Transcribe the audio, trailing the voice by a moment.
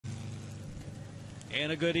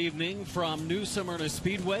And a good evening from New Smyrna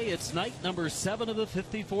Speedway. It's night number 7 of the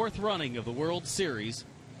 54th running of the World Series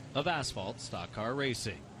of Asphalt Stock Car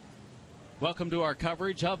Racing. Welcome to our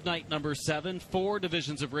coverage of night number 7. 4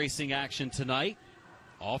 divisions of racing action tonight,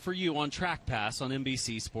 all for you on trackpass on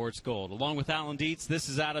NBC Sports Gold. Along with Alan Dietz, this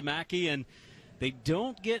is Adam Mackey, and they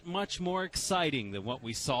don't get much more exciting than what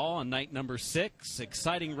we saw on night number 6.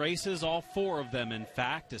 Exciting races, all 4 of them, in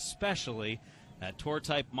fact, especially that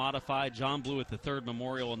Tour-type modified John Blewett III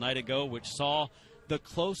Memorial a night ago, which saw the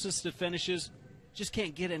closest to finishes. Just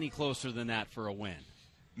can't get any closer than that for a win.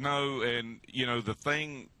 No, and, you know, the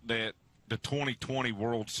thing that the 2020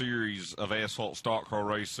 World Series of Asphalt Stock Car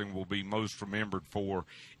Racing will be most remembered for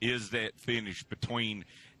is that finish between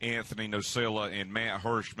Anthony Nocella and Matt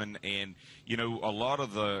Hirschman. And, you know, a lot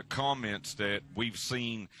of the comments that we've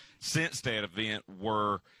seen since that event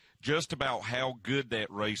were just about how good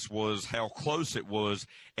that race was, how close it was,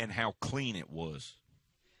 and how clean it was.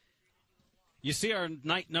 You see our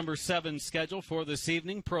night number 7 schedule for this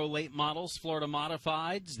evening. Pro Late Models, Florida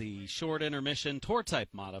Modifieds, the short intermission Tour-type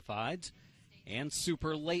Modifieds, and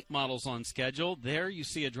Super Late Models on schedule. There you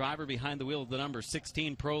see a driver behind the wheel of the number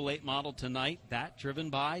 16 Pro Late Model tonight, that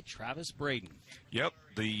driven by Travis Braden. Yep,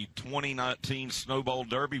 the 2019 Snowball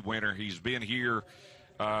Derby winner. He's been here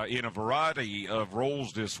in a variety of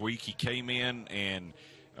roles this week. He came in and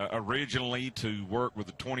originally to work with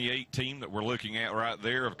the 28 team that we're looking at right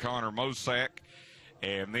there of Connor Mosack,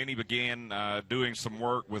 and then he began doing some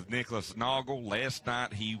work with Nicholas Noggle. Last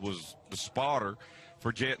night he was the spotter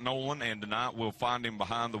for Jet Nolan, and tonight we'll find him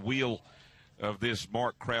behind the wheel of this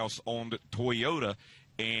Mark Krause-owned Toyota,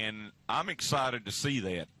 and I'm excited to see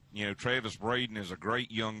that. You know, Travis Braden is a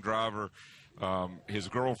great young driver. His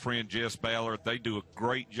girlfriend, Jess Ballard, they do a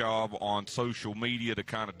great job on social media to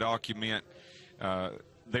kind of document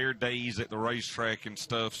their days at the racetrack and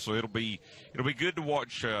stuff. So it'll be good to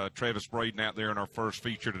watch Travis Braden out there in our first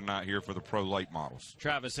feature tonight here for the Pro Late Models.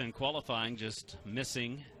 Travis in qualifying just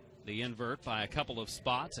missing the invert by a couple of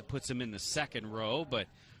spots. It puts him in the second row, but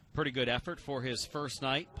pretty good effort for his first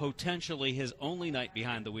night, potentially his only night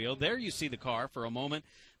behind the wheel. There you see the car for a moment.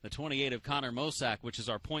 The 28 of Connor Mosack, which is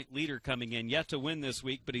our point leader coming in, yet to win this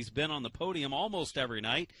week, but he's been on the podium almost every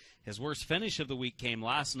night. His worst finish of the week came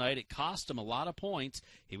last night. It cost him a lot of points.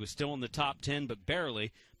 He was still in the top 10, but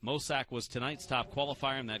barely. Mosack was tonight's top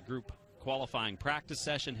qualifier in that group qualifying practice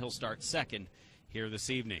session. He'll start second here this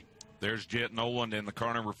evening. There's Jet Nolan in the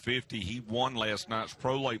car number 50. He won last night's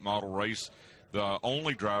Pro Late Model race, the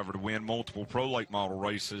only driver to win multiple Pro Late Model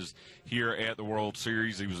races here at the World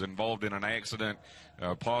Series. He was involved in an accident,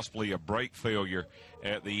 possibly a brake failure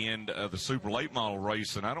at the end of the Super Late Model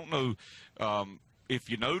race. And I don't know if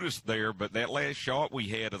you noticed there, but that last shot we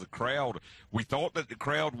had of the crowd, we thought that the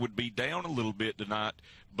crowd would be down a little bit tonight,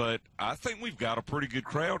 but I think we've got a pretty good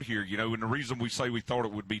crowd here, you know, and the reason we say we thought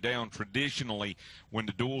it would be down, traditionally when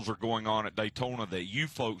the duels are going on at Daytona, that you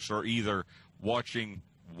folks are either watching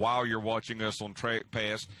while you're watching us on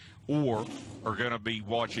trackpass or are going to be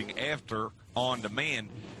watching after on demand.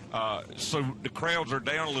 So the crowds are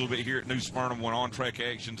down a little bit here at New Smyrna when on-track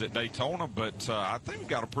actions at Daytona, but I think we've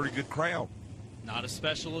got a pretty good crowd. Not a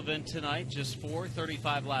special event tonight, just 4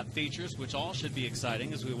 35-lap features, which all should be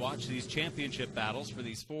exciting as we watch these championship battles for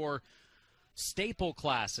these 4 staple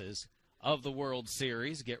classes of the World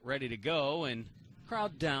Series get ready to go. And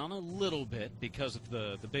crowd down a little bit because of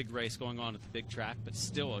the big race going on at the big track, but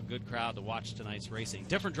still a good crowd to watch tonight's racing.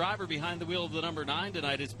 Different driver behind the wheel of the number 9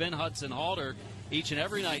 tonight. It's been Hudson Halter each and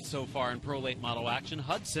every night so far in Pro Late Model action.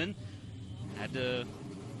 Hudson had to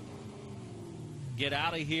get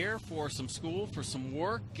out of here for some school, for some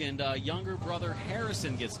work, and younger brother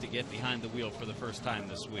Harrison gets to get behind the wheel for the first time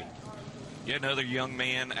this week. Yeah, another young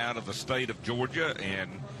man out of the state of Georgia, and,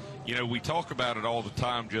 you know, we talk about it all the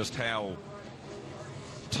time, just how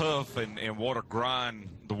tough and what a grind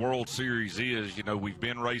the World Series is. You know, we've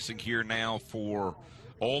been racing here now for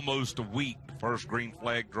almost a week. First green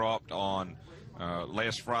flag dropped on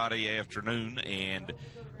last Friday afternoon, and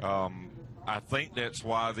I think that's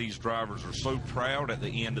why these drivers are so proud at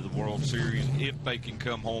the end of the World Series if they can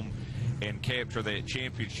come home and capture that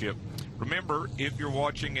championship. Remember, if you're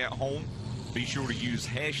watching at home, be sure to use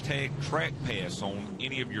hashtag TrackPass on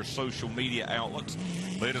any of your social media outlets.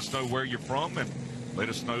 Let us know where you're from and let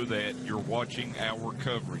us know that you're watching our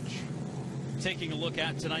coverage. Taking a look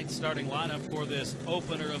at tonight's starting lineup for this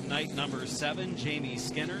opener of night number 7, Jamie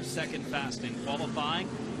Skinner, second fast in qualifying.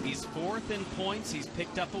 He's 4th in points. He's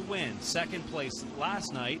picked up a win, second place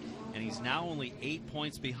last night, and he's now only 8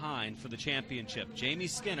 points behind for the championship. Jamie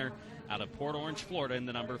Skinner out of Port Orange, Florida in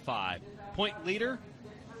the number 5. Point leader,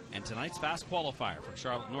 And tonight's fast qualifier from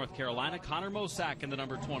Charlotte, North Carolina, Connor Mosack in the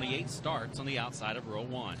number 28 starts on the outside of row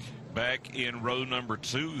 1. Back in row number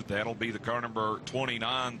 2, that'll be the car number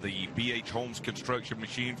 29, the BH Holmes construction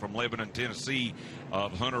machine from Lebanon, Tennessee,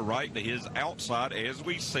 of Hunter Wright. To his outside, as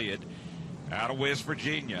we said, out of West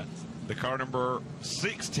Virginia, the car number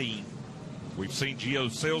 16. We've seen Gio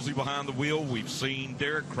Selzy behind the wheel. We've seen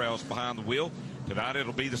Derek Kraus behind the wheel. Tonight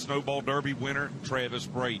it'll be the Snowball Derby winner, Travis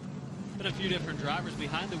Brayton. Been a few different drivers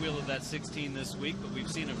behind the wheel of that 16 this week, but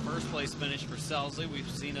we've seen a first-place finish for Selzy. We've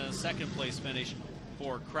seen a second-place finish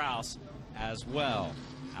for Kraus as well.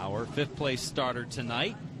 Our fifth-place starter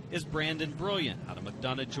tonight is Brandon Brilliant out of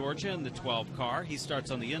McDonough, Georgia, in the 12 car. He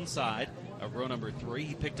starts on the inside of row number 3.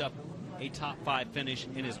 He picked up a top 5 finish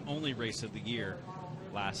in his only race of the year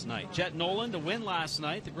last night. Jet Nolan to win last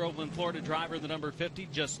night. The Groveland, Florida driver, the number 50,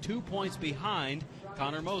 just 2 points behind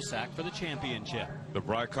Connor Mosack for the championship. The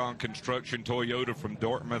Brycon Construction Toyota from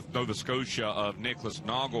Dartmouth, Nova Scotia, of Nicholas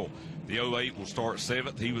Noggle. The 08 will start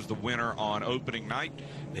 7th. He was the winner on opening night.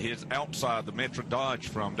 His outside, the Metro Dodge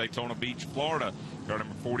from Daytona Beach, Florida, car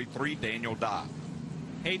number 43, Daniel Dye.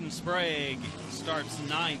 Hayden Sprague starts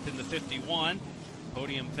 9th in the 51.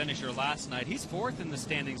 Podium finisher last night. He's 4th in the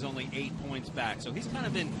standings, only 8 points back. So he's kind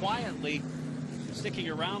of been quietly sticking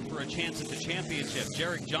around for a chance at the championship.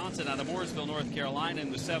 Jarek Johnson out of Mooresville, North Carolina,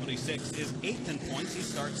 in the 76 is 8th in points. He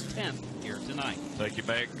starts 10th here tonight. Take you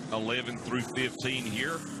back 11 through 15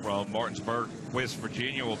 here from Martinsburg, West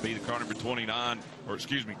Virginia, will be the car number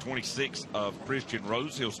 26 of Christian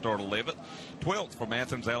Rose. He'll start 11th. 12th from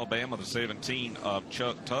Athens, Alabama, the 17 of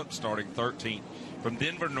Chuck Tuck, starting 13th. From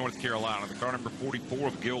Denver, North Carolina, the car number 44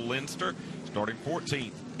 of Gil Linster, starting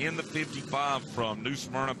 14th. In the 55 from New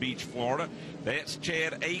Smyrna Beach, Florida, that's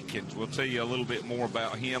Chad Akins. We'll tell you a little bit more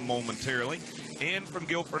about him momentarily. And from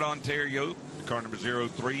Guilford, Ontario, the car number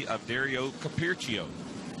 03 of Dario Capircio.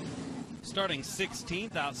 Starting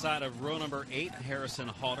 16th outside of row number 8, Harrison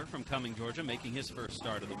Halter from Cumming, Georgia, making his first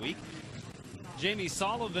start of the week. Jamie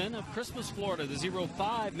Sullivan of Christmas, Florida, the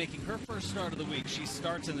 05, making her first start of the week. She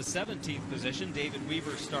starts in the 17th position. David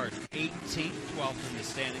Weaver starts 18th, 12th in the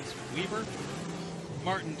standings for Weaver.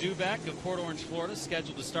 Martin Dubeck of Port Orange, Florida,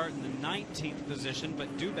 scheduled to start in the 19th position,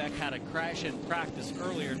 but Dubeck had a crash in practice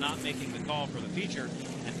earlier, not making the call for the feature,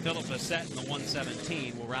 and Philip Bassett in the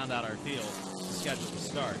 117 will round out our field, scheduled to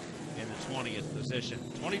start in the 20th position.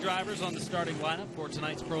 20 drivers on the starting lineup for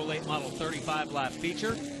tonight's Pro Late Model 35-lap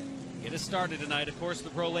feature. It has started tonight. Of course, the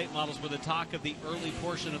Pro Late Models were the talk of the early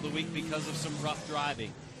portion of the week because of some rough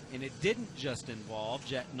driving. And it didn't just involve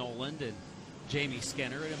Jet Noland and Jamie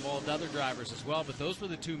Skinner. It involved other drivers as well, but those were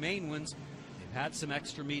the two main ones. They've had some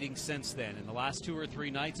extra meetings since then. In the last 2 or 3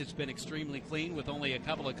 nights, it's been extremely clean with only a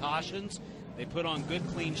couple of cautions. They put on good,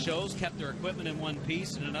 clean shows, kept their equipment in one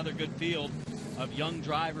piece, and another good field of young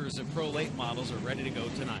drivers of Pro Late Models are ready to go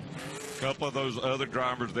tonight. A couple of those other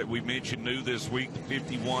drivers that we mentioned new this week, the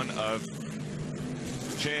 51 of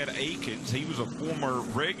Chad Akins. He was a former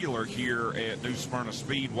regular here at New Smyrna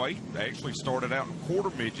Speedway. Actually started out in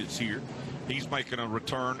quarter midgets here. He's making a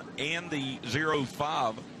return. And the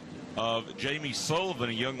 05 of Jamie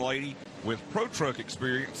Sullivan, a young lady with Pro Truck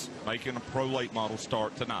experience, making a Pro Late Model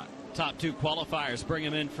start tonight. Top 2 qualifiers bring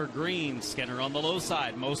him in for green. Skinner on the low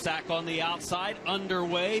side, Mosack on the outside,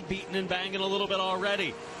 underway, beating and banging a little bit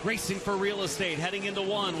already. Racing for real estate, heading into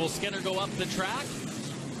 1. Will Skinner go up the track?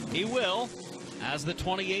 He will, as the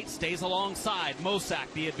 28 stays alongside. Mosack,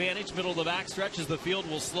 the advantage, middle of the backstretch as the field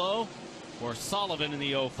will slow for Sullivan in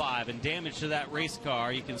the 05. And damage to that race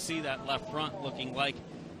car. You can see that left front looking like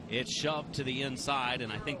it's shoved to the inside,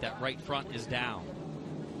 and I think that right front is down.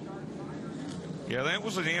 Yeah, that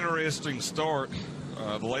was an interesting start.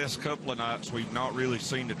 The last couple of nights, we've not really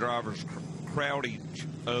seen the drivers crowd each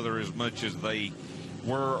other as much as they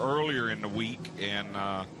were earlier in the week. And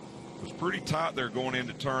it was pretty tight there going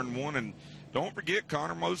into turn 1. And don't forget,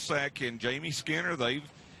 Connor Mosack and Jamie Skinner, they've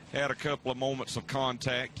had a couple of moments of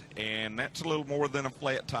contact, and that's a little more than a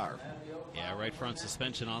flat tire. Yeah, right front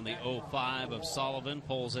suspension on the 05 of Sullivan.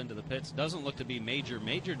 Pulls into the pits. Doesn't look to be major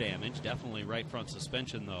damage. Definitely right front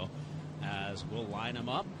suspension, though. As we'll line them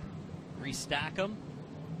up, restack them,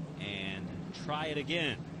 and try it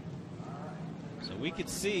again. So we could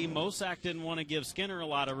see Mosack didn't want to give Skinner a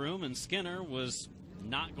lot of room, and Skinner was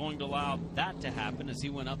not going to allow that to happen as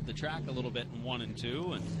he went up the track a little bit in 1 and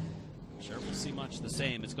 2, and I'm sure we'll see much the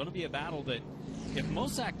same. It's going to be a battle that if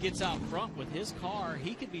Mosack gets out front with his car,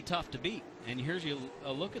 he could be tough to beat. And here's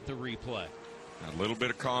a look at the replay. A little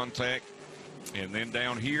bit of contact, and then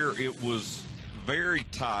down here it was very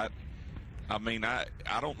tight. I mean, I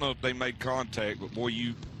don't know if they made contact, but boy,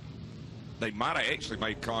 they might have actually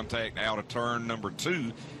made contact out of turn number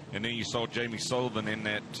 2 And then you saw Jamie Sullivan in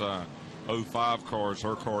that 05 car as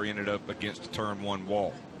her car ended up against the turn 1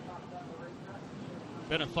 wall.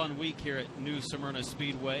 Been a fun week here at New Smyrna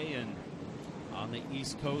Speedway and on the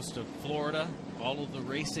east coast of Florida. All of the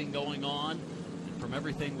racing going on. And from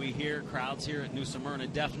everything we hear, crowds here at New Smyrna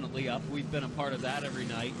definitely up. We've been a part of that every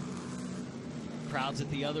night. Crowds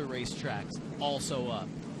at the other racetracks also up.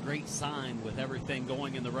 Great sign with everything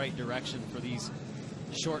going in the right direction for these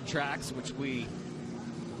short tracks, which we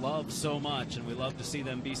love so much, and we love to see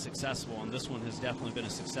them be successful. And this one has definitely been a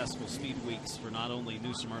successful speed weeks for not only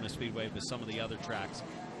New Smyrna Speedway, but some of the other tracks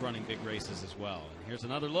running big races as well. And here's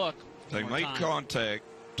another look. They make contact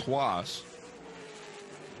twice.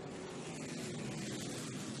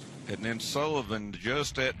 And then Sullivan,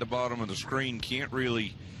 just at the bottom of the screen, can't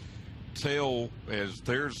really tell as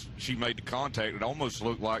she made the contact. It almost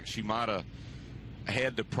looked like she might have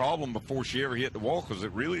had the problem before she ever hit the wall, because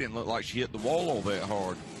it really didn't look like she hit the wall all that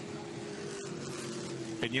hard.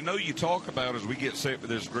 And you know, you talk about, as we get set for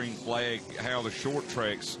this green flag, how the short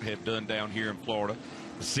tracks had done down here in Florida.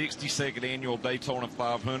 The 62nd annual Daytona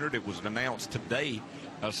 500, it was announced today,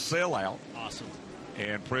 a sellout. Awesome.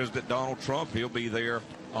 And President Donald Trump, he'll be there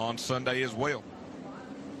on Sunday as well.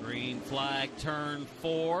 Green flag, turn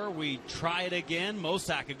 4. We try it again.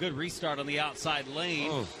 Mosak, a good restart on the outside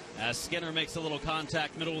lane. As Skinner makes a little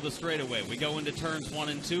contact middle of the straightaway. We go into turns 1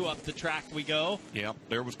 and 2. Up the track we go. Yep,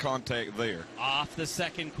 there was contact there. Off the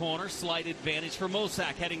second corner. Slight advantage for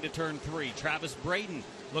Mosak heading to turn 3. Travis Braden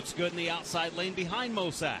looks good in the outside lane behind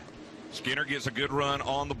Mosak. Skinner gets a good run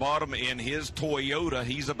on the bottom in his Toyota.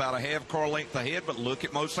 He's about a half car length ahead, but look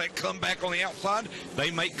at Mosak come back on the outside.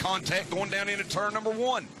 They make contact going down into turn number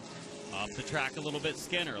 1. Off the track a little bit,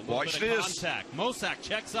 Skinner. A little Watch bit of this. contact. Mosak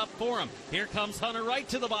checks up for him. Here comes Hunter Wright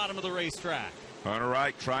to the bottom of the racetrack. Hunter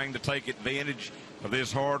Wright trying to take advantage of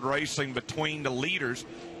this hard racing between the leaders.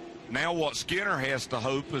 Now what Skinner has to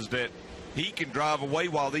hope is that he can drive away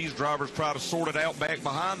while these drivers try to sort it out back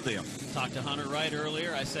behind them. Talked to Hunter Wright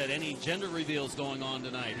earlier. I said, any gender reveals going on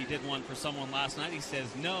tonight? He did one for someone last night. He says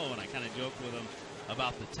no, and I kind of joked with him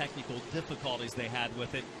about the technical difficulties they had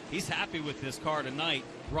with it. He's happy with this car tonight,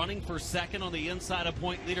 running for second on the inside of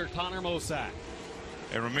point leader Connor Mosak.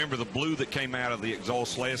 And remember, the blue that came out of the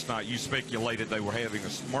exhaust last night, you speculated they were having a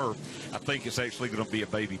Smurf. I think it's actually going to be a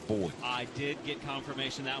baby boy. I did get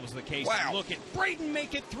confirmation that was the case. Wow. Look at Braden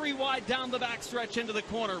make it 3 wide down the backstretch into the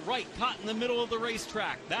corner. Wright caught in the middle of the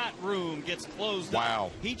racetrack. That room gets closed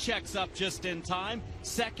up. He checks up just in time.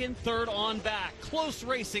 Second, third on back. Close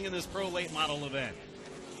racing in this Pro Late Model event.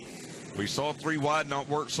 We saw 3 wide not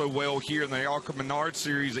work so well here in the Arca Menard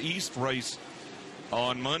Series East race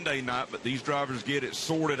on Monday night, but these drivers get it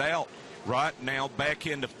sorted out right now back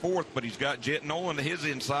into 4th, but he's got Jet Nolan to his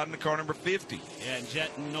inside in the car number 50. Yeah, and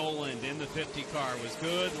Jet Noland in the 50 car was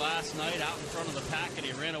good last night out in front of the pack, and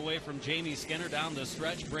he ran away from Jamie Skinner down the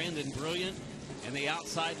stretch. Brandon Brilliant in the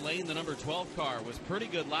outside lane, the number 12 car, was pretty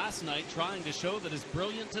good last night, trying to show that it's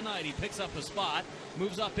brilliant tonight. He picks up a spot,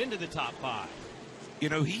 moves up into the top 5. You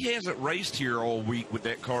know, he hasn't raced here all week with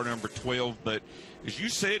that car number 12, but as you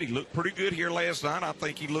said, he looked pretty good here last night. I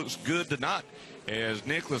think he looks good tonight. As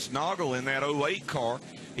Nicholas Noggle in that 08 car,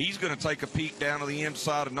 he's going to take a peek down to the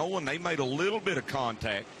inside of Nolan. They made a little bit of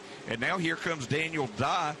contact. And now here comes Daniel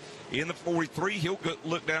Dye in the 43. He'll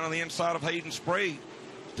look down on the inside of Hayden Sprague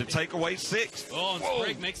to take away 6th. Oh, and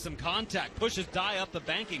Sprague makes some contact, pushes Dye up the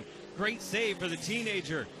banking. Great save for the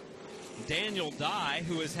teenager. Daniel Dye,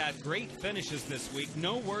 who has had great finishes this week,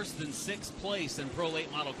 no worse than 6th place in Pro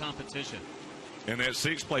Late Model competition. And that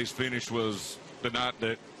 6th place finish was the night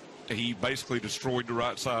that he basically destroyed the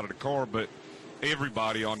right side of the car, but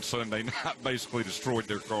everybody on Sunday night basically destroyed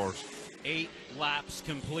their cars. 8 laps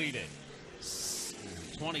completed.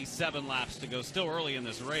 27 laps to go, still early in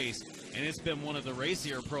this race, and it's been one of the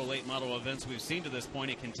racier Pro Late Model events we've seen to this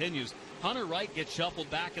point. It continues. Hunter Wright gets shuffled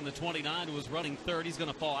back in the 29, who was running 3rd. He's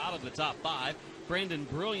going to fall out of the top 5. Brandon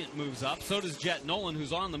Brilliant moves up. So does Jet Nolan,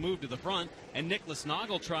 who's on the move to the front. And Nicholas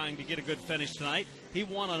Noggle trying to get a good finish tonight. He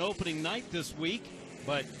won on opening night this week,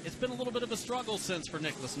 but it's been a little bit of a struggle since for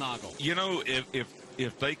Nicholas Noggle. You know,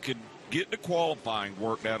 if they could get the qualifying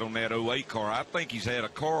worked out on that 08 car, I think he's had a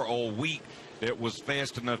car all week that was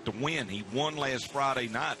fast enough to win. He won last Friday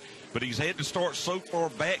night, but he's had to start so far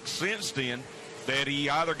back since then that he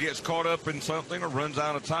either gets caught up in something or runs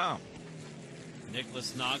out of time.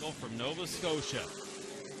 Nicholas Noggle from Nova Scotia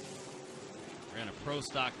ran a Pro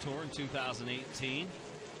Stock Tour in 2018.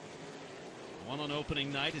 Won on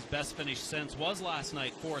opening night. His best finish since was last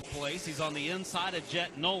night, 4th place. He's on the inside of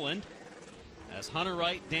Jet Noland as Hunter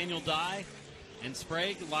Wright, Daniel Dye, and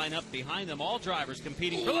Sprague line up behind them. All drivers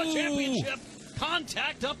competing for the championship.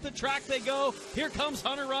 contact. Up the track they go. Here comes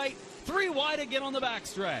Hunter Wright. 3 wide again on the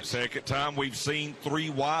backstretch. Second time we've seen 3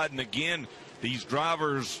 wide, and again, these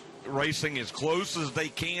drivers racing as close as they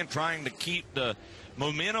can, trying to keep the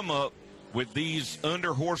momentum up with these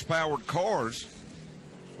under-horsepowered cars,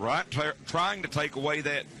 right? Trying to take away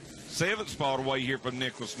that 7th spot away here from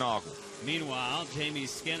Nicholas Noggle. Meanwhile, Jamie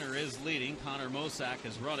Skinner is leading. Connor Mosak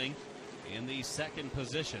is running in the 2nd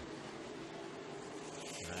position.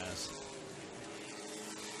 As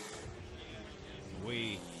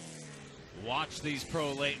we watch these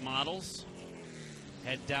pro late models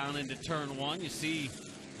head down into turn 1, you see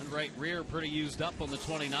the right rear pretty used up on the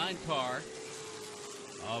 29 car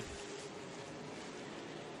of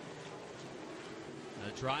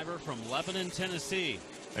the driver from Lebanon, Tennessee.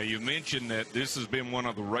 Now, you mentioned that this has been one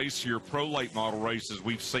of the racier pro late model races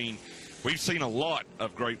we've seen. We've seen a lot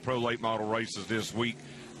of great pro late model races this week.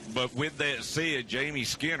 But with that said, Jamie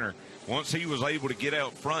Skinner, once he was able to get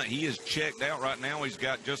out front, he is checked out right now. He's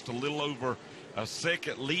got just a little over a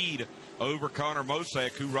second lead over Connor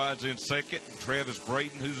Mosak, who rides in 2nd, and Travis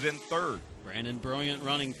Braden, who's in 3rd. Brandon Brilliant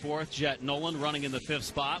running 4th. Jet Nolan running in the 5th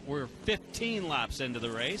spot. We're 15 laps into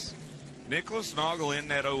the race. Nicholas Noggle in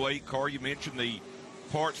that 08 car. You mentioned the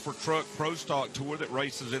Parts for Truck Pro Stock Tour that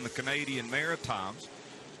races in the Canadian Maritimes.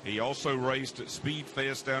 He also raced at Speed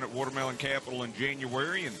Fest down at Watermelon Capital in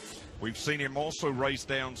January, and we've seen him also race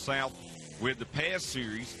down south with the Pass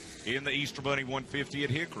Series in the Easter Bunny 150 at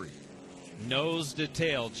Hickory. Nose to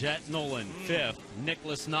tail, Jet Nolan 5th,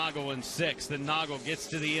 Nicholas Noggle in 6th. Then Noggle gets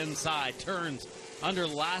to the inside, turns under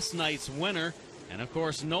last night's winner. And of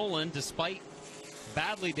course, Nolan, despite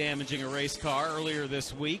badly damaging a race car earlier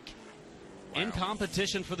this week, in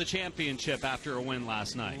competition for the championship after a win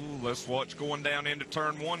last night. Ooh, let's watch going down into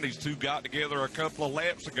turn 1. These two got together a couple of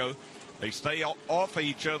laps ago. They stay off of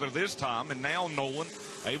each other this time, and now Nolan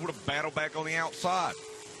able to battle back on the outside.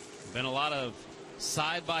 Been a lot of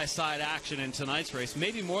side-by-side action in tonight's race,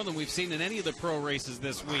 maybe more than we've seen in any of the pro races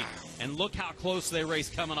this week. And look how close they race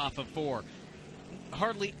coming off of 4.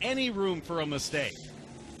 Hardly any room for a mistake.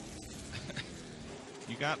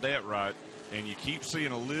 You got that right. And you keep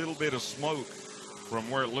seeing a little bit of smoke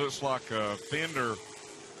from where it looks like a fender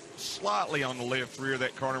slightly on the left rear,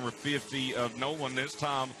 that car number 50 of Nolan. This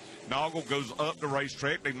time, Noggle goes up the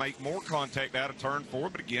racetrack. They make more contact out of turn 4,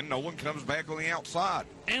 but again, Nolan comes back on the outside.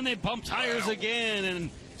 And they bump tires again and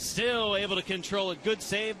still able to control it. Good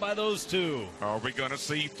save by those two. Are we going to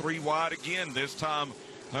see 3 wide again? This time,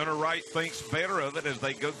 Hunter Wright thinks better of it as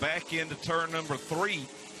they go back into turn number 3.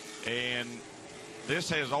 And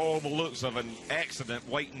this has all the looks of an accident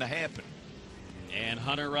waiting to happen. And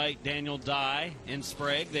Hunter Wright, Daniel Dye in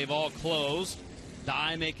Sprague, they've all closed.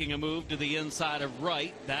 Dye making a move to the inside of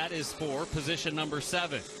Wright. That is for position number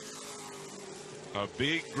 7. A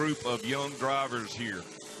big group of young drivers here.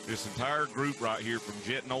 This entire group right here, from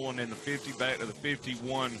Jet Nolan in the 50 back to the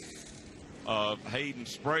 51 of Hayden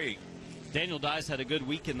Sprague. Daniel Dye's had a good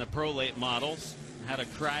week in the pro late models. Had a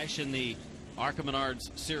crash in the Arca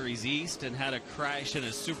Menards Series East and had a crash in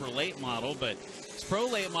his super late model, but his pro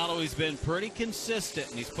late model, he's been pretty consistent,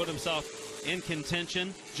 and he's put himself in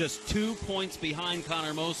contention, just 2 points behind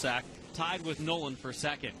Connor Mosak, tied with Nolan for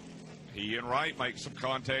 2nd. He and Wright make some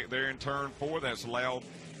contact there in turn 4. That's allowed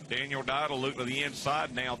Daniel Dye to look to the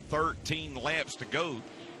inside. Now 13 laps to go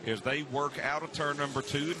as they work out of turn number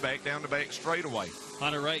 2 and back down the back straightaway.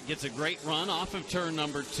 Hunter Wright gets a great run off of turn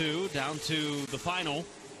number 2 down to the final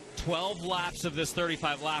 12 laps of this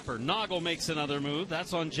 35-lapper. Noggle makes another move.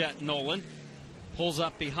 That's on Jet Nolan. Pulls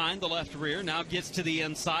up behind the left rear. Now gets to the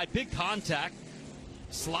inside. Big contact.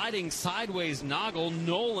 Sliding sideways Noggle.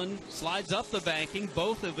 Nolan slides up the banking.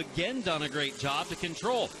 Both have again done a great job to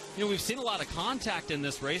control. You know, we've seen a lot of contact in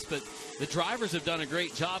this race, but the drivers have done a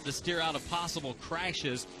great job to steer out of possible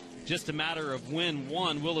crashes. Just a matter of when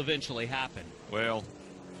one will eventually happen. Well,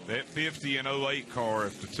 that 50 and 08 car,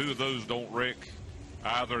 if the two of those don't wreck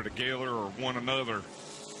either together or one another,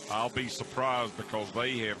 I'll be surprised, because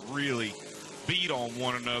they have really beat on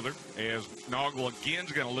one another, as Noggle again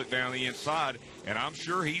is going to look down the inside, and I'm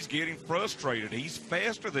sure he's getting frustrated. He's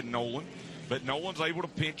faster than Nolan, but Nolan's able to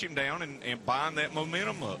pinch him down and bind that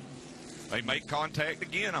momentum up. They make contact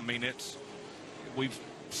again. I mean, we've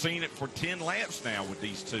seen it for 10 laps now with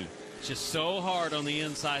these two. It's just so hard on the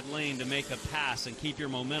inside lane to make a pass and keep your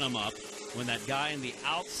momentum up when that guy in the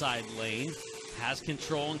outside lane has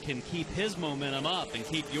control and can keep his momentum up and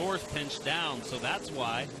keep yours pinched down. So that's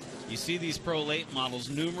why you see these pro late models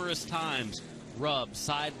numerous times rub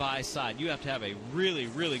side by side. You have to have a really,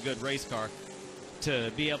 really good race car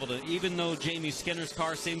to be able to, even though Jamie Skinner's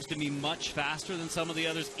car seems to be much faster than some of the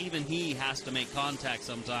others, even he has to make contact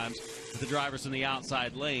sometimes the drivers in the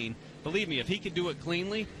outside lane. Believe me, if he could do it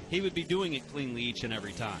cleanly, he would be doing it cleanly each and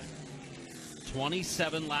every time.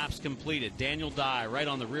 27 laps completed. Daniel Dye right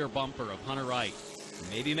on the rear bumper of Hunter Wright.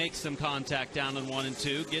 Maybe makes some contact down in 1 and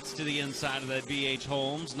 2. Gets to the inside of that B.H.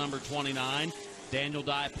 Holmes, number 29. Daniel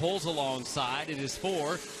Dye pulls alongside. It is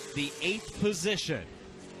for the 8th position.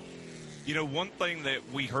 You know, one thing that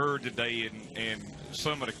we heard today, and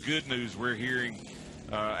some of the good news we're hearing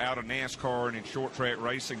out of NASCAR and in short track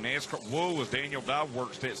racing, NASCAR, whoa, as Daniel Dye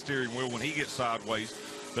works that steering wheel when he gets sideways.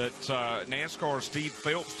 But NASCAR Steve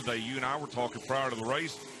Phelps today, you and I were talking prior to the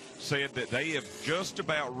race, said that they have just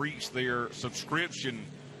about reached their subscription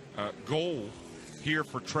goal here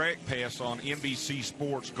for TrackPass on NBC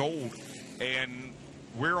Sports Gold. And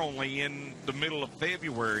we're only in the middle of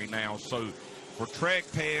February now. So for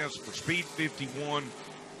TrackPass, for Speed 51,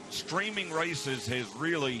 streaming races has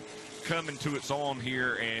really come into its own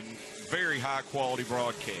here, and very high quality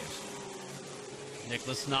broadcast.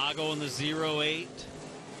 Nicholas Nago in the 08,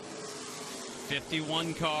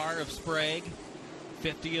 51 car of Sprague,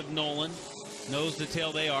 50 of Nolan. Nose to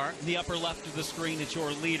tail they are. In the upper left of the screen, it's your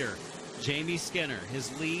leader, Jamie Skinner.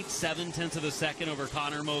 His lead, 0.7 of a second over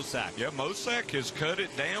Connor Mosack. Yeah, Mosack has cut it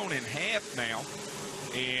down in half now,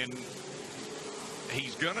 and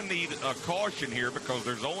he's going to need a caution here because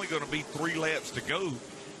there's only going to be 3 laps to go.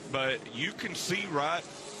 But you can see right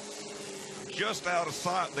just out of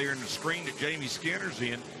sight there in the screen that Jamie Skinner's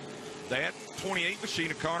in, that 28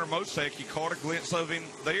 machine of Connor Mosack, you caught a glimpse of him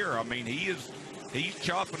there. I mean, he's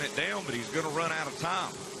chopping it down, but he's going to run out of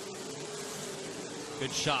time.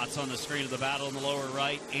 Good shots on the screen of the battle in the lower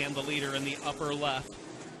right and the leader in the upper left.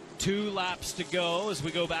 2 laps to go as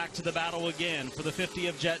we go back to the battle again for the 50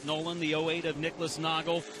 of Jet Nolan, the 08 of Nicholas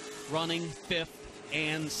Noggle, running 5th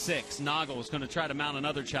and 6th. Noggle is going to try to mount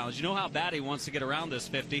another challenge. You know how bad he wants to get around this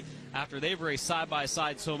 50 after they've raced side by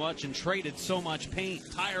side so much and traded so much paint,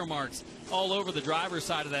 tire marks all over the driver's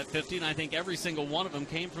side of that 50, and I think every single one of them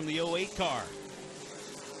came from the 08 car.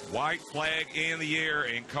 White flag in the air,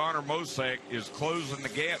 and Connor Mosack is closing the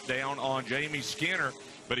gap down on Jamie Skinner,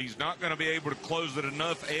 but he's not going to be able to close it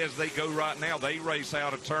enough as they go right now. They race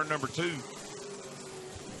out of turn number 2.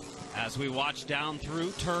 As we watch down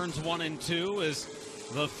through turns 1 and 2 as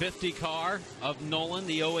the 50 car of Nolan,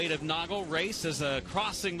 the 08 of Noggle, race as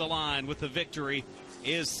crossing the line with the victory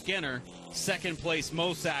is Skinner. 2nd place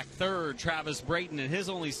Mosack, 3rd Travis Brayton in his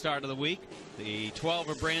only start of the week. The 12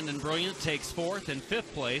 of Brandon Brilliant takes 4th, and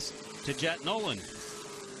 5th place to Jet Nolan.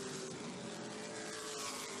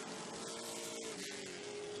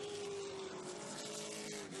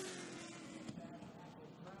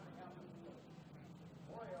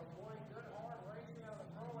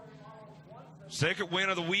 Second win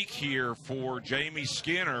of the week here for Jamie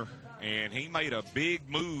Skinner, and he made a big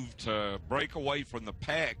move to break away from the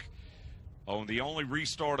pack on the only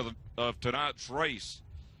restart of tonight's race.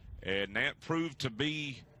 And that proved to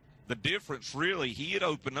be the difference, really. He had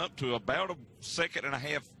opened up to about a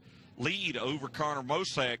 2.5 lead over Connor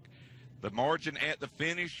Mosack. The margin at the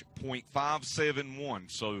finish, 0.571.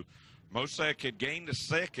 So Mosack had gained a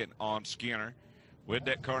second on Skinner with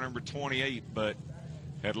that car number 28, but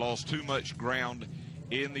had lost too much ground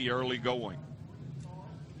in the early going.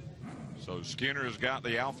 So Skinner has got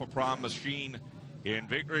the Alpha Prime machine in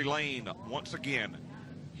victory lane once again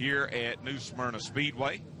here at New Smyrna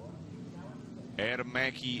Speedway. Adam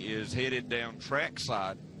Mackey is headed down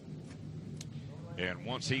trackside, and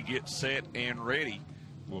once he gets set and ready,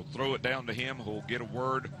 we'll throw it down to him who'll get a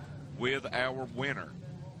word with our winner.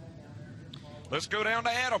 Let's go down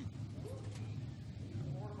to Adam.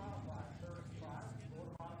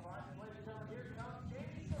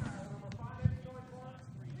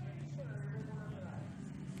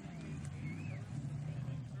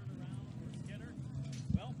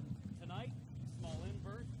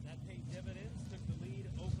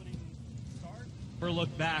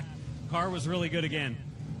 Look back, car was really good again.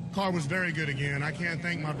 Car was very good again. I can't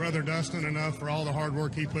thank my brother Dustin enough for all the hard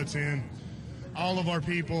work he puts in. All of our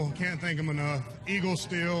people, can't thank them enough. Eagle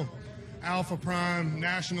Steel, Alpha Prime,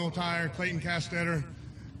 National Tire, Clayton Castetter,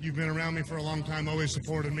 you've been around me for a long time, always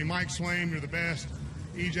supported me. Mike Swain, you're the best.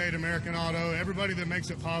 EJ at American Auto, everybody that makes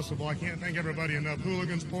it possible. I can't thank everybody enough.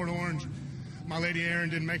 Hooligans, Port Orange, my lady Erin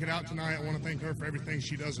didn't make it out tonight. I want to thank her for everything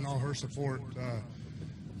she does and all her support.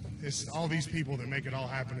 It's all these people that make it all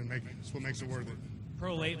happen, and it's what makes it worth it.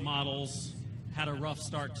 Pro Late Models had a rough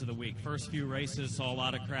start to the week. First few races saw a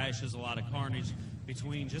lot of crashes, a lot of carnage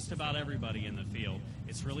between just about everybody in the field.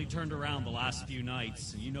 It's really turned around the last few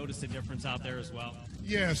nights. You notice a difference out there as well?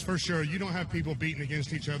 Yes, for sure. You don't have people beating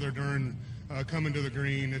against each other during coming to the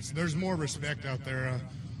green. There's more respect out there.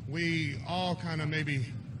 We all kind of maybe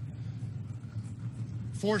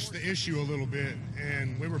forced the issue a little bit,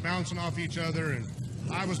 and we were bouncing off each other, and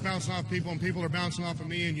I was bouncing off people, and people are bouncing off of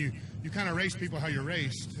me, and you kind of race people how you're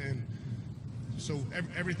raced, and so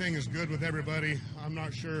everything is good with everybody. I'm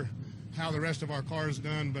not sure how the rest of our cars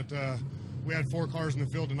done, but we had 4 cars in the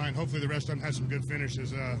field tonight, and hopefully the rest of them had some good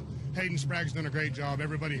finishes. Hayden Sprague's done a great job.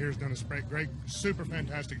 Everybody here has done a great, super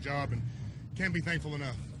fantastic job, and can't be thankful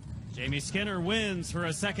enough. Jamie Skinner wins for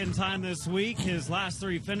a second time this week. His last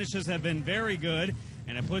 3 finishes have been very good,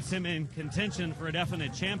 and it puts him in contention for a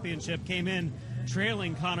definite championship. Came in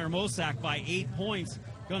trailing Connor Mosack by 8 points.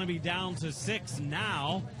 Going to be down to 6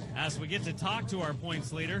 now as we get to talk to our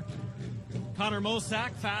points leader. Connor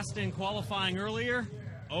Mosack, fast in qualifying earlier.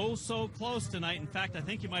 Oh, so close tonight. In fact, I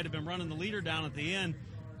think you might have been running the leader down at the end.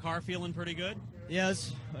 Car feeling pretty good?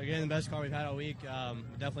 Yes, again, the best car we've had all week.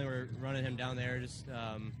 Definitely we're running him down there. Just,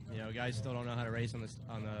 guys still don't know how to race on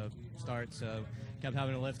the start, so kept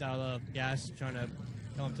having to lift out of the gas, trying to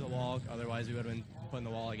come up to the wall. Otherwise, we would have been putting the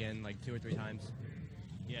wall again like 2 or 3 times.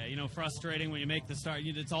 Yeah, frustrating when you make the start.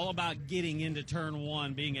 It's all about getting into turn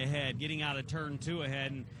 1, being ahead, getting out of turn 2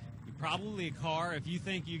 ahead, and probably a car, if you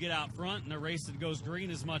think you get out front in a race that goes green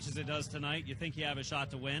as much as it does tonight, you think you have a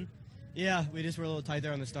shot to win? Yeah, we just were a little tight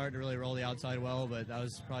there on the start to really roll the outside well, but that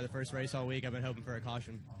was probably the first race all week. I've been hoping for a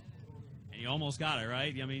caution. And you almost got it,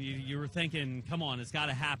 right? I mean, you were thinking, come on, it's got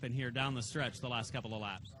to happen here down the stretch the last couple of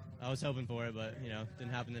laps. I was hoping for it, but,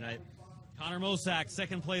 didn't happen tonight. Connor Mosack,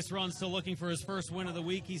 second place run, still looking for his first win of the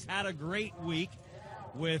week. He's had a great week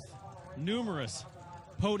with numerous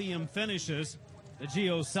podium finishes. The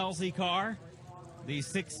Gio Scelzi car, the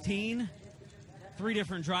 16, 3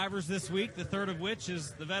 different drivers this week, the third of which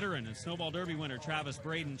is the veteran and Snowball Derby winner, Travis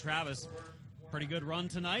Braden. Travis, pretty good run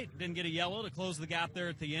tonight. Didn't get a yellow to close the gap there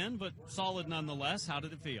at the end, but solid nonetheless. How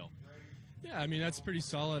did it feel? Yeah, I mean, that's pretty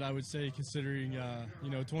solid, I would say, considering,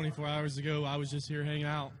 24 hours ago I was just here hanging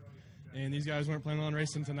out, and these guys weren't planning on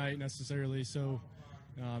racing tonight necessarily. So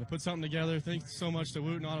to put something together, thanks so much to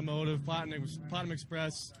Wooten Automotive, Platinum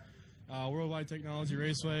Express, Worldwide Technology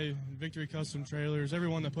Raceway, Victory Custom Trailers,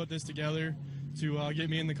 everyone that put this together to get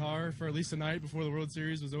me in the car for at least a night before the World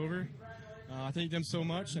Series was over. I thank them so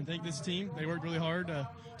much, and thank this team. They worked really hard to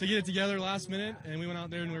get it together last minute, and we went out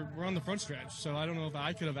there and we're on the front stretch. So I don't know if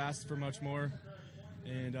I could have asked for much more,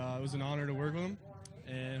 and it was an honor to work with them,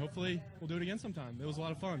 and hopefully we'll do it again sometime. It was a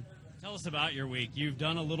lot of fun. Tell us about your week. You've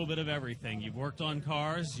done a little bit of everything. You've worked on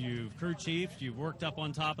cars, you've crew chiefed, you've worked up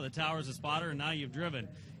on top of the tower as a spotter, and now you've driven.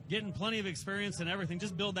 Getting plenty of experience and everything.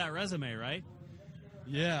 Just build that resume, right?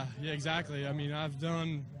 Yeah, exactly. I mean, I've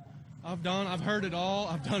heard it all.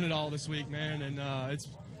 I've done it all this week, man, and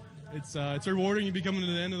it's rewarding. You be coming to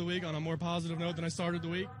the end of the week on a more positive note than I started the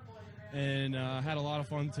week, and had a lot of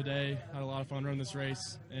fun today. Had a lot of fun running this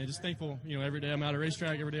race, and just thankful. Every day I'm at a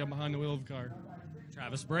racetrack, every day I'm behind the wheel of a car.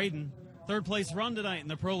 Travis Braden, third place run tonight in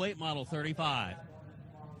the Pro Late Model 35.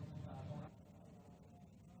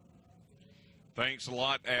 Thanks a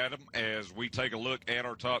lot, Adam, as we take a look at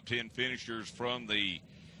our top 10 finishers from the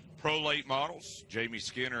Pro Late Models. Jamie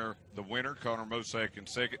Skinner, the winner. Connor Mosack in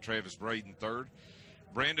second. Travis Braden third.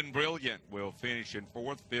 Brandon Brilliant will finish in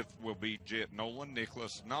fourth. Fifth will be Jet Nolan.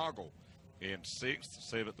 Nicholas Noggle in sixth.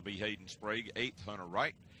 Seventh will be Hayden Sprague. Eighth, Hunter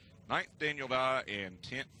Wright. Ninth, Daniel Dye. And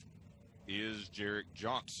 10th is Jarek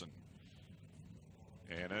Johnson.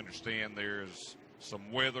 And understand there's some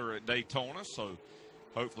weather at Daytona, so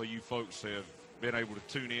hopefully you folks have been able to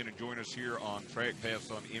tune in and join us here on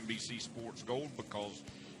TrackPass on NBC Sports Gold, because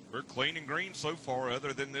we're clean and green so far,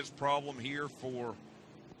 other than this problem here for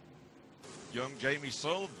young Jamie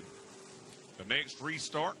Sullivan. The next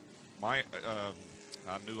restart, I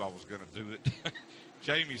knew I was going to do it.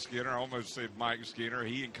 Jamie Skinner, I almost said Mike Skinner.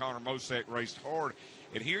 He and Connor Mosack raced hard.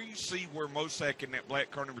 And here you see where Mosack in that black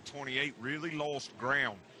car number 28 really lost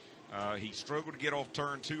ground. He struggled to get off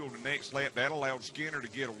turn 2 on the next lap. That allowed Skinner to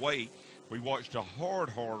get away. We watched a hard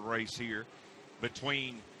race here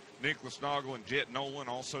between Nicholas Noggle and Jet Nolan,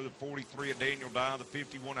 also the 43 of Daniel Dye, the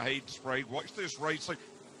 51 of Hayden Sprague. Watch this race.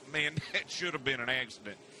 Man, that should have been an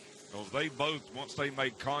accident, because they both, once they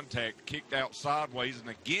made contact, kicked out sideways, and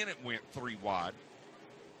again it went 3 wide.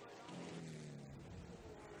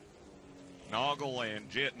 Noggle and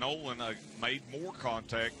Jet Nolan made more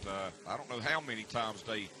contact. I don't know how many times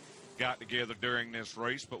they got together during this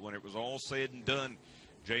race, but when it was all said and done,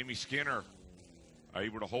 Jamie Skinner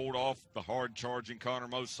able to hold off the hard-charging Connor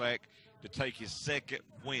Mosack to take his second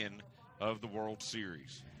win of the World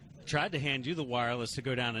Series. Tried to hand you the wireless to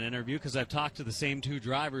go down and interview, because I've talked to the same 2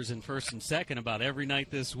 drivers in first and second about every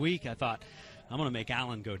night this week. I thought, I'm going to make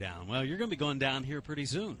Alan go down. Well, you're going to be going down here pretty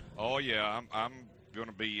soon. Oh, yeah. I'm going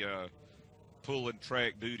to be pulling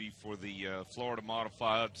track duty for the Florida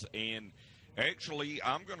Modifieds. And actually,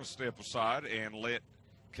 I'm going to step aside and let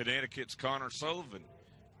Connecticut's Connor Sullivan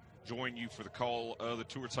join you for the call of the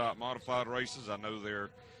Tour Type Modified races. I know there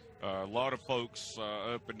are a lot of folks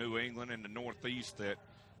up in New England and the Northeast that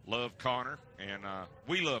love Connor, and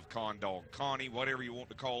we love Condog, Connie, whatever you want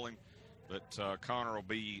to call him. But Connor will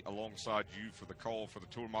be alongside you for the call for the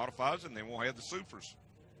Tour Modifieds, and then we'll have the Supers.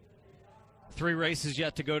 3 races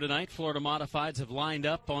yet to go tonight. Florida Modifieds have lined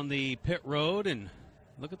up on the pit road, and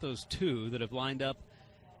look at those 2 that have lined up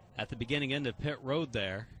at the beginning end of pit road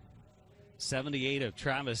there. 78 of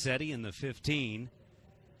Travis Eddy and the 15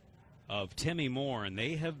 of Timmy Moore, and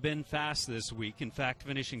they have been fast this week. In fact,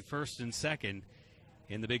 finishing first and second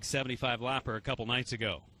in the big 75-lapper a couple nights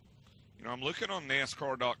ago. You know, I'm looking on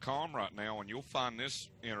NASCAR.com right now, and you'll find this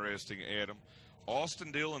interesting, Adam.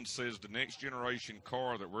 Austin Dillon says the next generation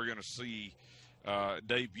car that we're going to see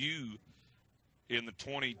debut in the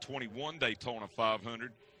 2021 Daytona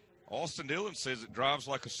 500, Austin Dillon says it drives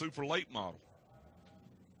like a super late model.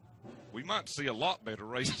 We might see a lot better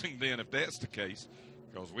racing then if that's the case,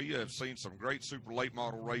 because we have seen some great super late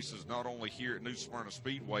model races not only here at New Smyrna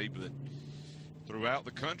Speedway but throughout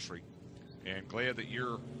the country. And glad that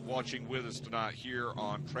you're watching with us tonight here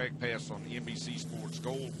on Track Pass on NBC Sports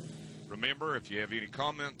Gold. Remember, if you have any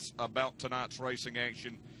comments about tonight's racing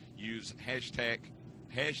action, use hashtag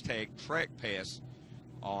TrackPass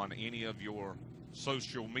on any of your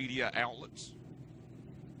social media outlets.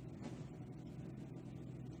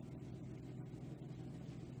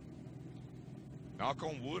 Knock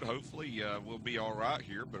on wood, hopefully we'll be all right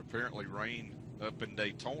here, but apparently rain up in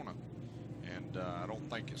Daytona. And I don't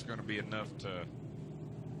think it's going to be enough to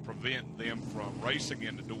prevent them from racing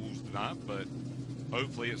in the duels tonight, but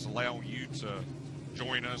hopefully it's allowing you to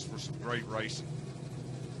join us for some great racing.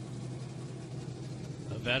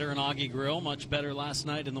 A veteran Augie Grill, much better last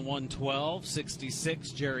night in the 112.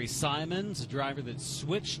 66, Jerry Simons, a driver that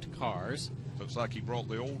switched cars. Looks like he brought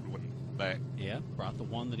the old one back. Yeah, brought the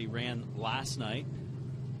one that he ran last night.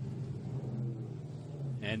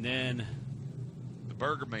 And then the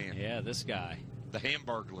Burger Man. Yeah, this guy. The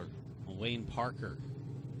Hamburglar. Wayne Parker.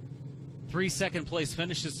 3 second-place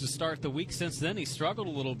finishes to start the week. Since then, he struggled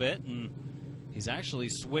a little bit, and he's actually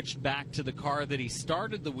switched back to the car that he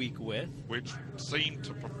started the week with, which seemed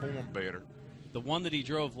to perform better. The one that he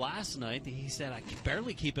drove last night, he said, I can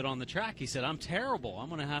barely keep it on the track. He said, I'm terrible. I'm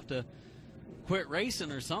going to have to quit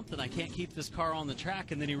racing or something. I can't keep this car on the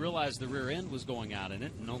track. And then he realized the rear end was going out in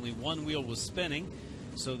it, and only one wheel was spinning.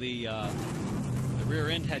 So the rear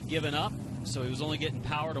end had given up, so he was only getting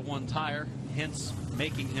power to one tire, hence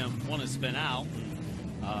making him want to spin out.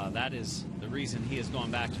 That is the reason he has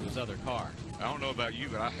gone back to his other car. I don't know about you,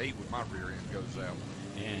 but I hate when my rear end goes out.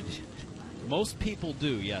 And most people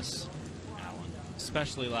do, yes, Alan,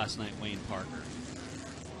 especially last night, Wayne Parker.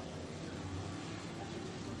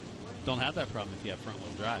 Don't have that problem if you have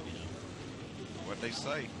front-wheel drive, you know. What they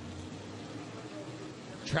say.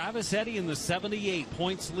 Travis Eddy in the 78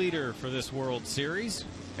 points leader for this World Series.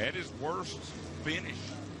 Had his worst finish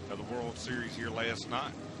of the World Series here last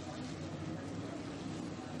night.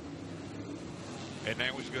 And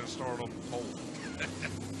now he's going to start on the pole.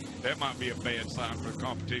 That might be a bad sign for the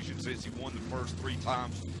competition since he won the first 3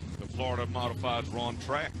 times the Florida Modifieds were on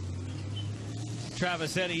track.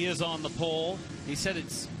 Travis Eddy is on the pole. He said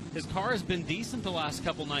his car has been decent the last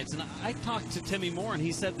couple nights. And I talked to Timmy Moore, and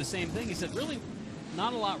he said the same thing. He said, really,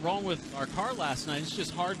 not a lot wrong with our car last night. It's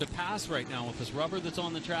just hard to pass right now with this rubber that's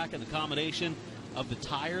on the track and the combination of the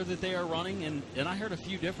tire that they are running. And I heard a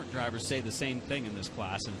few different drivers say the same thing in this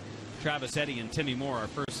class. And Travis Eddy and Timmy Moore are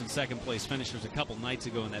first and second place finishers a couple nights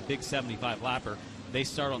ago in that big 75-lapper. They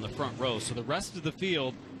start on the front row. So the rest of the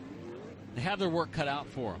field, they have their work cut out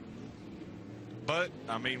for them. But,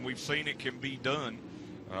 I mean, we've seen it can be done.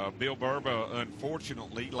 Bill Burba,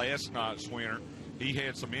 unfortunately, last night's winner, he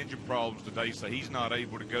had some engine problems today, so he's not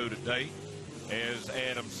able to go today. As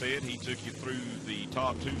Adam said, he took you through the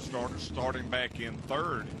top 2 starters. Starting back in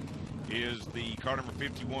third is the car number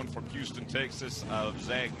 51 from Houston, Texas, of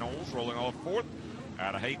Zach Knowles, rolling off fourth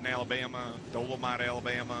out of Hayden, Alabama, Dolomite,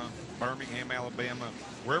 Alabama, Birmingham, Alabama,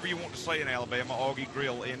 wherever you want to say in Alabama, Augie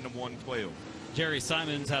Grill in the 112. Jerry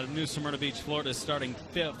Simons out of New Smyrna Beach, Florida, is starting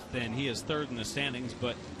 5th, and he is 3rd in the standings,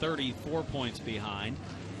 but 34 points behind.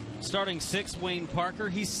 Starting 6th, Wayne Parker.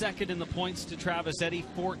 He's 2nd in the points to Travis Eddy,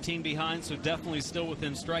 14 behind, so definitely still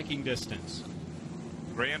within striking distance.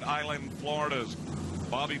 Grand Island, Florida's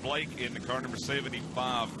Bobby Blake in the car number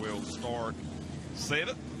 75 will start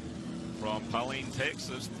 7th. From Pauline,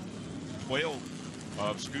 Texas, 12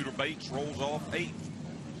 of Scooter Bates rolls off 8th.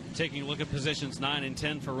 Taking a look at positions 9 and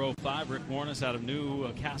 10 for row 5, Rick Mornis out of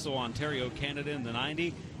Newcastle, Ontario, Canada in the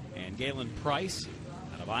 90, and Galen Price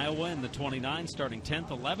out of Iowa in the 29, starting 10th.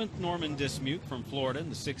 11th, Norman Dismuke from Florida in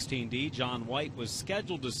the 16D. John White was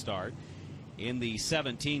scheduled to start in the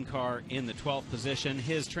 17 car in the 12th position.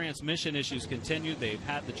 His transmission issues continued. They've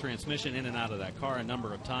had the transmission in and out of that car a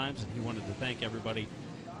number of times, and he wanted to thank everybody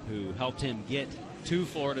who helped him get to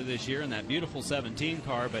Florida this year in that beautiful 17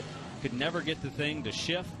 car, but could never get the thing to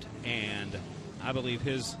shift, and I believe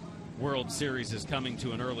his World Series is coming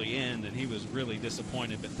to an early end, and he was really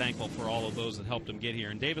disappointed but thankful for all of those that helped him get here.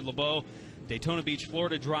 And David LeBeau, Daytona Beach,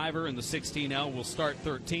 Florida driver in the 16L, will start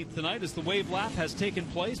 13th tonight as the wave lap has taken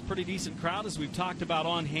place. Pretty decent crowd, as we've talked about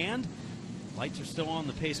on hand. Lights are still on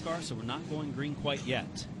the pace car, so we're not going green quite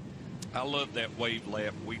yet. I love that wave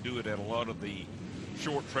lap. We do it at a lot of the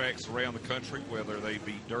short tracks around the country, whether they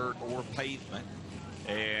be dirt or pavement.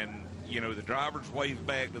 And, you know, the drivers wave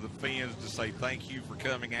back to the fans to say thank you for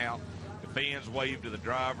coming out. The fans wave to the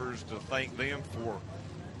drivers to thank them for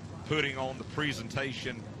putting on the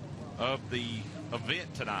presentation of the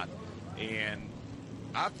event tonight. And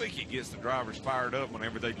I think it gets the drivers fired up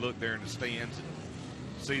whenever they look there in the stands and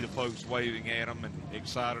see the folks waving at them and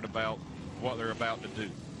excited about what they're about to do.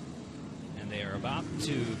 And they are about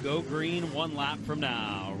to go green one lap from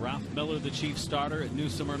now. Ralph Miller, the chief starter at New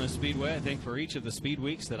Smyrna Speedway, I think for each of the speed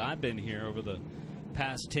weeks that I've been here over the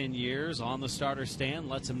past 10 years on the starter stand,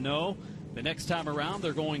 lets them know the next time around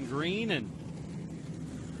they're going green. And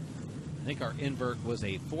I think our invert was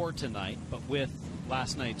a 4 tonight, but with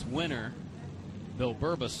last night's winner, Bill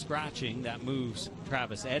Burba, scratching, that moves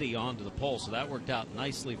Travis Eddy onto the pole, so that worked out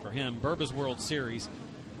nicely for him. Burba's World Series,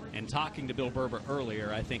 and talking to Bill Burba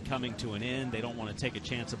earlier, I think coming to an end. They don't want to take a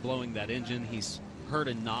chance of blowing that engine. He's heard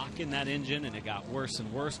a knock in that engine, and it got worse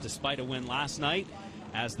and worse despite a win last night.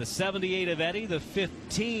 As the 78 of Eddy, the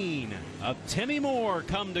 15 of Timmy Moore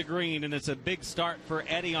come to green, and it's a big start for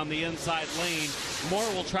Eddy on the inside lane.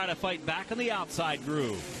 Moore will try to fight back on the outside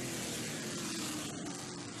groove.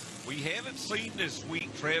 We haven't seen this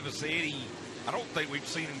week Travis Eddy. I don't think we've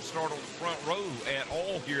seen him start on the front row at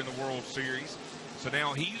all here in the World Series. So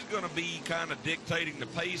now he's going to be kind of dictating the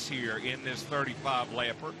pace here in this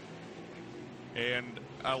 35-lapper. And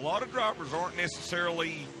a lot of drivers aren't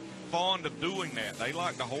necessarily fond of doing that. They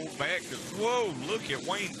like to hold back because, whoa, look at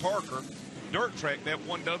Wayne Parker, dirt track that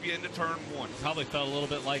 1W into turn 1. Probably felt a little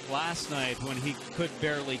bit like last night when he could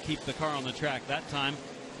barely keep the car on the track that time.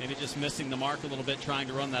 Maybe just missing the mark a little bit trying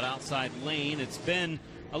to run that outside lane. It's been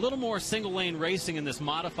a little more single-lane racing in this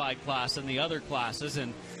modified class than the other classes,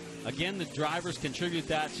 and again, the drivers contribute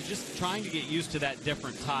that to just trying to get used to that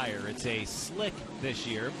different tire. It's a slick this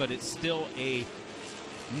year, but it's still a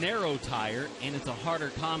narrow tire, and it's a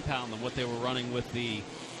harder compound than what they were running with the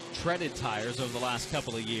treaded tires over the last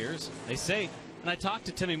couple of years. They say, and I talked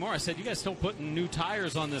to Timmy Moore, I said, you guys still putting new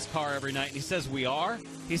tires on this car every night? And he says, we are.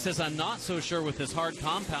 He says, I'm not so sure with this hard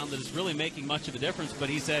compound that it's really making much of a difference, but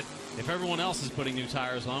he said, if everyone else is putting new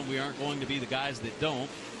tires on, we aren't going to be the guys that don't.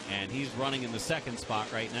 And he's running in the second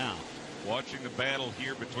spot right now. Watching the battle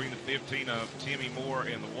here between the 15 of Timmy Moore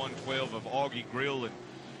and the 112 of Augie Grill. And,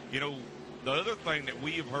 you know, the other thing that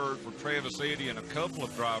we have heard from Travis Eddy and a couple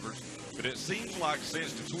of drivers, but it seems like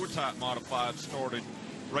since the Tour Type Modified started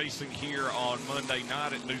racing here on Monday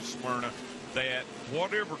night at New Smyrna, that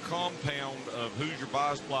whatever compound of Hoosier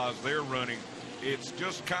Biosplies they're running, it's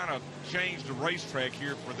just kind of changed the racetrack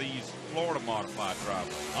here for these Florida modified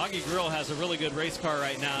drivers. Augie Grill has a really good race car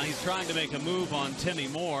right now. He's trying to make a move on Timmy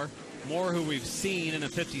Moore. Moore, who we've seen in a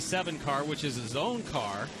 57 car, which is his own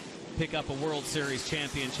car, pick up a World Series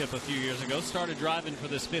championship a few years ago. Started driving for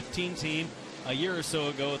this 15 team a year or so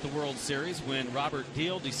ago at the World Series when Robert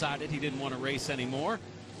Deal decided he didn't want to race anymore.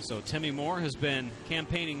 So Timmy Moore has been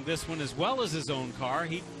campaigning this one as well as his own car.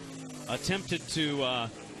 He attempted to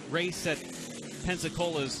race at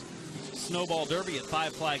Pensacola's Snowball Derby at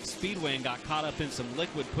Five Flags Speedway and got caught up in some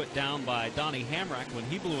liquid put down by Donnie Hamrack when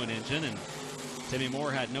he blew an engine, and Timmy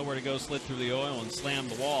Moore had nowhere to go, slid through the oil and slammed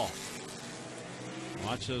the wall.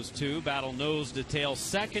 Watch those two battle nose to tail,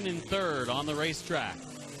 second and third on the racetrack.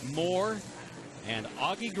 Moore and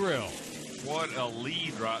Augie Grill. What a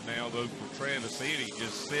lead right now, though, for Travis Eddy.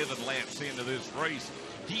 Just 7 laps into this race,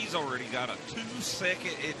 he's already got a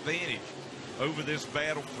 2-second advantage over this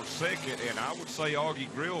battle for second. And I would say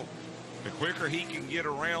Augie Grill, the quicker he can get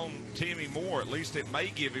around Timmy Moore, at least it may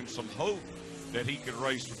give him some hope that he could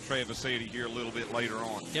race with Travis Eddy here a little bit later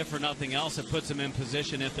on. If for nothing else, it puts him in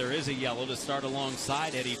position, if there is a yellow, to start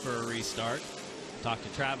alongside Eddy for a restart. Talked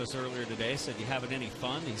to Travis earlier today, said, you having any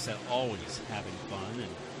fun? He said, always having fun.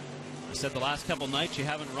 And I said, the last couple nights you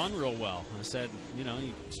haven't run real well. I said, you know,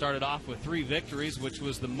 you started off with 3 victories, which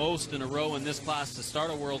was the most in a row in this class to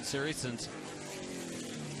start a World Series since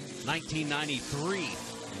 1993.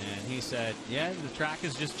 And he said, yeah, the track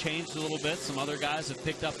has just changed a little bit. Some other guys have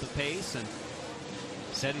picked up the pace, and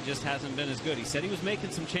said he just hasn't been as good. He said he was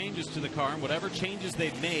making some changes to the car, and whatever changes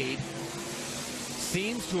they've made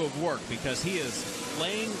seems to have worked, because he is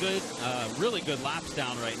laying good, really good laps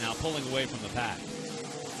down right now, pulling away from the pack.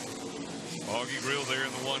 Augie Grill there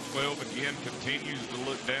in the 112 again continues to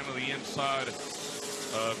look down to the inside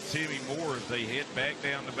of Timmy Moore as they head back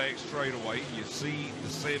down the back straightaway. You see the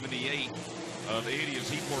 78 of Eddie as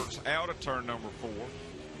he works out of turn number 4.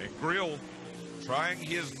 And Grill trying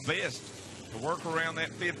his best to work around that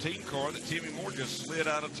 15 car that Timmy Moore just slid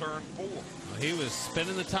out of turn 4. Well, he was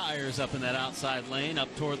spinning the tires up in that outside lane,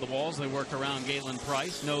 up toward the walls. They work around Galen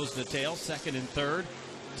Price, nose to tail, second and third.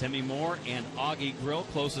 Timmy Moore and Augie Grill,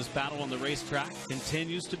 closest battle on the racetrack,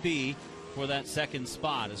 continues to be for that second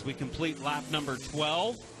spot as we complete lap number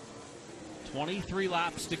 12. 23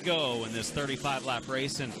 laps to go in this 35-lap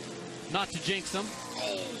race, and not to jinx them.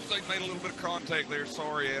 Oh, they made a little bit of contact there.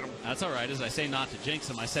 Sorry, Adam. That's all right. As I say, not to jinx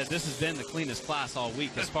them, I said this has been the cleanest class all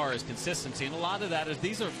week as far as consistency, and a lot of that is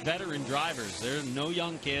these are veteran drivers. There are no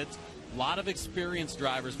young kids, a lot of experienced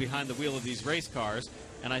drivers behind the wheel of these race cars,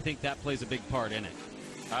 and I think that plays a big part in it.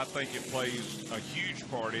 I think it plays a huge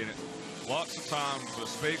part in it. Lots of times,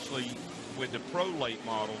 especially with the pro late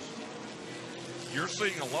models, you're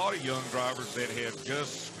seeing a lot of young drivers that have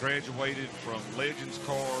just graduated from Legends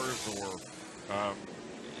cars or,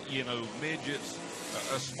 you know, midgets,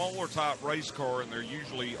 a smaller type race car, and they're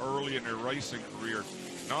usually early in their racing career.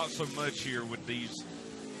 Not so much here with these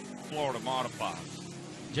Florida modifieds.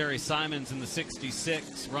 Jerry Simons in the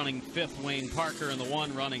 66, running 5th. Wayne Parker in the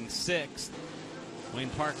 1, running 6th. Wayne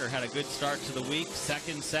Parker had a good start to the week,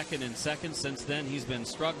 second, and second. Since then, he's been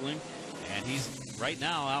struggling, and he's right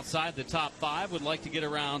now outside the top 5. Would like to get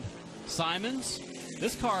around Simons.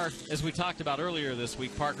 This car, as we talked about earlier this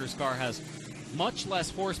week, Parker's car has much less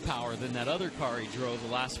horsepower than that other car he drove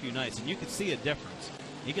the last few nights, and you can see a difference.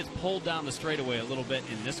 He gets pulled down the straightaway a little bit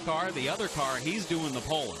in this car. The other car, he's doing the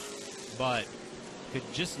pulling, but could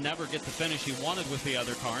just never get the finish he wanted with the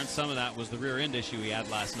other car, and some of that was the rear end issue he had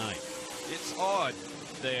last night. It's odd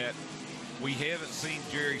that we haven't seen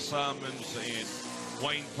Jerry Simons and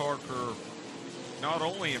Wayne Parker not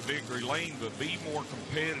only in victory lane, but be more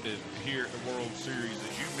competitive here at the World Series.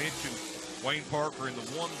 As you mentioned, Wayne Parker in the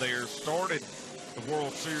 1 there started the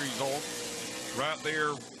World Series off right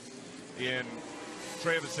there in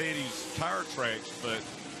Travis Eddy's tire tracks, but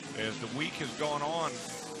as the week has gone on,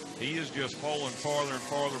 he is just falling farther and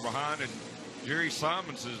farther behind, and Jerry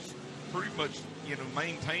Simons is pretty much, you know,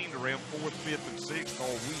 maintained around 4th, 5th, and 6th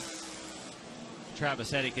all week.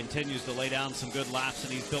 Travis Eddy continues to lay down some good laps,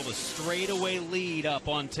 and he's built a straightaway lead up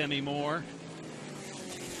on Timmy Moore.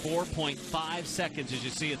 4.5 seconds, as you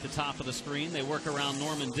see at the top of the screen. They work around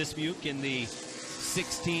Norman Dismuke in the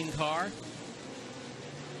 16 car.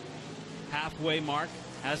 Halfway mark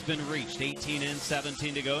has been reached. 18 in,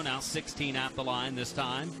 17 to go. Now 16 at the line this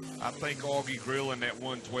time. I think Augie Grill in that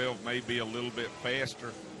 112 may be a little bit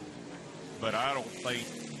faster, but I don't think,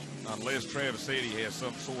 unless Travis Eddy has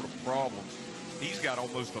some sort of problem, he's got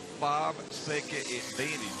almost a 5-second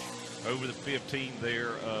advantage over the 15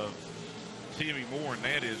 there of Timmy Moore, and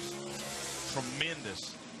that is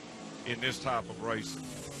tremendous in this type of racing.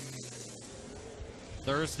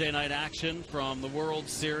 Thursday night action from the World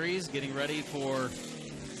Series, getting ready for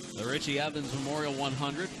the Richie Evans Memorial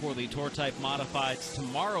 100 for the Tour Type Modifieds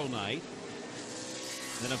tomorrow night.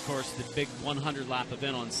 Then, of course, the big 100-lap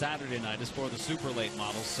event on Saturday night is for the super late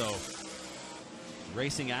models. So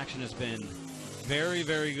racing action has been very,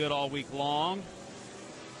 very good all week long.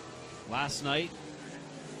 Last night,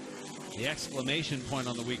 the exclamation point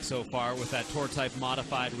on the week so far with that Tour Type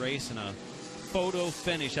Modified race and a photo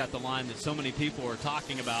finish at the line that so many people are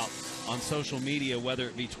talking about on social media, whether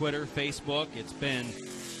it be Twitter, Facebook. It's been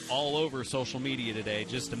all over social media today.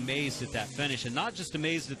 Just amazed at that finish, and not just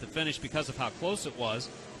amazed at the finish because of how close it was,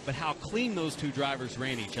 but how clean those two drivers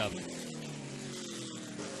ran each other.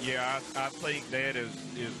 Yeah, I think that is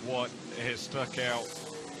what has stuck out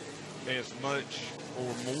as much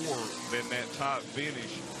or more than that top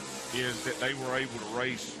finish, is that they were able to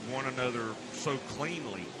race one another so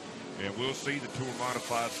cleanly. And we'll see the Tour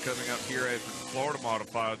Modifieds coming up here after the Florida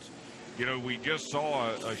Modifieds. You know, we just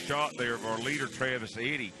saw a shot there of our leader, Travis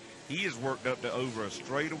Eddy. He has worked up to over a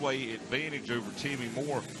straightaway advantage over Timmy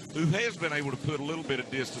Moore, who has been able to put a little bit of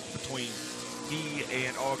distance between he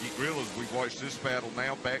and Augie Grill as we've watched this battle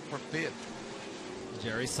now back from 5th.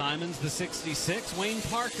 Jerry Simons, the 66. Wayne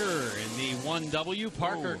Parker in the 1W.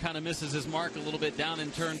 Parker kind of misses his mark a little bit down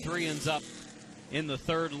in turn 3, ends up in the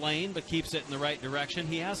third lane, but keeps it in the right direction.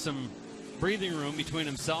 He has some breathing room between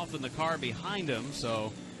himself and the car behind him,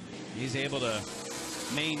 so he's able to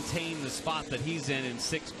maintain the spot that he's in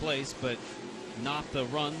sixth place, but not the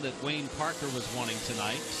run that Wayne Parker was wanting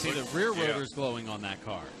tonight. See the rear rotors glowing on that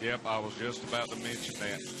car. Yep, I was just about to mention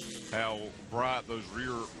that, how bright those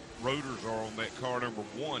rear rotors are on that car number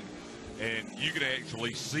 1, and you can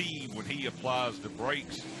actually see when he applies the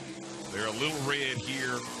brakes, they're a little red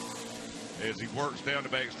here as he works down the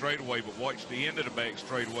back straightaway, but watch the end of the back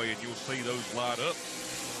straightaway and you'll see those light up.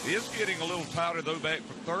 It's getting a little tighter though back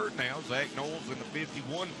for third now. Zach Knowles in the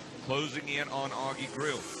 51 closing in on Augie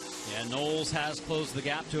Grill. Yeah, Knowles has closed the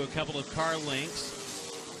gap to a couple of car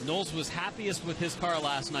lengths. Knowles was happiest with his car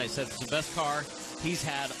last night, said it's the best car he's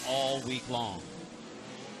had all week long.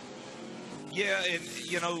 Yeah, and,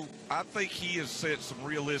 you know, I think he has set some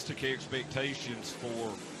realistic expectations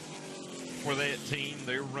for that team.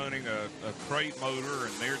 They're running a crate motor,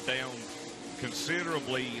 and they're down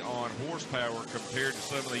considerably on horsepower compared to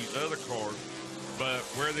some of these other cars. But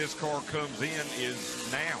where this car comes in is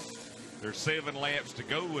now. There's 7 laps to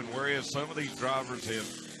go, and whereas some of these drivers have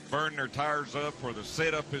burned their tires up or the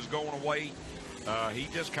setup is going away, he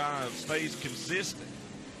just kind of stays consistent.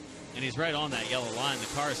 And he's right on that yellow line. The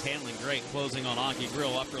car is handling great. Closing on Augie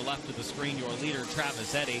Grill. Upper left of the screen, your leader,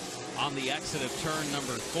 Travis Eddy, on the exit of turn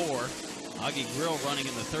number 4. Augie Grill running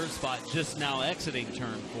in the third spot, just now exiting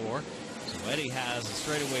turn 4. So Eddy has a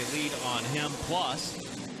straightaway lead on him, plus,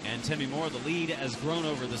 and Timmy Moore, the lead has grown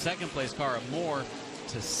over the second place car of Moore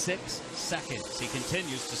to 6 seconds. He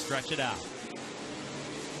continues to stretch it out.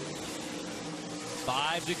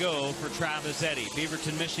 5 to go for Travis Eddy.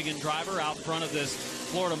 Beaverton, Michigan driver out front of this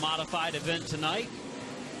Florida Modified event tonight.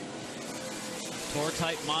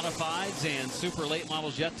 Tour-type Modifieds and super late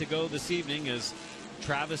models yet to go this evening as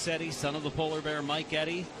Travis Eddy, son of the Polar Bear Mike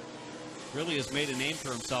Eddy, really has made a name for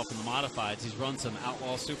himself in the Modifieds. He's run some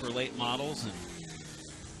Outlaw super late models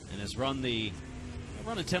and has run a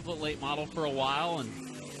template late model for a while, and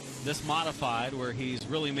this Modified where he's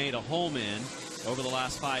really made a home in over the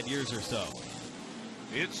last 5 years or so.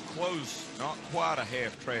 It's close, not quite a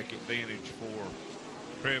half-track advantage for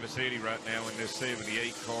Travis Eddy right now in this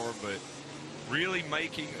 78 car, but really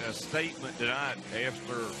making a statement tonight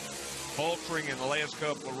after faltering in the last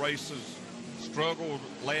couple of races, struggled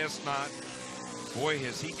last night. Boy,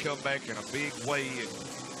 has he come back in a big way.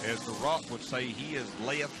 As The Rock would say, he has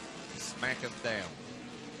left to smack us down.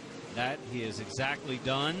 That he is exactly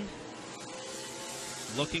done.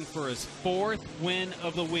 Looking for his 4th win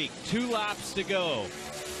of the week. 2 laps to go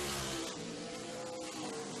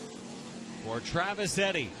for Travis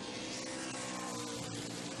Eddy.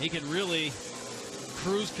 He can really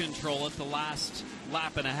cruise control it the last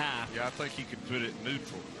lap and a half. Yeah, I think he could put it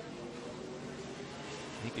neutral.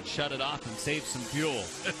 He could shut it off and save some fuel.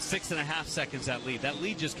 6.5 seconds that lead. That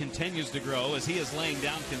lead just continues to grow as he is laying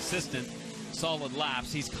down consistent, solid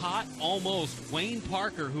laps. He's caught almost Wayne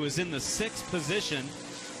Parker, who is in the 6th position,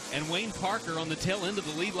 and Wayne Parker on the tail end of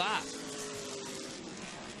the lead lap.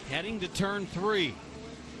 Heading to turn 3,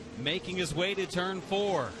 making his way to turn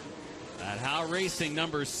 4. That Howe Racing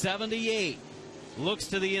number 78 looks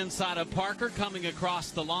to the inside of Parker, coming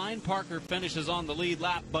across the line. Parker finishes on the lead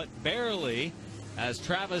lap, but barely, as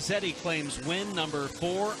Travis Eddy claims win number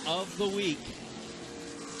 4 of the week.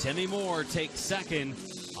 Timmy Moore takes 2nd.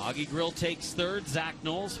 Augie Grill takes 3rd. Zach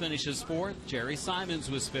Knowles finishes 4th. Jerry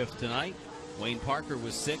Simons was 5th tonight. Wayne Parker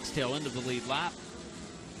was 6th, tail end of the lead lap.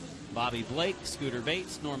 Bobby Blake, Scooter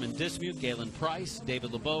Bates, Norman Dismute, Galen Price,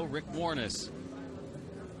 David LeBeau, Rick Warnes.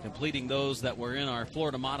 Completing those that were in our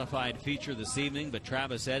Florida Modified feature this evening. But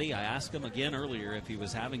Travis Eddy, I asked him again earlier if he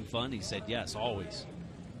was having fun. He said yes, always.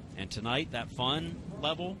 And tonight, that fun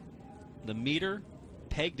level, the meter,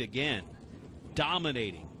 pegged again.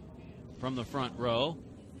 Dominating from the front row.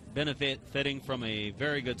 Benefiting from a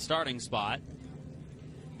very good starting spot.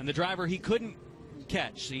 And the driver he couldn't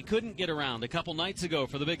catch, he couldn't get around a couple nights ago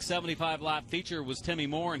for the big 75-lap feature was Timmy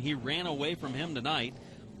Moore, and he ran away from him tonight,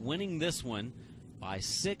 winning this one by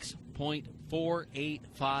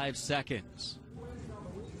 6.485 seconds.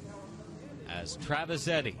 As Travis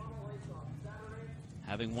Eddy,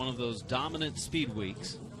 having one of those dominant speed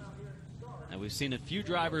weeks that we've seen a few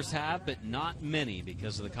drivers have, but not many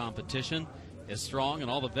because of the competition is strong and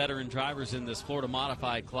all the veteran drivers in this Florida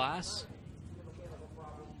Modified class.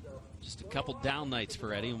 Just a couple down nights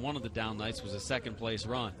for Eddy, and one of the down nights was a 2nd place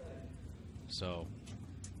run. So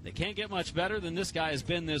they can't get much better than this guy has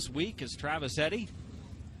been this week as Travis Eddy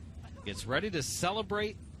gets ready to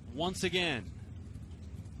celebrate once again.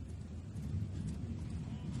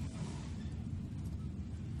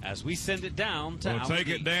 as we send it down to We'll take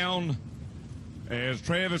it down as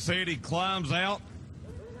Travis Eddy climbs out.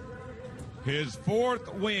 His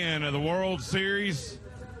 4th win of the World Series.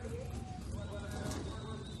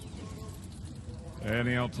 And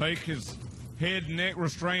he'll take his head and neck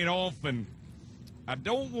restraint off. And I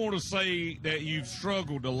don't want to say that you've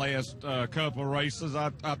struggled the last couple of races. I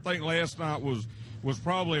think last night was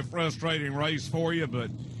probably a frustrating race for you. But,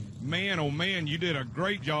 man, oh, man, you did a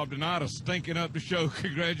great job tonight of stinking up the show.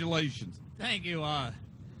 Congratulations. Thank you.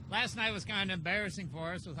 Last night was kind of embarrassing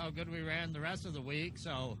for us with how good we ran the rest of the week.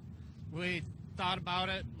 So we thought about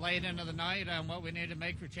it late into the night on what we needed to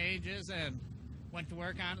make for changes and went to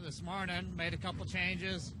work on it this morning, made a couple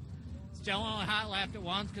changes. Still only hot lapped it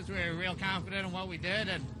once because we were real confident in what we did,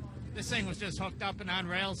 and this thing was just hooked up and on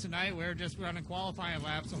rails tonight. We were just running qualifying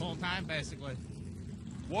laps the whole time, basically.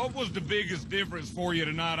 What was the biggest difference for you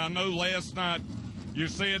tonight? I know last night you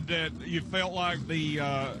said that you felt like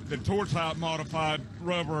the tour type modified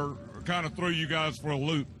rubber kind of threw you guys for a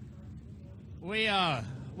loop. We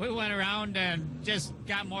went around and just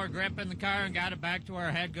got more grip in the car and got it back to where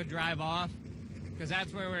I had good drive off, because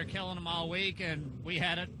that's where we were killing them all week, and we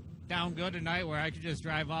had it down good tonight where I could just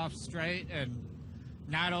drive off straight and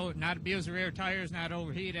not abuse the rear tires, not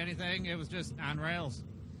overheat anything. It was just on rails.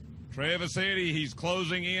 Travis Eddy, he's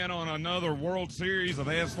closing in on another World Series of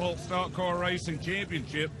Asphalt Stock Car Racing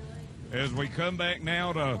Championship as we come back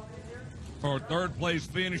now to our 3rd place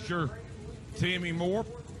finisher, Timmy Moore.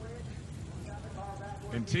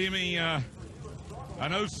 And Timmy, I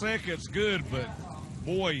know second's good, but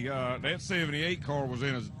boy, that 78 car was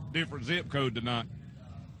in a different zip code tonight.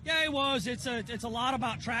 Yeah, it was. It's a lot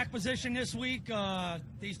about track position this week.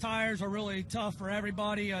 These tires are really tough for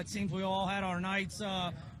everybody. It seems we all had our nights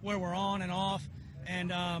where we're on and off,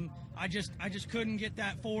 and I just couldn't get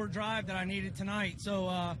that forward drive that I needed tonight.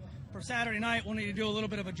 So for Saturday night, we'll need to do a little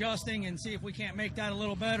bit of adjusting and see if we can't make that a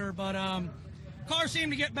little better. But car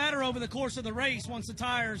seemed to get better over the course of the race once the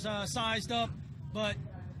tires sized up. But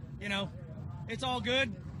you know, it's all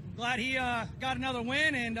good. Glad he got another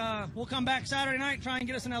win, and we'll come back Saturday night and try and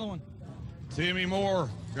get us another one. Timmy Moore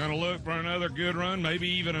going to look for another good run, maybe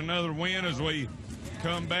even another win as we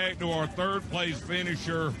come back to our 3rd place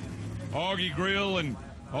finisher, Augie Grill. And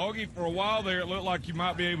Augie, for a while there, it looked like you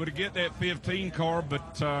might be able to get that 15 car,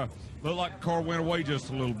 but looked like the car went away just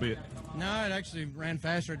a little bit. No, it actually ran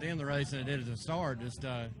faster at the end of the race than it did at the start. Just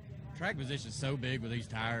track position is so big with these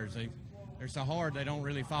tires. They're so hard they don't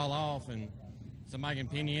really fall off, and somebody can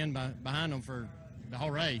pin you in behind them for the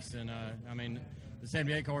whole race. And, I mean, the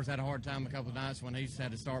 78 cars had a hard time a couple of nights when he's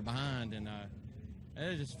had to start behind, and it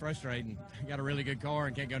was just frustrating. You got a really good car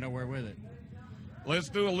and can't go nowhere with it. Let's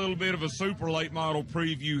do a little bit of a super late model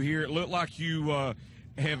preview here. It looked like you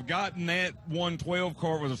have gotten that 112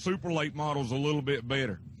 car with the super late models a little bit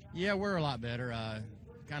better. Yeah, we're a lot better.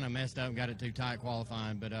 Kind of messed up and got it too tight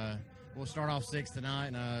qualifying, but we'll start off 6th tonight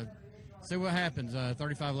and see what happens.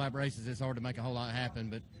 35 lap races, it's hard to make a whole lot happen,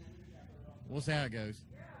 but we'll see how it goes.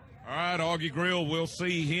 All right, Augie Grill, we'll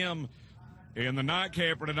see him in the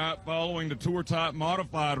nightcapper tonight following the tour type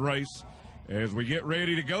modified race. As we get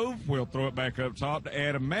ready to go, we'll throw it back up top to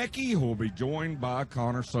Adam Mackey, who will be joined by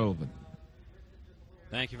Connor Sullivan.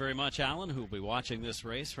 Thank you very much, Alan, who will be watching this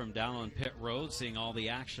race from down on pit road, seeing all the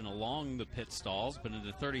action along the pit stalls. But in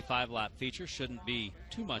the 35-lap feature, shouldn't be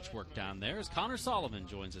too much work down there, as Connor Sullivan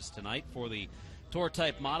joins us tonight for the Tour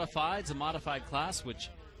Type Modifieds, a modified class which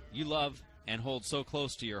you love and hold so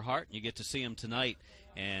close to your heart. You get to see him tonight,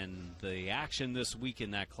 and the action this week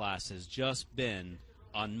in that class has just been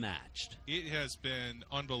unmatched. It has been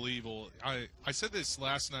unbelievable. I said this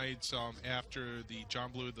last night after the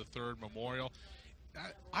John Blue III Memorial.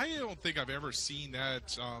 I don't think I've ever seen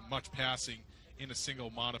that much passing in a single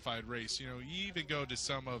modified race. You know, you even go to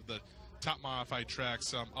some of the top modified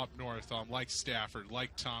tracks up north, like Stafford,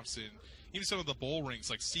 like Thompson, even some of the bowl rings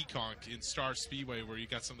like Seekonk in Star Speedway, where you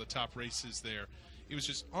got some of the top races there. It was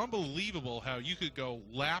just unbelievable how you could go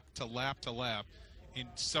lap to lap to lap, and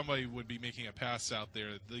somebody would be making a pass out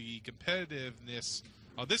there. The competitiveness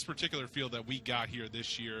of this particular field that we got here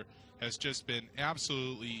this year has just been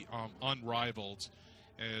absolutely unrivaled.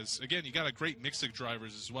 As, again, you got a great mix of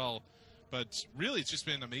drivers as well. But really, it's just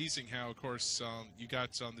been amazing how, of course, you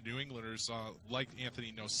got the New Englanders like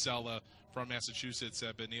Anthony Nocella from Massachusetts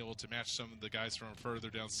have been able to match some of the guys from further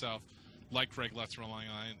down south, like Craig Letts from Long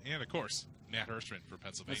Island, and, of course, Matt Hirschman for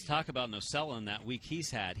Pennsylvania. Let's talk about Nocella in that week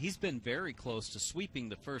he's had. He's been very close to sweeping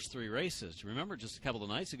the first 3 races. Remember, just a couple of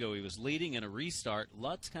nights ago, he was leading in a restart.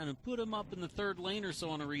 Lutz kind of put him up in the 3rd lane or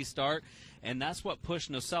so on a restart, and that's what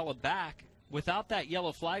pushed Nocella back. Without that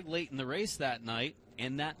yellow flag late in the race that night,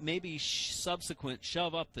 and that maybe subsequent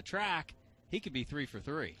shove up the track, he could be 3 for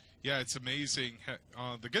 3. Yeah, it's amazing.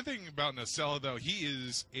 The good thing about Nocella, though, he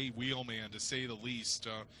is a wheelman, to say the least.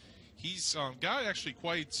 He's got actually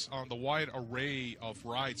quite the wide array of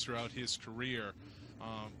rides throughout his career.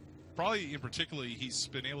 Probably in particular, he's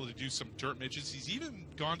been able to do some dirt midgets. He's even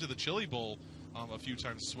gone to the Chili Bowl a few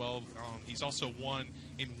times as well. He's also won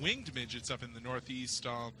in winged midgets up in the Northeast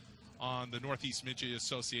on the Northeast Midget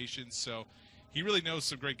Association. So he really knows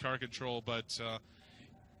some great car control. But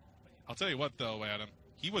I'll tell you what, though, Adam,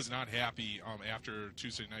 he was not happy after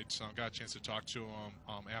Tuesday night. Got a chance to talk to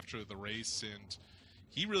him after the race, and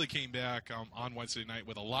he really came back on Wednesday night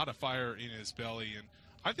with a lot of fire in his belly. And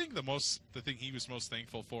I think the thing he was most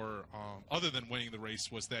thankful for, other than winning the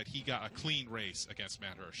race, was that he got a clean race against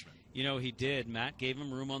Matt Hirschman. You know, he did. Matt gave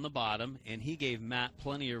him room on the bottom, and he gave Matt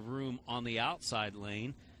plenty of room on the outside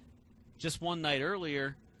lane. Just one night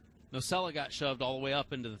earlier, Nocella got shoved all the way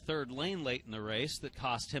up into the third lane late in the race that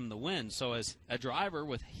cost him the win. So as a driver,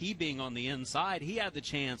 with he being on the inside, he had the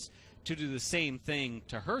chance to do the same thing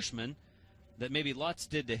to Hirschman that maybe Lutz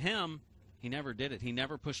did to him. He never did it. He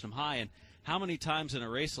never pushed him high. And how many times in a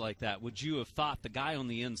race like that would you have thought the guy on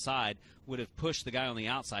the inside would have pushed the guy on the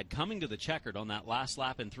outside? Coming to the checkered on that last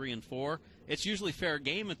lap in 3 and 4, it's usually fair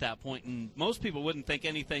game at that point, and most people wouldn't think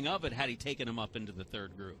anything of it had he taken him up into the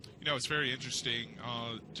third group. You know, it's very interesting.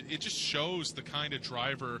 It just shows the kind of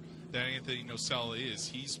driver that Anthony Nocella is.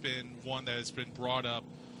 He's been one that has been brought up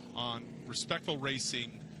on respectful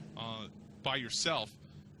racing by yourself.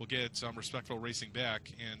 Will get respectful racing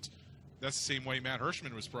back, and that's the same way Matt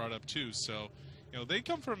Hirschman was brought up too. So, you know, they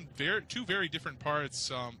come from two very different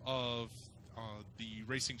parts of the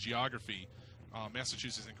racing geography,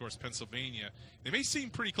 Massachusetts and, of course, Pennsylvania. They may seem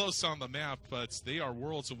pretty close on the map, but they are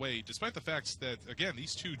worlds away, despite the fact that, again,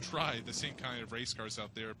 these two drive the same kind of race cars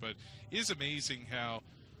out there. But it is amazing how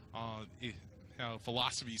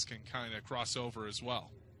philosophies can kind of cross over as well.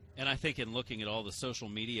 And I think in looking at all the social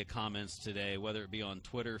media comments today, whether it be on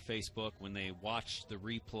Twitter, Facebook, when they watched the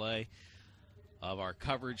replay of our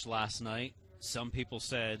coverage last night, some people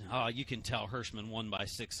said, oh, you can tell Hirschman won by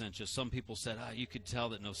 6 inches. Some people said, oh, you could tell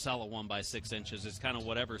that Nocella won by 6 inches. It's kind of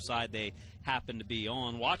whatever side they happen to be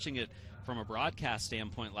on. Watching it from a broadcast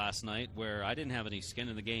standpoint last night, where I didn't have any skin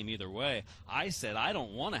in the game either way, I said, I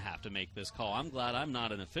don't want to have to make this call. I'm glad I'm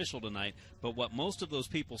not an official tonight. But what most of those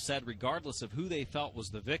people said, regardless of who they felt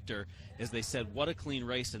was the victor, is they said, what a clean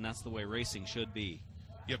race, and that's the way racing should be.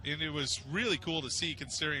 Yep, and it was really cool to see,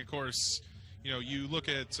 considering, of course, you know, you look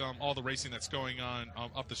at all the racing that's going on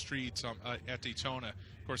up the street at Daytona.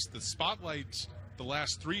 Of course, the spotlight the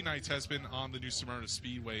last 3 nights has been on the new Smyrna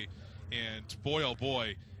Speedway, and boy, oh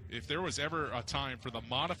boy, if there was ever a time for the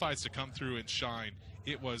modifieds to come through and shine,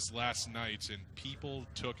 it was last night, and people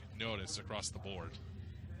took notice across the board.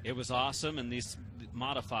 It was awesome, and these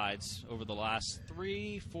modifieds over the last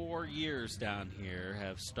 3-4 years down here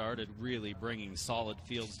have started really bringing solid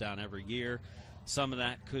fields down every year. Some of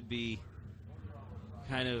that could be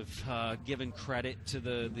kind of giving credit to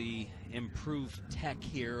the improved tech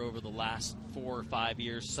here over the last 4 or 5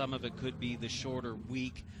 years. Some of it could be the shorter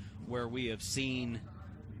week where we have seen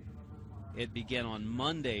it begin on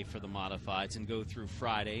Monday for the modifieds and go through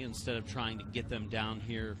Friday instead of trying to get them down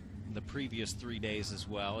here the previous 3 days as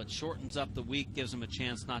well. It shortens up the week, gives them a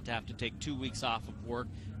chance not to have to take 2 weeks off of work,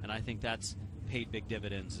 and I think that's paid big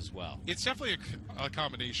dividends as well. It's definitely a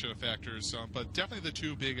combination of factors, but definitely the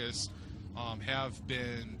two biggest have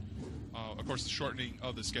been, of course, the shortening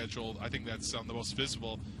of the schedule. I think that's the most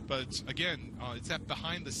visible. But, again, it's that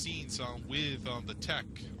behind the scenes with the tech,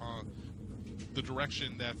 the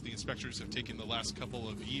direction that the inspectors have taken the last couple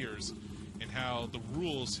of years, and how the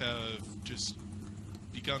rules have just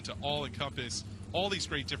begun to all encompass all these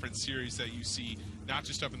great different series that you see, not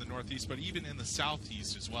just up in the Northeast, but even in the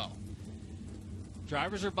Southeast as well.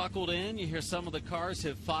 Drivers are buckled in. You hear some of the cars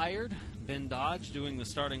have fired. Ben Dodge doing the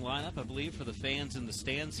starting lineup, I believe, for the fans in the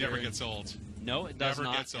stands here. Never gets old. No, it does Never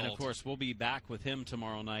not. Gets and, old. of course, we'll be back with him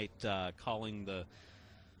tomorrow night calling the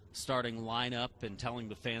starting lineup and telling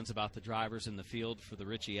the fans about the drivers in the field for the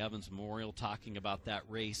Richie Evans Memorial, talking about that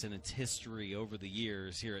race and its history over the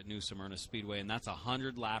years here at New Smyrna Speedway. And that's a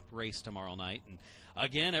 100-lap race tomorrow night. And,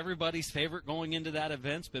 again, everybody's favorite going into that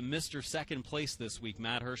event's been Mr. Second Place this week,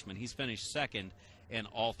 Matt Hirschman. He's finished second in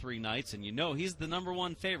all 3 nights, and you know he's the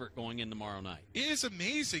 #1 favorite going in tomorrow night. It is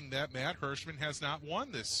amazing that Matt Hirschman has not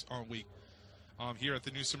won this week here at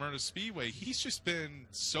the New Smyrna Speedway. He's just been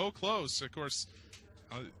so close. Of course,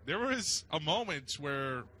 there was a moment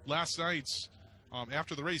where last night,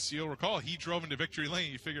 after the race, you'll recall, he drove into victory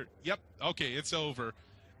lane. You figure, yep, okay, it's over.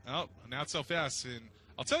 Oh, not so fast. And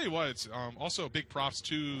I'll tell you what, it's also big props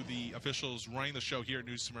to the officials running the show here at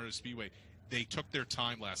New Smyrna Speedway. They took their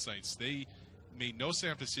time last night. They made no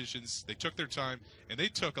snap decisions. They took their time, and they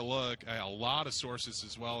took a look at a lot of sources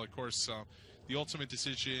as well. Of course, the ultimate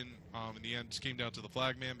decision in the end came down to the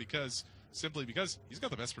flagman simply because he's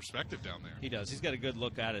got the best perspective down there. He does. He's got a good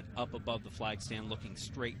look at it up above the flag stand, looking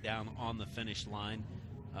straight down on the finish line.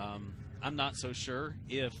 I'm not so sure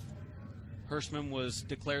if Hirschman was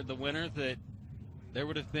declared the winner that there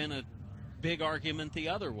would have been a big argument the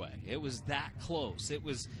other way. It was that close. It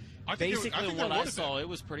was basically what I saw. It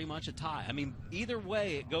was pretty much a tie. I mean, either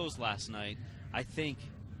way it goes last night, I think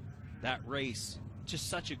that race, just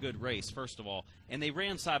such a good race, first of all. And they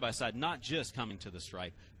ran side by side, not just coming to the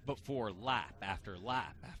stripe, but for lap after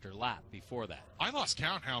lap after lap before that. I lost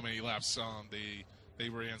count how many laps they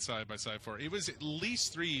ran side by side for. It was at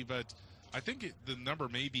least 3, but I think the number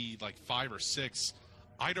may be like 5 or 6.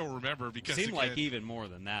 I don't remember because it seemed like even more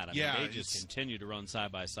than that. I mean, they just continued to run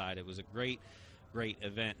side by side. It was a great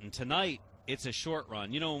event. And tonight, it's a short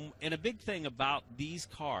run. You know, and a big thing about these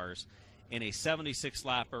cars in a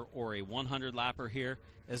 76-lapper or a 100-lapper here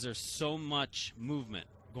is there's so much movement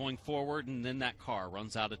going forward, and then that car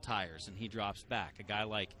runs out of tires, and he drops back. A guy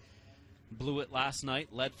like Blewett last night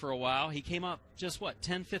led for a while. He came up just,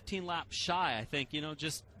 10, 15 laps shy, I think,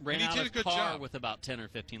 just ran out of car with about 10 or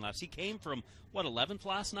 15 laps. He came from, 11th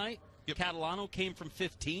last night? Yep. Catalano came from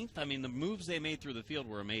 15th. I mean, the moves they made through the field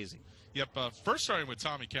were amazing. Yep, first starting with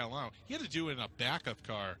Tommy Catalano, he had to do it in a backup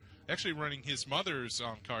car, actually running his mother's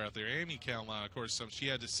car out there, Amy Catalano. Of course, she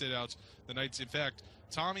had to sit out the nights. In fact,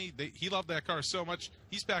 Tommy, he loved that car so much,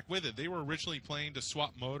 he's back with it. They were originally planning to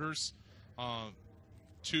swap motors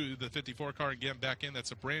to the 54 car and get him back in.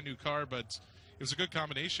 That's a brand new car, but it was a good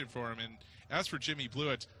combination for him. And as for Jimmy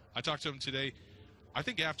Blewett, I talked to him today. I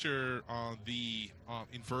think after the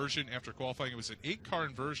inversion, after qualifying, it was an 8-car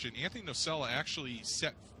inversion. Anthony Nocella actually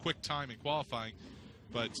set quick time in qualifying,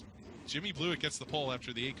 but Jimmy Blewett gets the pole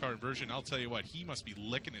after the 8-car inversion. I'll tell you what, he must be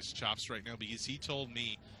licking his chops right now because he told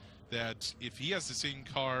me that if he has the same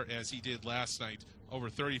car as he did last night over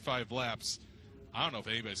 35 laps, I don't know if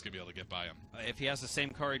anybody's going to be able to get by him. If he has the same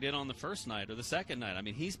car he did on the first night or the second night. I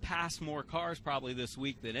mean, he's passed more cars probably this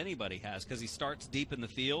week than anybody has because he starts deep in the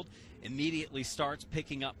field, immediately starts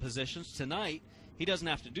picking up positions. Tonight, he doesn't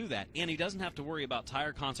have to do that, and he doesn't have to worry about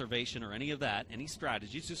tire conservation or any of that, any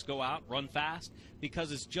strategies. Just go out, run fast,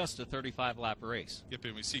 because it's just a 35-lap race. Yep,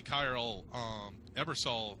 and we see Kyle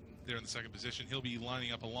Ebersol there in the second position. He'll be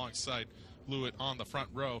lining up alongside Blewett on the front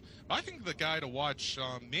row. But I think the guy to watch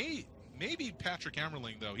maybe Patrick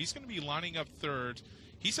Emmerling, though. He's going to be lining up third.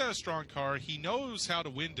 He's had a strong car. He knows how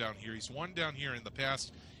to win down here. He's won down here in the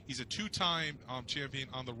past. He's a 2-time champion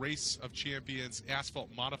on the Race of Champions Asphalt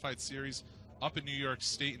Modified Series up in New York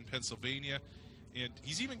State and Pennsylvania. And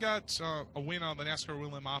he's even got a win on the NASCAR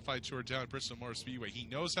Wheeling Modified Tour down at Bristol Motor Speedway. He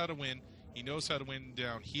knows how to win. He knows how to win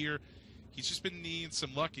down here. He's just been needing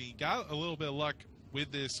some luck, and he got a little bit of luck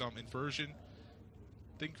with this inversion.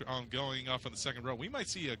 I think going off on the second row, we might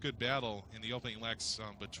see a good battle in the opening laps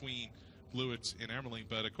between Blewett and Emmerling.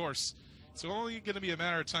 But, of course, it's only going to be a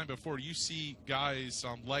matter of time before you see guys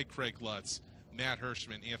like Craig Lutz, Matt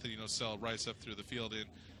Hirschman, Anthony Nocella rise up through the field. And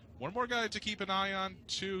one more guy to keep an eye on,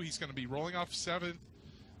 too. He's going to be rolling off 7th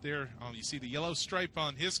there. You see the yellow stripe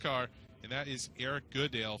on his car, and that is Eric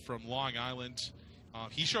Goodale from Long Island.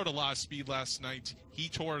 He showed a lot of speed last night. He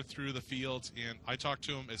tore through the field, and I talked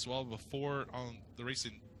to him as well before on the race.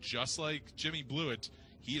 And just like Jimmy Blewett,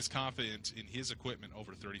 he is confident in his equipment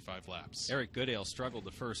over 35 laps. Eric Goodale struggled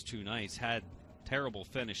the first 2 nights, had terrible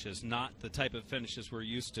finishes, not the type of finishes we're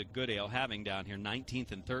used to Goodale having down here,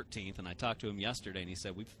 19th and 13th. And I talked to him yesterday, and he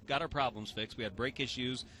said, we've got our problems fixed. We had brake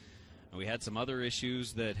issues. We had some other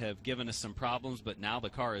issues that have given us some problems, but now the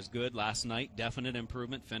car is good. Last night, definite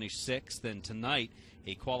improvement, finished 6th, and tonight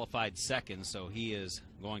he qualified 2nd, so he is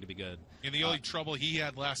going to be good. And the only trouble he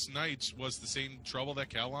had last night was the same trouble that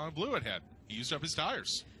Catalano Blewett had. He used up his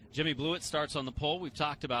tires. Jimmy Blewett starts on the pole. We've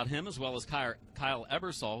talked about him, as well as Kyle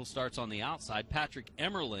Ebersol, who starts on the outside. Patrick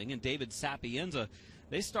Emmerling and David Sapienza,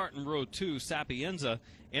 they start in row 2. Sapienza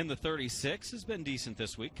in the 36 has been decent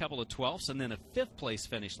this week, couple of 12ths, and then a 5th place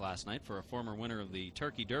finish last night for a former winner of the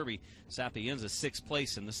Turkey Derby. Sapienza 6th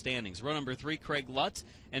place in the standings. Row number 3, Craig Lutz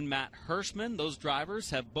and Matt Hirschman. Those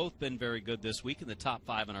drivers have both been very good this week in the top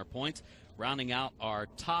 5 in our points, rounding out our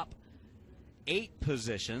top 8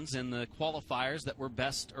 positions in the qualifiers that were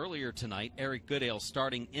best earlier tonight. Eric Goodale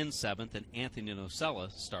starting in 7th and Anthony Nocella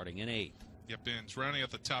starting in 8th. Yep, and rounding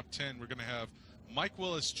out the top 10, we're going to have Mike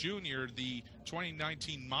Willis Jr., the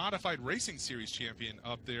 2019 Modified Racing Series champion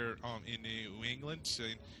up there in New England.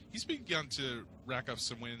 And he's begun to rack up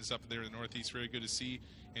some wins up there in the Northeast. Very good to see.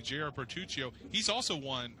 And J.R. Bertuccio, he's also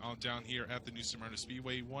won down here at the New Smyrna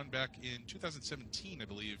Speedway. He won back in 2017, I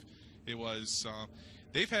believe it was.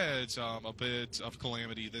 They've had a bit of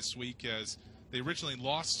calamity this week as they originally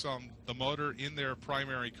lost the motor in their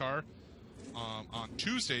primary car on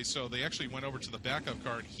Tuesday, so they actually went over to the backup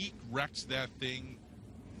car, and he wrecked that thing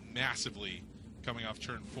massively coming off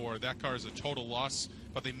turn 4. That car is a total loss,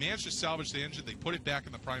 but they managed to salvage the engine. They put it back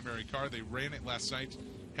in the primary car. They ran it last night,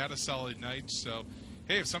 had a solid night. So,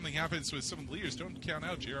 hey, if something happens with some of the leaders, don't count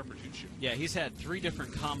out J.R. Bertuccio. Yeah, he's had 3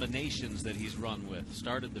 different combinations that he's run with.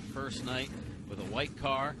 Started the first night with a white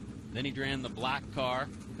car, then he ran the black car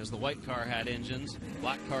because the white car had engines.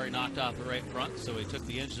 Black car he knocked off the right front, so he took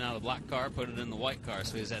the engine out of the black car, put it in the white car.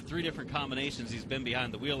 So he's had 3 different combinations he's been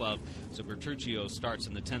behind the wheel of. So Bertuccio starts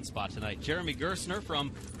in the 10th spot tonight. Jeremy Gersner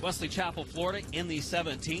from Wesley Chapel, Florida in the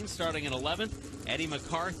 17, starting in 11th. Eddie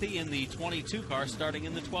McCarthy in the 22 car, starting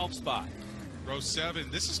in the 12th spot. Row 7,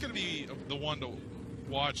 this is going to be the one to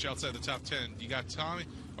watch outside the top 10. You got Tyler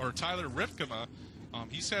Ripkema.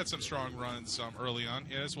 He's had some strong runs early on,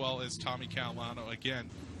 as well as Tommy Catalano. Again,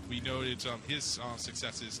 we noted his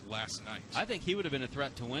successes last night. I think he would have been a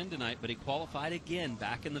threat to win tonight, but he qualified again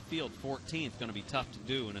back in the field. 14th, going to be tough to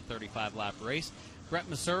do in a 35-lap race. Brett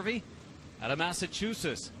Maservi out of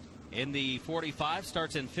Massachusetts in the 45,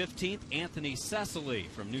 starts in 15th. Anthony Cecily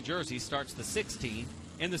from New Jersey starts the 16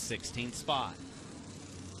 in the 16th spot.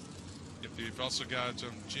 You've also got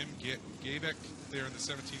Jim Gabeck there in the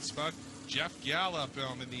 17th spot. Jeff Gallup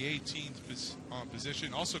in the 18th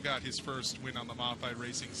position, also got his first win on the Modified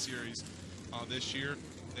Racing Series this year.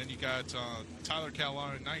 Then you got Tyler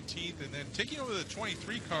Catalano in 19th, and then taking over the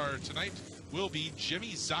 23 car tonight will be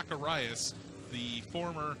Jimmy Zacharias, the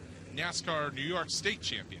former NASCAR New York State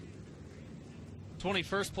champion.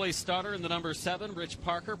 21st place starter in the number 7, Rich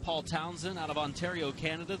Parker. Paul Townsend out of Ontario,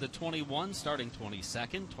 Canada, the 21, starting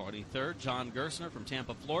 22nd. 23rd, John Gersner from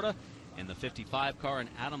Tampa, Florida, in the 55 car, and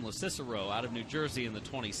Adam LaCicero out of New Jersey in the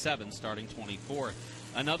 27, starting 24th.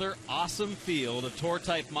 Another awesome field of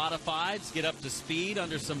Tour-type modifieds get up to speed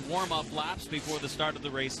under some warm-up laps before the start of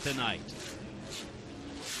the race tonight.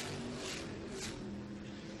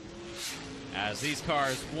 As these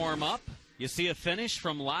cars warm up, you see a finish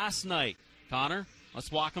from last night. Connor,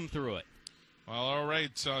 let's walk them through it. Well, all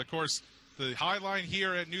right. Of course, the high line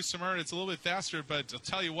here at New Smyrna, it's a little bit faster, but I'll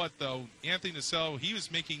tell you what, though, Anthony Nacelle, he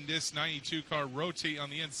was making this 92 car rotate on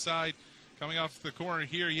the inside. Coming off the corner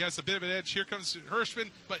here, he has a bit of an edge. Here comes Hirschman,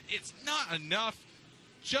 but it's not enough.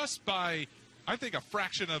 Just by, I think, a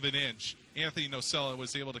fraction of an inch, Anthony Nocella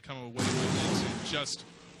was able to come away with it. Just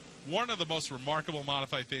one of the most remarkable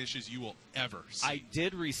modified finishes you will ever see. I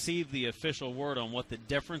did receive the official word on what the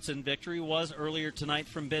difference in victory was earlier tonight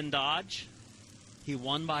from Ben Dodge. He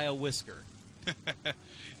won by a whisker.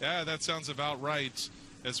 Yeah, that sounds about right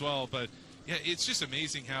as well. But, yeah, it's just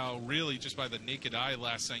amazing how really just by the naked eye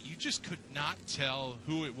last night, you just could not tell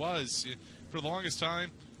who it was. For the longest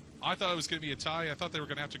time, I thought it was going to be a tie. I thought they were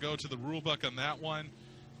going to have to go to the rule book on that one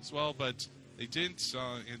as well, but they didn't,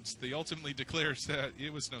 and they ultimately declared that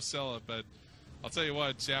it was Nocella. But I'll tell you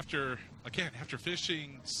what, after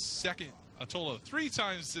finishing second a total of 3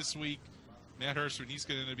 times this week, Matt Hirschman, he's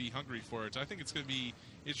going to be hungry for it. I think it's going to be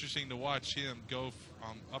interesting to watch him go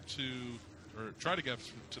up to, or try to get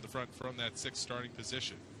to the front from that 6th starting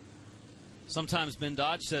position. Sometimes Ben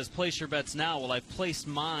Dodge says, place your bets now. Well, I've placed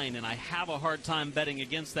mine, and I have a hard time betting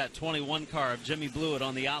against that 21 car of Jimmy Blewett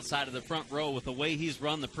on the outside of the front row with the way he's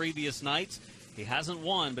run the previous nights. He hasn't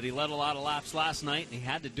won, but he led a lot of laps last night, and he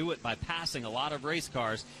had to do it by passing a lot of race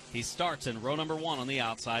cars. He starts in row number 1 on the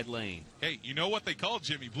outside lane. Hey, you know what they call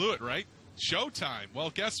Jimmy Blewett, right? Showtime. Well,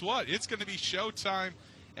 guess what? It's going to be showtime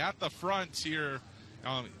at the front here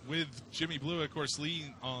with Jimmy Blewett, of course,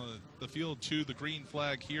 leading the field to the green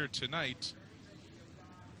flag here tonight.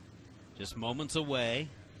 Just moments away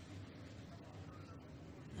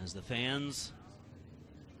as the fans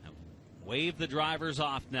wave the drivers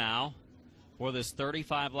off now for this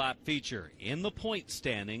 35-lap feature. In the point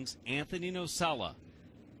standings, Anthony Nocella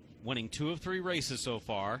winning 2 of 3 races so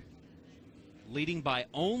far, leading by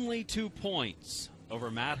only 2 points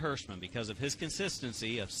over Matt Hirschman because of his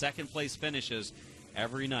consistency of second-place finishes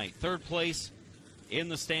every night. 3rd place in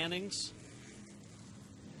the standings,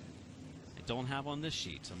 I don't have on this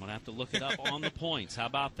sheet, so I'm going to have to look it up on the points. How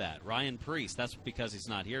about that? Ryan Priest, that's because he's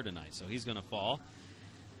not here tonight, so he's going to fall.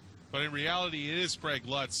 But in reality, it is Greg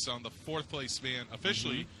Lutz on the 4th place man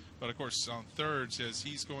officially, but of course on 3rd, as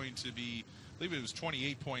he's going to be believe it was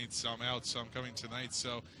 28 points out coming tonight.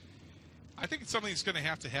 So I think it's something that's going to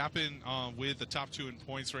have to happen with the top 2 in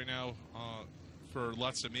points right now for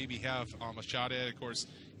Lutz to maybe have a shot at it. Of course,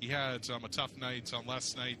 he had a tough night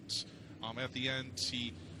last night. At the end,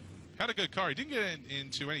 he had a good car. He didn't get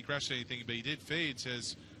into any crash or anything, but he did fade,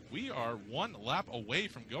 as we are 1 lap away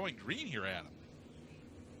from going green here, Adam.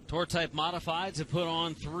 Tour Type Modifieds have put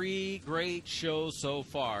on 3 great shows so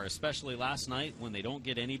far, especially last night when they don't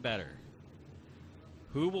get any better.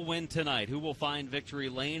 Who will win tonight? Who will find victory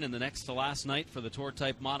lane in the next to last night for the Tour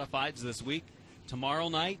Type Modifieds this week? Tomorrow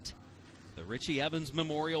night, the Richie Evans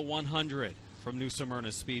Memorial 100 from New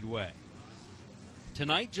Smyrna Speedway.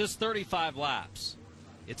 Tonight, just 35 laps.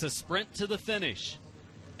 It's a sprint to the finish,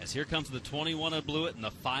 as here comes the 21 of Blewett and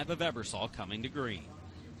the 5 of Ebersol coming to green.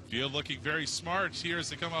 Field looking very smart here as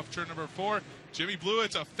they come off turn number 4. Jimmy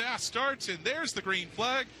Blewett, a fast start, and there's the green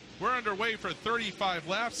flag. We're underway for 35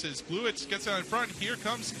 laps as Blewett gets out in front. Here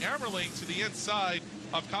comes Emmerling to the inside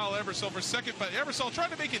of Kyle Ebersol for second, but Ebersol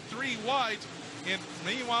trying to make it 3 wide, and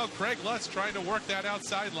meanwhile Craig Lutz trying to work that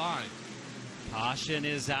outside line. Caution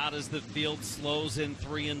is out as the field slows in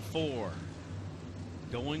 3 and 4.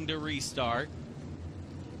 Going to restart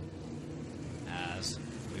as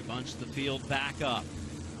we bunch the field back up.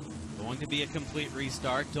 Going to be a complete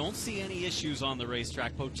restart. Don't see any issues on the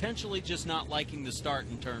racetrack. Potentially just not liking the start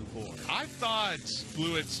in turn 4. I thought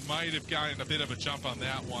Blewett might have gotten a bit of a jump on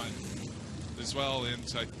that one as well, and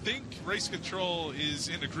I think race control is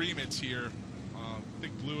in agreement here. I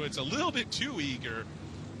think Blewett's a little bit too eager.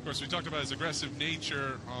 Of course, we talked about his aggressive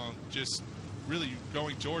nature, just really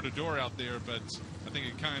going door to door out there, but I think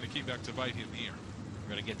it kind of came back to bite him here.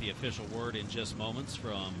 We're going to get the official word in just moments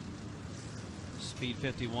from Speed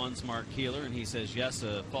 51's Mark Keeler, and he says yes,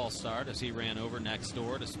 a false start, as he ran over next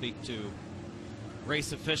door to speak to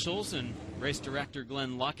race officials and race director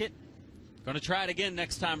Glenn Luckett. Going to try it again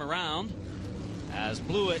next time around, as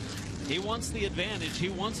Blewett, he wants the advantage. He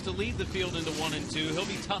wants to lead the field into 1 and 2. He'll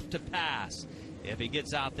be tough to pass if he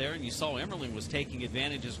gets out there, and you saw Emmerling was taking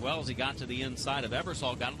advantage as well as he got to the inside of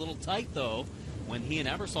Ebersol. Got a little tight, though, when he and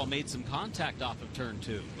Ebersol made some contact off of turn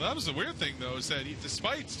 2. Well, that was the weird thing, though, is that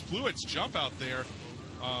despite Blewett's jump out there,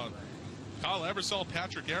 Kyle Ebersol,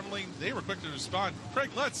 Patrick Emmerling, they were quick to respond. Craig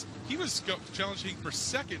Lutz, he was challenging for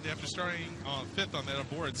second after starting 5th on that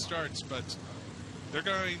aboard starts, but they're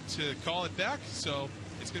going to call it back, so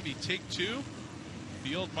it's going to be take 2.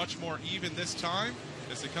 Field much more even this time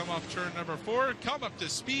as they come off turn number 4, come up to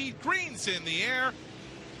speed, greens in the air.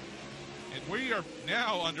 And we are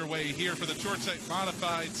now underway here for the Tour Type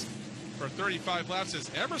Modifieds for 35 laps as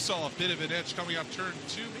Ebersol a bit of an edge coming up turn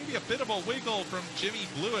 2, maybe a bit of a wiggle from Jimmy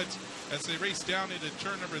Blewett as they race down into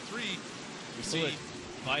turn number 3. We see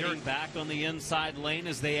fighting back on the inside lane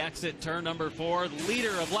as they exit turn number 4.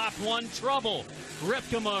 Leader of lap 1, trouble.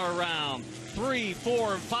 Ripkema around. 3,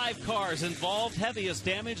 4, 5 cars involved. Heaviest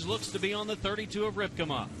damage looks to be on the 32 of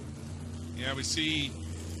Ripkema. Yeah, we see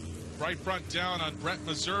right front down on Brett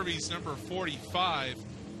Meserve's number 45.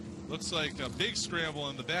 Looks like a big scramble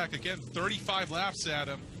in the back. Again, 35 laps at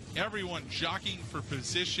him. Everyone jockeying for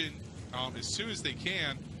position as soon as they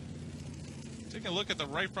can. Taking a look at the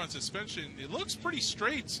right front suspension, it looks pretty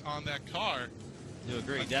straight on that car. Do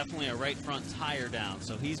agree. Definitely a right front tire down.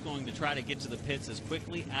 So he's going to try to get to the pits as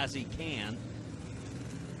quickly as he can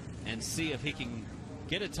and see if he can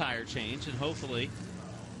get a tire change, and hopefully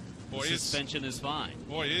the suspension is fine.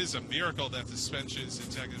 Boy, it is a miracle that the suspension is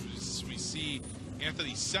intact. We see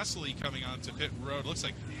Anthony Cecily coming onto pit road. Looks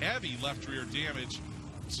like heavy left rear damage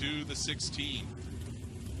to the 16.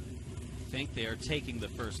 I think they are taking the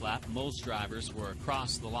first lap. Most drivers were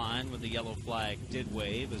across the line when the yellow flag did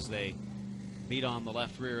wave as they beat on the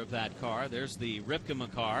left rear of that car. There's the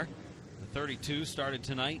Ripkema car. The 32 started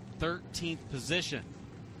tonight, 13th position.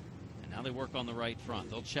 And now they work on the right front.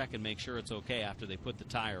 They'll check and make sure it's okay after they put the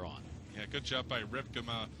tire on. Yeah, good job by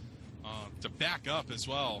Ripkema to back up as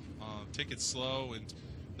well. Take it slow and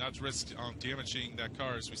not risk damaging that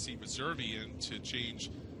car as we see Meserve in to change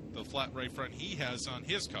the flat right front he has on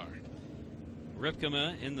his car.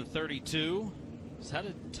 Ripkema in the 32. He's had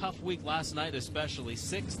a tough week last night, especially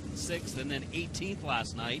 6th, and then 18th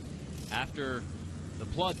last night after the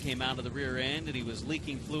plug came out of the rear end and he was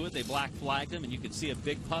leaking fluid. They black flagged him, and you could see a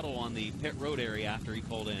big puddle on the pit road area after he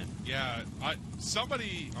pulled in. Yeah,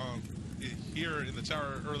 somebody here in the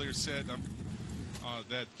tower earlier said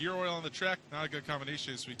that gear oil on the track, not a good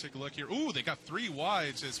combination. As we take a look here, ooh, they got 3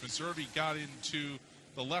 wides as Meserve got into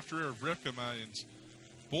the left rear of Ripkema, and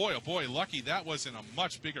boy, oh boy, lucky that wasn't a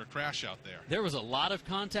much bigger crash out there. There was a lot of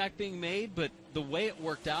contact being made, but the way it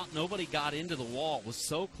worked out, nobody got into the wall. It was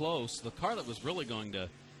so close. The car that was really going to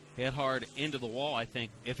hit hard into the wall. I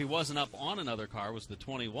think if he wasn't up on another car, was the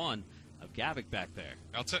 21 of Gavick back there.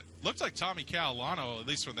 Looked like Tommy Catalano, at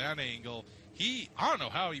least from that angle. I don't know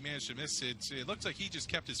how he managed to miss it. It looks like he just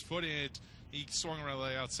kept his foot in it. He swung around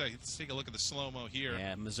the outside. Let's take a look at the slow-mo here.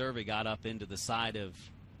 Yeah, Meserve got up into the side of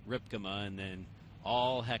Ripkema, and then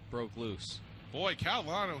all heck broke loose. Boy,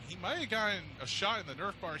 Catalano, he might have gotten a shot in the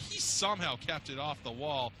Nerf bar. He somehow kept it off the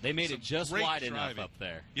wall. They made it just wide enough up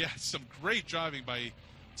there. Yeah, some great driving by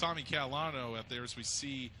Tommy Catalano out there, as we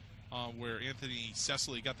see where Anthony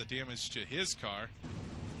Cecily got the damage to his car.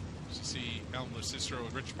 As you see Alan Lucistro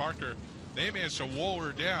and Rich Parker, they managed to wall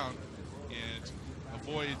her down and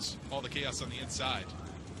avoid all the chaos on the inside.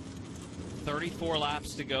 34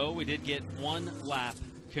 laps to go. We did get one lap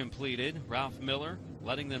completed. Ralph Miller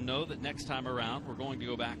letting them know that next time around we're going to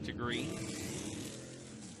go back to green.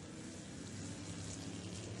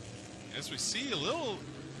 As we see a little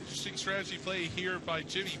interesting strategy play here by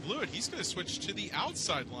Jimmy Blewett, he's going to switch to the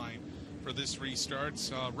outside line for this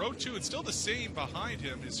restart. Row 2, it's still the same behind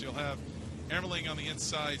him, as you'll have Emmerling on the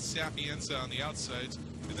inside, Sapienza on the outside,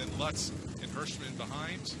 and then Lutz and Hirschman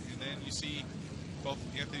behind. And then you see both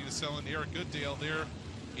Anthony Nacelle and Eric Gooddale there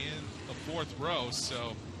in the fourth row.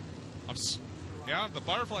 So, yeah, the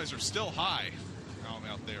butterflies are still high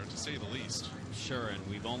out there, to say the least. Sure, and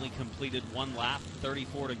we've only completed one lap,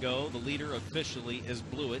 34 to go. The leader officially is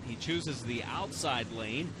Blewett. He chooses the outside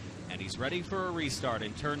lane, and he's ready for a restart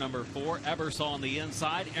in turn number 4. Ebersol on the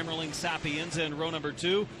inside, Emmerling, Sapienza in row number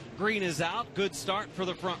 2. Green is out. Good start for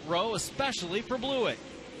the front row, especially for Blewett.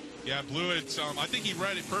 Yeah, Blewett, I think he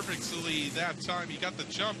read it perfectly that time. He got the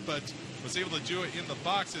jump, but was able to do it in the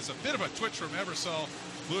box. It's a bit of a twitch from Ebersol.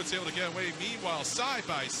 Blewett's able to get away. Meanwhile, side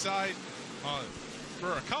by side,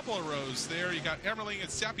 for a couple of rows there, you got Emmerling and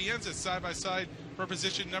Sapienza side by side for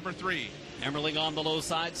position number 3. Emmerling on the low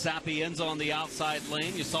side, Sapienza on the outside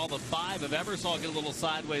lane. You saw the 5 of Ebersol get a little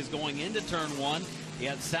sideways going into turn 1. He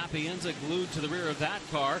had Sapienza glued to the rear of that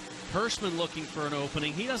car. Hirschman looking for an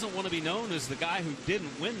opening. He doesn't want to be known as the guy who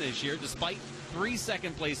didn't win this year, despite 3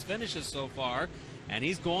 second-place finishes so far. And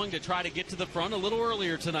he's going to try to get to the front a little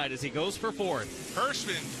earlier tonight as he goes for 4th.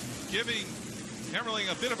 Hirschman giving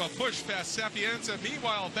Emmerling a bit of a push past Sapienza.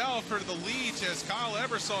 Meanwhile, battle for the lead as Kyle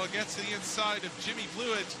Ebersol gets to the inside of Jimmy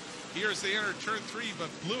Blewett. Here as they enter turn 3, but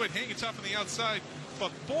Blewett hanging tough on the outside.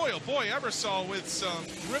 But boy, oh boy, Ebersol with some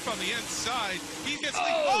grip on the inside. He gets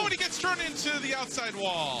and he gets turned into the outside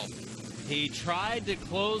wall. He tried to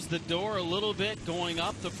close the door a little bit going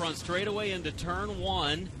up the front straightaway into turn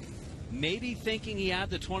 1. Maybe thinking he had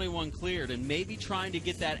the 21 cleared and maybe trying to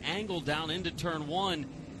get that angle down into turn 1.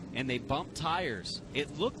 And they bumped tires.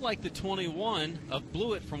 It looked like the 21 of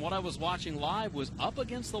Blewett, from what I was watching live, was up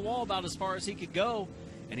against the wall about as far as he could go,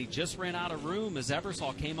 and he just ran out of room as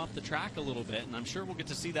Ebersol came up the track a little bit, and I'm sure we'll get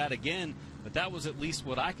to see that again, but that was at least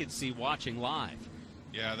what I could see watching live.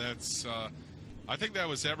 Yeah, that's I think that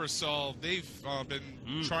was Ebersol. They've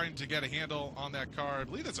been trying to get a handle on that car. I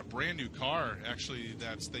believe that's a brand new car, actually,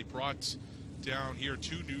 that they brought down here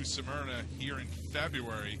to New Smyrna here in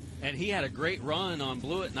February. And he had a great run on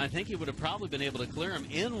Blewett, and I think he would have probably been able to clear him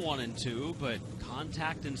in 1 and 2, but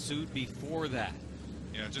contact ensued before that.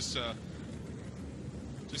 Yeah, just a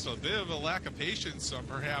bit of a lack of patience,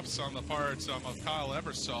 perhaps, on the part of Kyle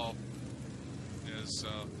Ebersol.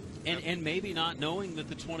 And maybe not knowing that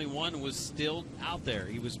the 21 was still out there.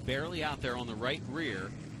 He was barely out there on the right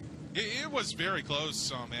rear. It was very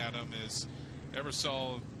close, Adam, as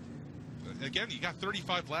Ebersol. Again, you got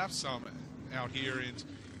 35 laps out here, and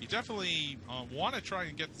you definitely want to try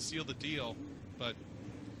and seal the deal. But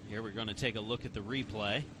here we're going to take a look at the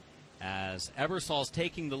replay as Ebersol's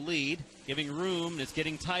taking the lead, giving room. It's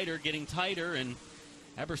getting tighter, and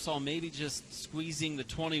Ebersol maybe just squeezing the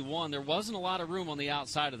 21. There wasn't a lot of room on the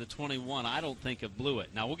outside of the 21, I don't think, of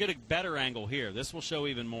Blewett. Now, we'll get a better angle here. This will show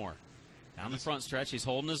even more. Down the front stretch, he's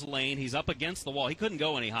holding his lane. He's up against the wall. He couldn't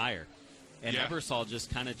go any higher. And Ebersol just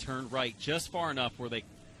kind of turned right just far enough where they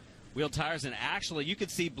wheeled tires. And actually, you could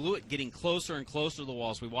see Blewett getting closer and closer to the wall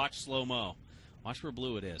as we watch slow-mo. Watch where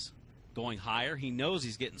Blewett is. Going higher. He knows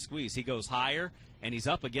he's getting squeezed. He goes higher, and he's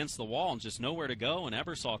up against the wall and just nowhere to go. And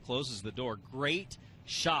Ebersol closes the door. Great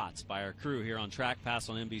shots by our crew here on Track Pass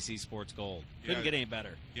on NBC Sports Gold. Couldn't get any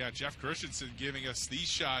better. Yeah, Jeff Christensen giving us these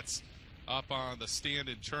shots up on the stand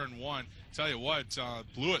in turn 1. Tell you what,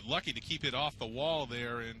 Blewett lucky to keep it off the wall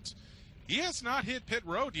there, and he has not hit pit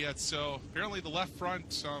road yet, so apparently the left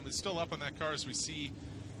front is still up on that car as we see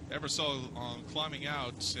Ebersol climbing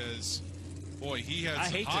out. As boy, he has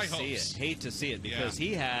high hopes. Hate to see it because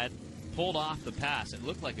he had pulled off the pass. It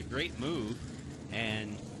looked like a great move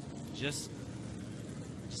and just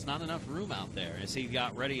Just not enough room out there as he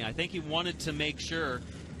got ready. I think he wanted to make sure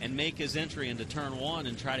and make his entry into turn 1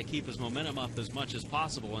 and try to keep his momentum up as much as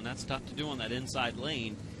possible, and that's tough to do on that inside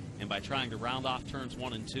lane. And by trying to round off turns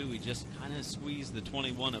 1 and 2, he just kind of squeezed the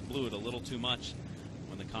 21 at Blewett a little too much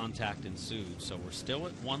when the contact ensued. So we're still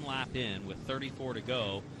at 1 lap in with 34 to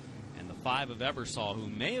go. And the 5 of Ebersol, who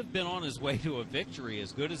may have been on his way to a victory,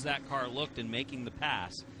 as good as that car looked in making the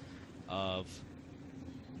pass of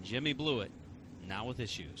Jimmy Blewett, now with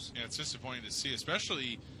issues. Yeah, it's disappointing to see,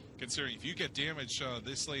 especially considering if you get damage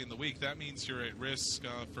this late in the week, that means you're at risk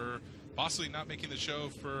for possibly not making the show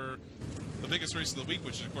for the biggest race of the week,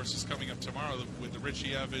 which of course is coming up tomorrow with the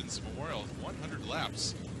Richie Evans Memorial. 100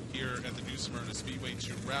 laps here at the New Smyrna Speedway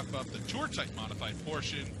to wrap up the Tour Type Modified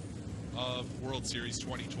portion of World Series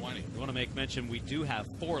 2020. We want to make mention we do have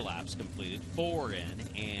 4 laps completed, 4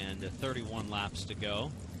 in, and 31 laps to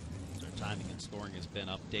go. Our timing and scoring has been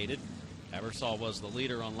updated. Ebersol was the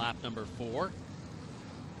leader on lap number 4.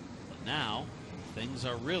 But now things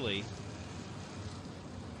are really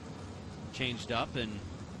changed up and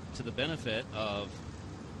to the benefit of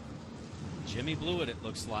Jimmy Blewett, it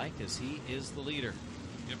looks like, as he is the leader.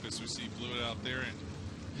 Yep, as we see Blewett out there. And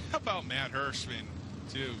how about Matt Hirschman,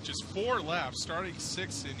 too? Just 4 laps, starting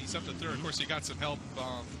 6th, and he's up to 3rd. Of course, he got some help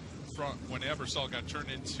from when Ebersol got turned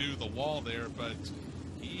into the wall there, but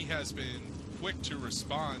he has been quick to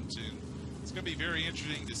respond, and it's going to be very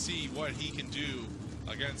interesting to see what he can do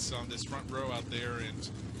against this front row out there. And,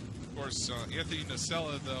 of course, Anthony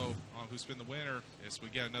Nocella, though, who's been the winner, as we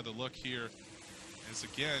get another look here, as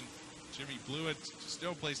again, Jimmy Blewett, just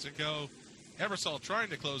no place to go. Ebersol trying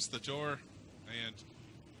to close the door, and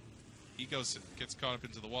he gets caught up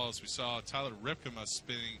into the wall, as we saw Tyler Ripkema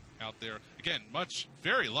spinning out there. Again,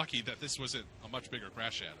 very lucky that this wasn't a much bigger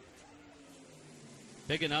crash at him.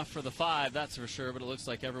 Big enough for the 5, that's for sure, but it looks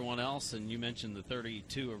like everyone else, and you mentioned the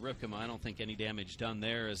 32 of Ripkema. I don't think any damage done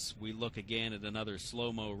there as we look again at another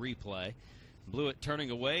slow-mo replay. Blewett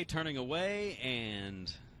turning away,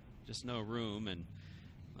 and just no room. And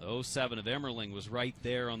the 07 of Emmerling was right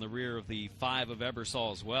there on the rear of the 5 of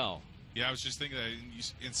Ebersol as well. Yeah, I was just thinking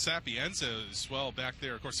that in Sapienza as well back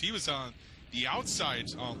there. Of course, he was on the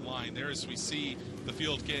outside line there as we see the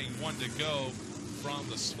field getting 1 to go from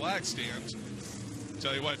the flag stand.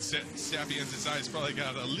 Tell you what, Sapienza's eyes probably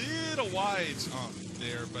got a little wide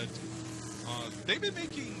there, but they've been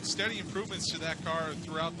making steady improvements to that car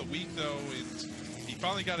throughout the week, though, and he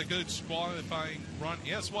finally got a good qualifying run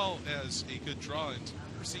as well as a good draw, and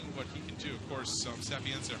we're seeing what he can do. Of course,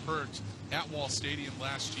 Sapienza hurt at Wall Stadium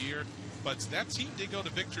last year, but that team did go to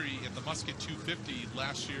victory at the Musket 250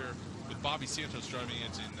 last year with Bobby Santos driving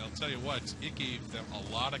it, and I'll tell you what, it gave them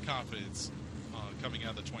a lot of confidence coming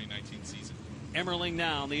out of the 2019 season. Emmerling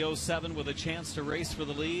now in the 07 with a chance to race for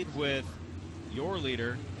the lead with your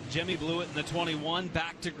leader, Jimmy Blewett in the 21,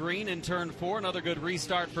 back to green in turn 4. Another good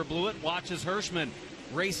restart for Blewett. Watches Hirschman.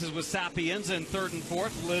 Races with Sapienza in 3rd and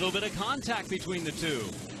 4th. Little bit of contact between the two.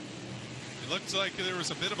 It looked like there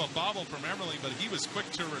was a bit of a bobble from Emmerling, but he was quick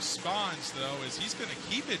to respond, though, as he's going to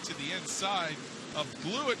keep it to the inside of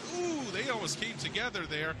Blewett. Ooh, they almost came together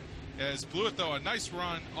there. As Blewett, though, a nice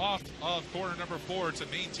run off of corner number 4 to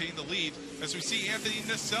maintain the lead, as we see Anthony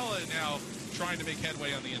Nocella now trying to make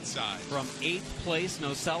headway on the inside. From 8th place,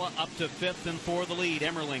 Nocella up to 5th and for the lead.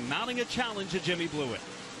 Emmerling mounting a challenge at Jimmy Blewett.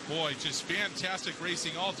 Boy, just fantastic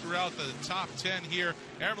racing all throughout the top 10 here.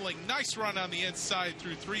 Emmerling, nice run on the inside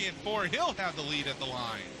through 3 and 4. He'll have the lead at the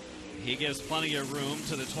line. He gives plenty of room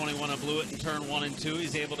to the 21 of Blewett in turn 1 and 2.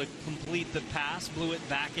 He's able to complete the pass. Blewett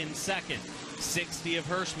back in 2nd. 60 of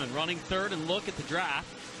Hirschman running 3rd, and look at the draft.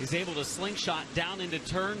 He's able to slingshot down into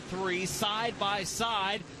turn 3, side by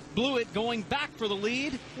side. Blewett going back for the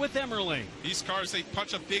lead with Emmerling. These cars, they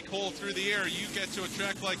punch a big hole through the air. You get to a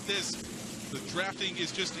track like this, the drafting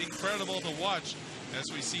is just incredible to watch,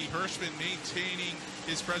 as we see Hirschman maintaining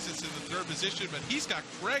his presence in the 3rd position, but he's got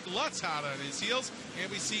Greg Lutz hot on his heels, and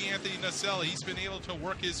we see Anthony Nocella. He's been able to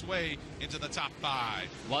work his way into the top 5.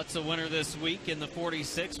 Lutz a winner this week in the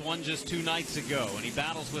 46, won just 2 nights ago, and he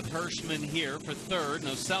battles with Hirschman here for 3rd.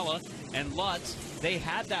 Nocella and Lutz, they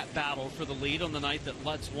had that battle for the lead on the night that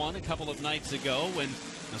Lutz won a couple of nights ago when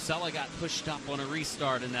Nocella got pushed up on a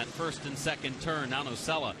restart in that 1st and 2nd turn. Now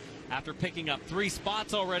Nocella, after picking up 3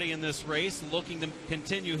 spots already in this race, looking to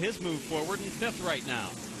continue his move forward in 5th right now.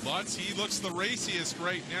 Lutz, he looks the raciest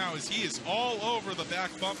right now as he is all over the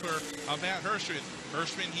back bumper of Matt Hirschman.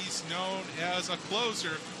 Hirschman, he's known as a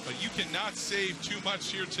closer, but you cannot save too much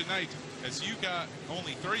here tonight as you got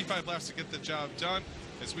only 35 laps to get the job done,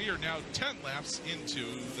 as we are now 10 laps into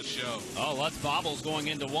the show. Oh, Lutz bobbles going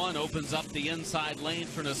into 1, opens up the inside lane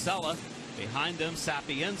for Nocella. Behind them,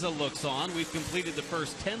 Sapienza looks on. We've completed the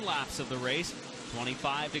first 10 laps of the race.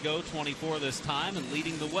 25 to go, 24 this time, and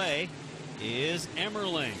leading the way is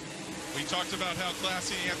Emmerling. We talked about how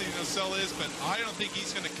classy Anthony Nocella is, but I don't think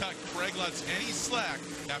he's going to cut Craig Lutz any slack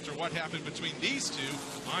after what happened between these two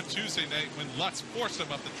on Tuesday night when Lutz forced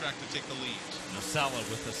him up the track to take the lead. Nocella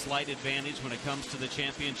with a slight advantage when it comes to the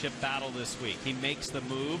championship battle this week. He makes the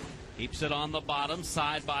move, keeps it on the bottom,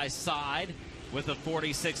 side by side with a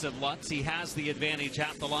 46 of Lutz. He has the advantage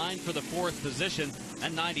at the line for the 4th position.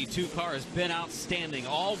 That 92 car has been outstanding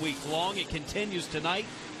all week long. It continues tonight,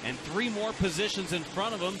 and 3 more positions in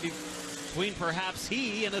front of him between perhaps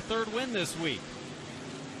he and a 3rd win this week.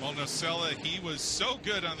 Well, Nocella, he was so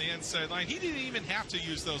good on the inside line. He didn't even have to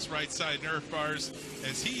use those right side Nerf bars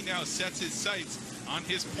as he now sets his sights on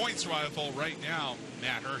his points rival right now,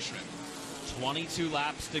 Matt Hirschman. 22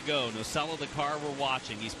 laps to go. Nocella, the car we're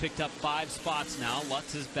watching. He's picked up 5 spots now.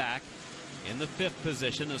 Lutz is back in the 5th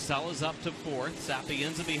position. Nocella's up to 4th.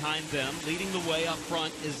 Sapienza behind them. Leading the way up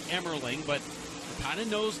front is Emmerling, but kind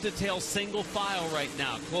of nose to tail single file right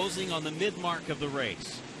now, closing on the mid-mark of the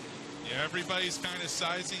race. Yeah, everybody's kind of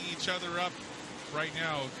sizing each other up right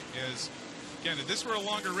now. As, again, if this were a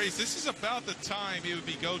longer race, this is about the time it would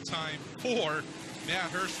be go time for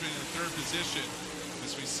Matt Hirschman in 3rd position.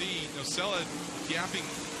 As we see Nocella gapping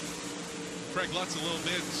Craig Lutz a little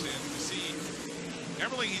bit, and we see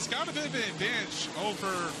Emmerling, he's got a bit of an advantage over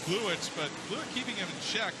Blewett, but Blewett keeping him in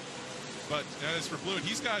check. But as for Blewett,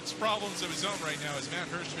 he's got problems of his own right now. As Matt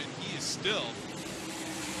Hirschman, he is still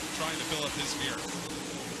trying to fill up his mirror.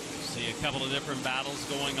 See a couple of different battles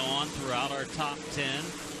going on throughout our top 10.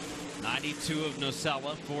 92 of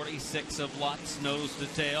Nocella, 46 of Lutz, nose to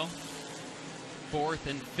tail. 4th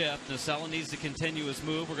and 5th. Nocella needs to continue his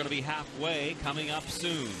move. We're going to be halfway, coming up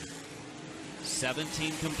soon.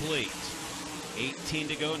 17 complete. 18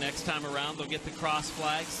 to go. Next time around, they'll get the cross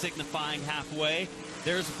flag, signifying halfway.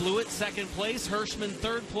 There's Blewett, 2nd place. Hirschman,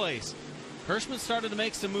 3rd place. Hirschman started to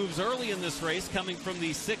make some moves early in this race, coming from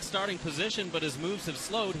the 6th starting position, but his moves have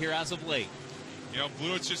slowed here as of late. You know,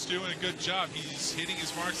 Blewett's just doing a good job. He's hitting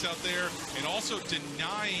his marks out there and also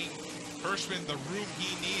denying Hirschman the room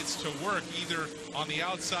he needs to work either on the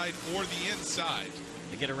outside or the inside.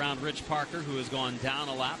 They get around Rich Parker, who has gone down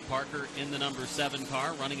a lap. Parker in the number 7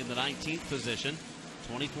 car, running in the 19th position.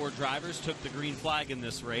 24 drivers took the green flag in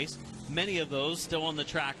this race. Many of those still on the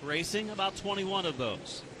track racing, about 21 of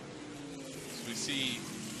those. So we see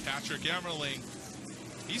Patrick Emmerling.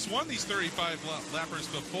 He's won these 35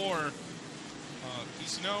 lappers before.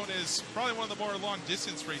 He's known as probably one of the more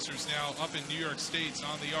long-distance racers now up in New York State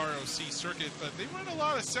on the ROC circuit, but they run a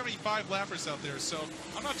lot of 75 lappers out there, so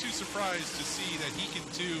I'm not too surprised to see that he can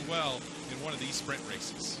do well in one of these sprint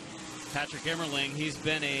races. Patrick Emmerling, he's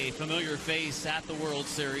been a familiar face at the World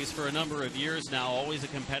Series for a number of years now, always a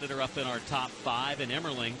competitor up in our top 5, and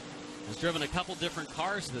Emmerling has driven a couple different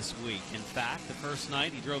cars this week. In fact, the first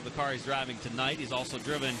night he drove the car he's driving tonight. He's also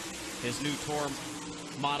driven his new Tour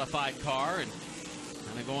modified car and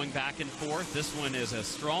kind of going back and forth. This one is a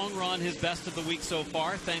strong run, his best of the week so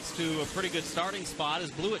far, thanks to a pretty good starting spot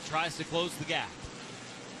as Blewett tries to close the gap.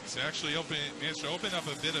 It's actually managed to open up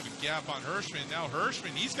a bit of a gap on Hirschman. Now Hirschman,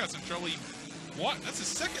 he's got some trouble.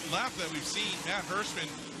 That's the 2nd lap that we've seen Matt Hirschman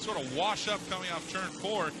sort of wash up coming off turn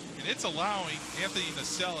 4, and it's allowing Anthony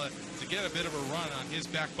Nocella to get a bit of a run on his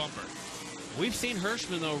back bumper. We've seen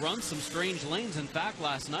Hirschman, though, run some strange lanes. In fact,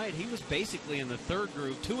 last night he was basically in the 3rd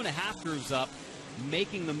groove, 2.5 grooves up,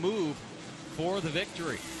 making the move for the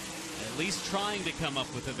victory, at least trying to come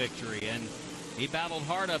up with a victory, and he battled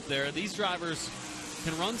hard up there. These drivers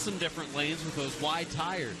can run some different lanes with those wide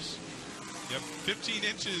tires. Yep, 15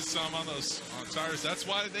 inches on those tires. That's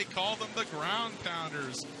why they call them the ground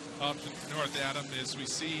pounders up north, Adam, as we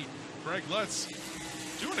see Craig Lutz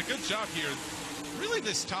doing a good job here. Really,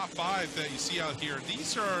 this top 5 that you see out here,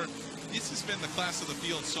 this has been the class of the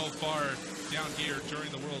field so far down here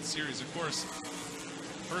during the World Series. Of course,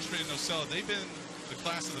 Hirschman and Nocella, they've been the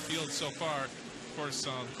class of the field so far. Of course,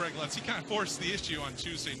 Craig Lutz, he kind of forced the issue on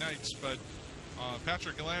Tuesday nights, but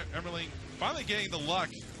Patrick Emmerling finally getting the luck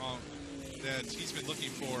that he's been looking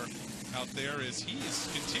for out there as he is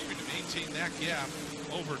continuing to maintain that gap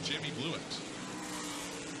over Jimmy Blewett.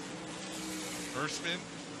 Hirschman,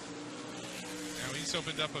 now he's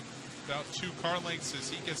opened up about 2 car lengths as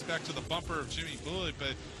he gets back to the bumper of Jimmy Blewett,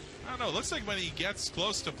 but I don't know, it looks like when he gets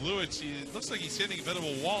close to Blewett, it looks like he's hitting a bit of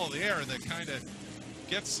a wall of the air that kind of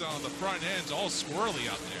gets the front ends all squirrely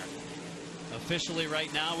out there. Officially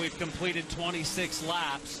right now, we've completed 26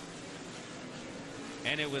 laps.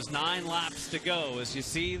 And it was 9 laps to go. As you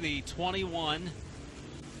see, the 21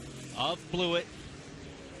 of Blewett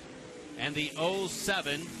and the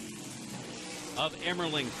 07 of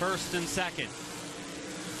Emmerling, first and second.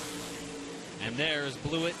 And there's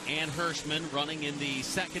Blewett and Hirschman running in the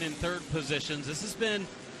second and third positions. This has been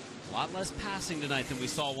a lot less passing tonight than we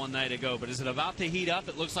saw one night ago, but is it about to heat up?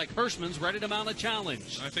 It looks like Hirschman's ready to mount a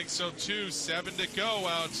challenge. I think so too. 7 to go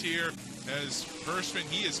out here as Hirschman,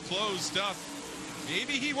 he is closed up.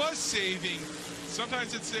 Maybe he was saving.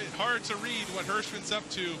 Sometimes it's hard to read what Hirschman's up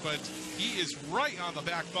to, but he is right on the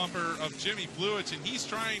back bumper of Jimmy Blewett, and he's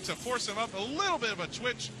trying to force him up. A little bit of a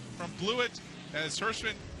twitch from Blewett as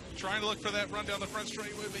Hirschman trying to look for that run down the front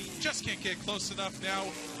straightaway, but he just can't get close enough now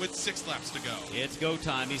with 6 laps to go. It's go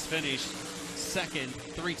time. He's finished second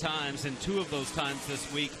 3 times, and 2 of those times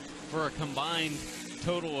this week for a combined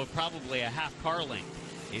total of probably a half car length.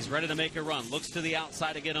 He's ready to make a run. Looks to the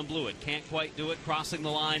outside again on Blewett. Can't quite do it. Crossing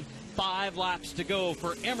the line. 5 laps to go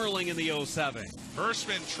for Emmerling in the 07.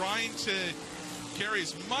 Hirschman trying to carry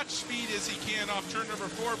as much speed as he can off turn number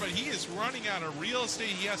 4, but he is running out of real estate.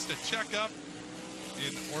 He has to check up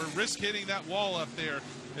or risk hitting that wall up there,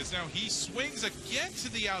 as now he swings again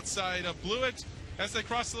to the outside of Blewett as they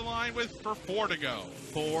cross the line for 4 to go.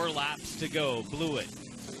 4 laps to go. Blewett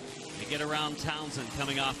to get around Townsend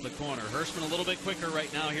coming off the corner. Hirschman a little bit quicker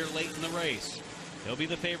right now here late in the race. He'll be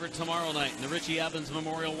the favorite tomorrow night in the Richie Evans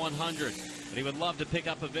Memorial 100. But he would love to pick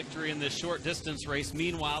up a victory in this short distance race.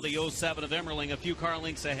 Meanwhile, the 07 of Emmerling a few car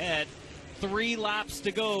lengths ahead. 3 laps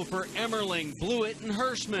to go for Emmerling, Blewett, and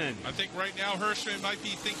Hirschman. I think right now Hirschman might be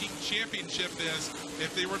thinking championship, as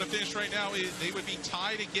if they were to finish right now, they would be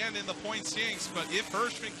tied again in the point standings. But if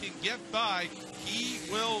Hirschman can get by, he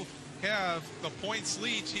will have the points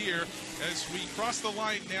lead here as we cross the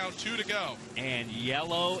line now. 2 to go. And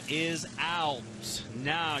yellow is out.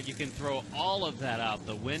 Now you can throw all of that out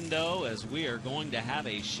the window, as we are going to have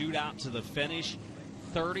a shootout to the finish.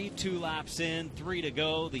 32 laps in, 3 to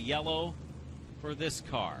go. The yellow for this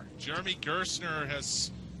car. Jeremy Gerstner has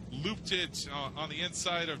looped it on the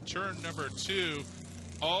inside of turn number 2.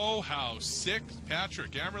 Oh, how sick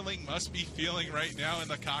Patrick Emmerling must be feeling right now in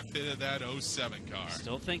the cockpit of that 07 car.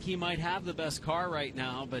 Still think he might have the best car right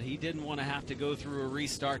now, but he didn't want to have to go through a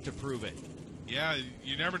restart to prove it. Yeah,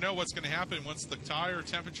 you never know what's going to happen once the tire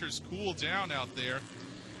temperatures cool down out there.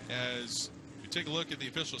 As we take a look at the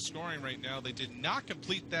official scoring right now, they did not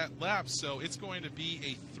complete that lap, so it's going to be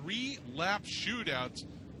a 3-lap shootout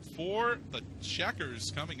for the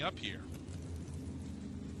checkers coming up here.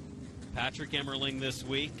 Patrick Emmerling this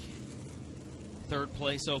week, 3rd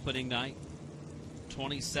place opening night,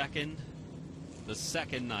 22nd the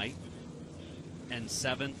second night, and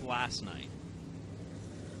 7th last night.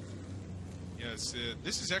 Yes,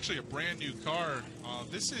 this is actually a brand new car.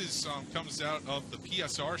 This is comes out of the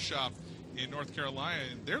PSR shop in North Carolina,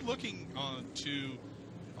 and they're looking to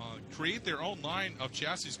create their own line of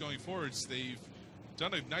chassis going forwards. They've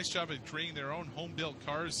done a nice job at creating their own home-built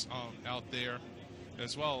cars out there,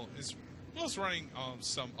 as well as running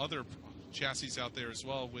some other chassis out there as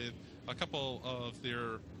well, with a couple of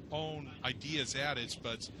their own ideas added.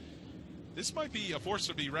 But this might be a force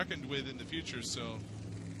to be reckoned with in the future, so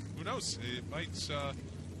who knows? It might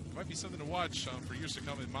be something to watch for years to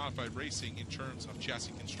come in modified racing in terms of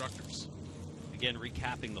chassis constructors. Again,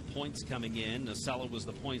 recapping the points coming in, Nocella was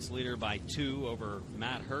the points leader by 2 over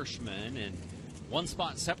Matt Hirschman, and 1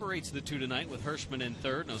 spot separates the 2 tonight, with Hirschman in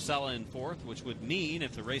 3rd, Nocella in 4th, which would mean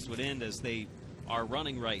if the race would end as they are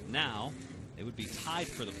running right now, they would be tied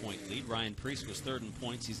for the point lead. Ryan Priest was 3rd in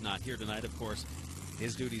points. He's not here tonight, of course.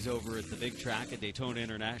 His duty's over at the big track at Daytona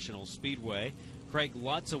International Speedway. Craig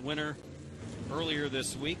Lutz, a winner earlier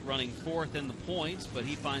this week, running 4th in the points, but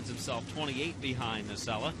he finds himself 28 behind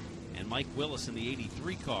Nocella. And Mike Willis in the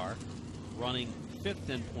 83 car running 5th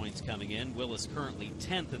in points coming in. Willis currently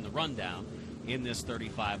 10th in the rundown in this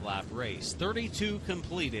 35-lap race. 32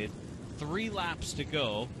 completed, 3 laps to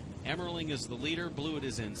go. Emmerling is the leader. Blewett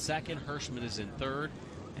is in 2nd. Hirschman is in 3rd.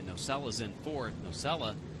 And Nocella's in 4th.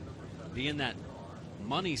 Nocella be in that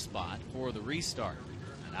money spot for the restart.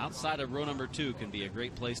 And outside of row number 2 can be a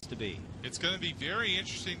great place to be. It's going to be very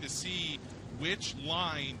interesting to see which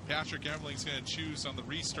line Patrick Emmerling's going to choose on the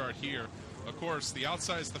restart here. Of course, the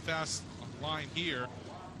outside is the fast line here,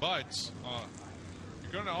 but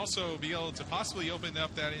you're going to also be able to possibly open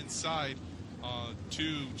up that inside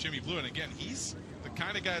to Jimmy Blewett. And again, he's the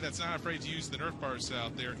kind of guy that's not afraid to use the Nerf bars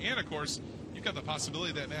out there. And of course, you've got the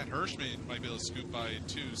possibility that Matt Hirschman might be able to scoop by it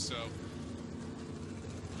too. So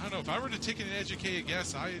I don't know, if I were to take an educated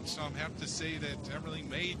guess, I'd have to say that Emmerling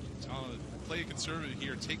may play a conservative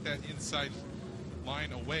here, take that inside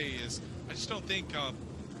line away. Is I just don't think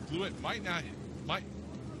Blewett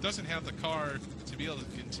doesn't have the car to be able to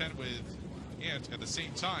contend with, and at the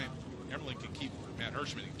same time, Emmerling can keep Matt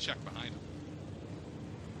Hirschman in check behind him.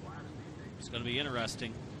 It's going to be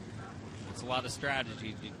interesting. It's a lot of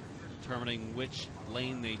strategy determining which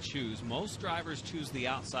lane they choose. Most drivers choose the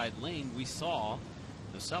outside lane. We saw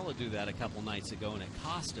Nocella do that a couple nights ago, and it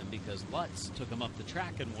cost him because Lutz took him up the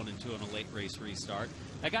track and 1 and 2 on a late race restart.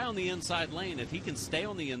 That guy on the inside lane, if he can stay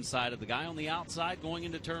on the inside of the guy on the outside going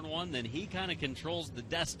into turn 1, then he kind of controls the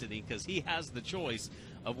destiny because he has the choice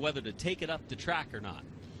of whether to take it up the track or not.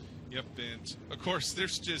 Yep, and of course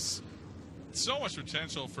there's just so much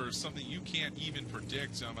potential for something you can't even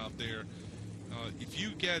predict out there. If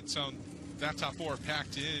you get that top 4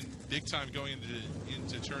 packed in big time going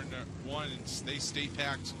into turn 1 and they stay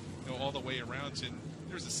packed all the way around, and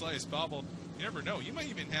there's the slightest bobble, you never know. You might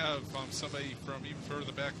even have somebody from even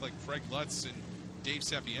further back like Craig Lutz and Dave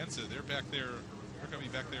Sapienza. They're back there. They're going to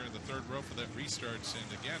be back there in the 3rd row for that restart.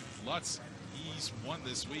 And again, Lutz, he's won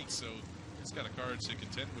this week, so he's got a card to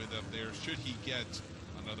contend with up there should he get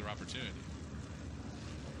another opportunity.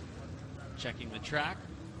 Checking the track,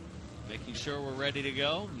 making sure we're ready to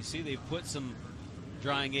go. You see they've put some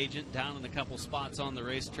drying agent down in a couple spots on the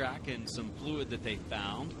racetrack and some fluid that they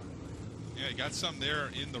found. Yeah, you got some there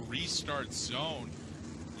in the restart zone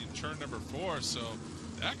in turn number 4, so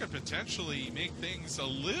that could potentially make things a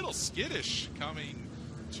little skittish coming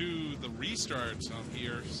to the restart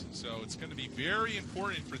here. So it's going to be very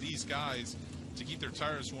important for these guys to keep their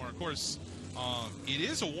tires warm. Of course, it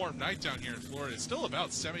is a warm night down here in Florida. It's still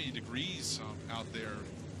about 70 degrees out there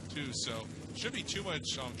too, so should be too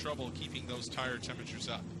much trouble keeping those tire temperatures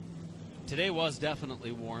up. Today was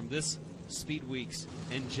definitely warm. This Speed Weeks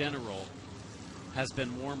in general has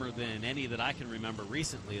been warmer than any that I can remember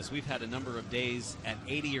recently, as we've had a number of days at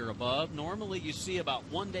 80 or above. Normally you see about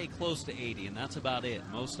one day close to 80, and that's about it.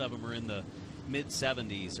 Most of them are in the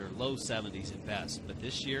mid-70s or low 70s at best. But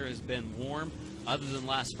this year has been warm. Other than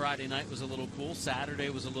last Friday night was a little cool. Saturday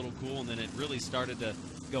was a little cool, and then it really started to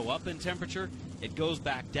go up in temperature. It goes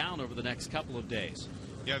back down over the next couple of days.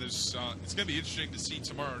 Yeah, there's it's going to be interesting to see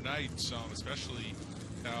tomorrow night, especially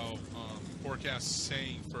how forecast is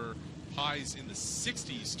saying for highs in the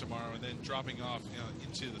 60s tomorrow and then dropping off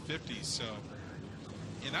into the 50s. So,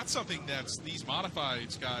 and that's something that these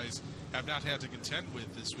modified guys have not had to contend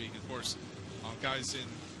with this week. Of course, guys in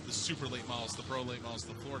the super late models, the pro late models,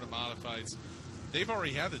 the Florida modifieds, they've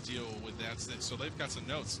already had to deal with that, so they've got some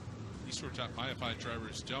notes. These short top modified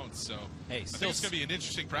drivers don't. So hey, I think it's going to be an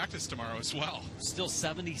interesting practice tomorrow as well. Still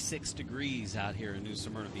 76 degrees out here in New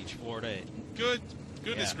Smyrna Beach, Florida.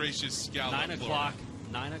 Goodness gracious, Gallup, 9 o'clock.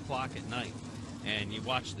 9 o'clock at night, and you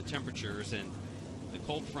watch the temperatures and the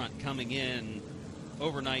cold front coming in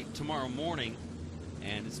overnight tomorrow morning,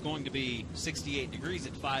 and it's going to be 68 degrees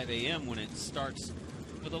at 5 a.m. when it starts,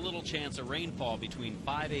 with a little chance of rainfall between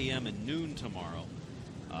 5 a.m. and noon tomorrow.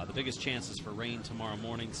 The biggest chances for rain tomorrow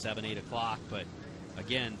morning, 7, 8 o'clock, but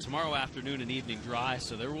again, tomorrow afternoon and evening dry,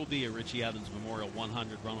 so there will be a Richie Evans Memorial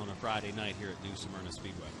 100 run on a Friday night here at New Smyrna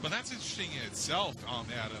Speedway. But that's interesting in itself,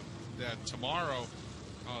 Adam, that tomorrow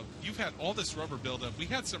you've had all this rubber buildup. We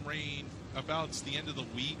had some rain about the end of the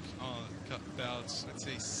week, about, I'd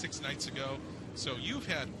say, 6 nights ago. So you've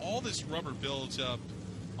had all this rubber buildup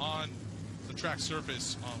on the track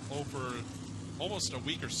surface over almost a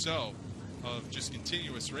week or so of just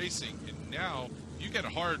continuous racing. And now you get a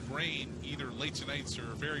hard rain either late tonight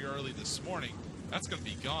or very early this morning. That's going to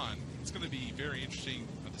be gone. It's going to be very interesting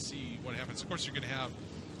to see what happens. Of course, you're going to have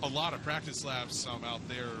a lot of practice laps out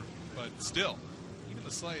there, but still, even the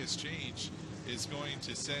slightest change is going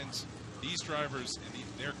to send these drivers and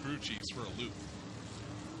their crew chiefs for a loop.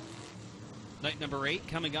 Night number 8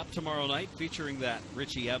 coming up tomorrow night, featuring that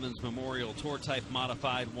Richie Evans Memorial Tour Type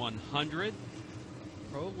Modified 100.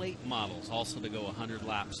 Pro late models also to go 100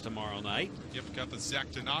 laps tomorrow night. Yep, got the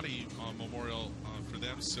Zach Donati Memorial for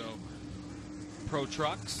them. So Pro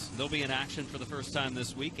trucks, they'll be in action for the first time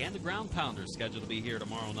this week, and the Ground Pounders scheduled to be here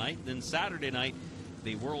tomorrow night. Then Saturday night,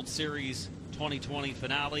 the World Series 2020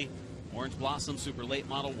 finale, Orange Blossom Super Late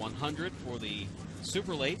Model 100 for the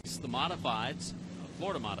Super Lates. The Modifieds,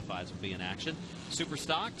 Florida Modifieds, will be in action. Super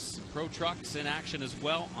Stocks, Pro Trucks in action as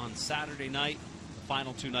well on Saturday night. The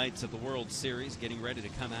final 2 nights of the World Series getting ready to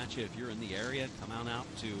come at you. If you're in the area, come on out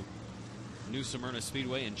to New Smyrna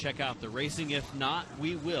Speedway and check out the racing. If not,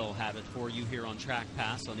 we will have it for you here on Track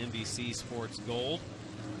Pass on NBC Sports Gold,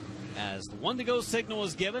 as the 1-to-go signal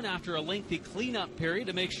is given after a lengthy cleanup period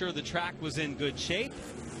to make sure the track was in good shape.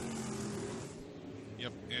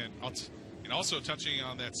 Yep, and also touching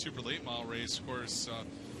on that super late model race, of course,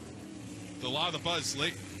 a lot of the buzz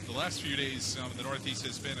the last few days in the Northeast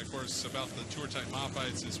has been, of course, about the tour-type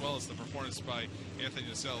modifieds as well as the performance by Anthony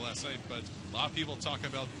Nacelle last night. But a lot of people talk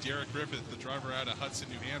about Derek Griffith, the driver out of Hudson,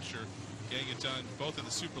 New Hampshire, getting it done both in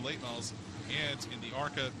the Super Late Models and in the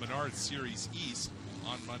ARCA Menard Series East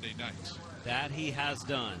on Monday night. That he has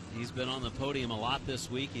done. He's been on the podium a lot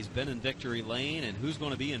this week. He's been in victory lane, and who's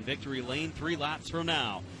going to be in victory lane 3 laps from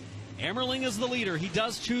now? Emmerling is the leader. He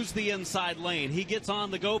does choose the inside lane. He gets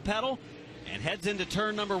on the go pedal and heads into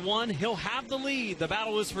turn number 1. He'll have the lead. The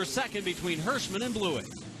battle is for second between Hirschman and Blewett.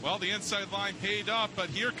 Well, the inside line paid off, but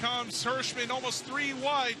here comes Hirschman, almost 3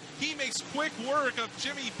 wide. He makes quick work of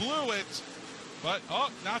Jimmy Blewett. But, oh,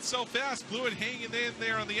 not so fast. Blewett hanging in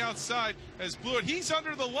there on the outside as Blewett, he's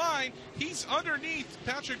under the line. He's underneath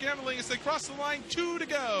Patrick Emmerling as they cross the line. 2 to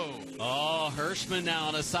go. Oh, Hirschman now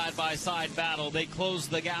in a side-by-side battle. They close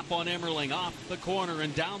the gap on Emmerling off the corner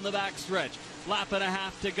and down the backstretch. Lap and a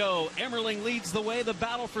half to go. Emmerling leads the way. The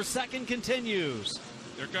battle for second continues.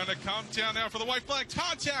 They're going to come down now for the white flag.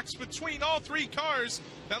 Contacts between all 3 cars.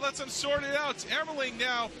 That lets them sort it out. Emmerling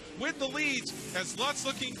now with the lead as Lutz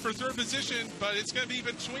looking for 3rd position, but it's going to be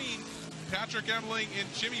between Patrick Emmerling and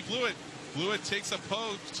Jimmy Blewett. Blewett takes a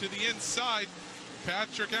poke to the inside.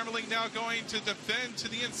 Patrick Emmerling now going to defend to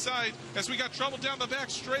the inside as we got trouble down the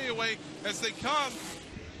back straightaway as they come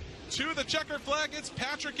to the checker flag. It's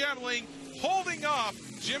Patrick Emmerling holding off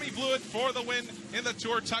Jimmy Blewett for the win in the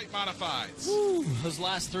Tour Type Modifieds. Woo, those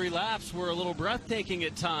last 3 laps were a little breathtaking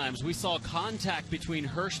at times. We saw contact between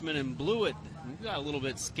Hirschman and Blewett. We got a little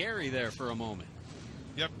bit scary there for a moment.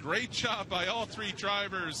 Yep, great job by all 3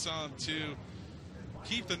 drivers to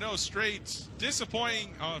keep the nose straight.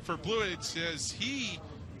 Disappointing for Blewett as he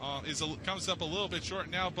comes up a little bit short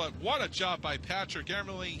now, but what a job by Patrick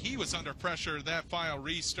Emmerling. He was under pressure that final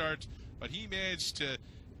restart, but he managed to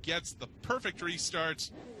get the perfect restart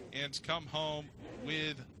and come home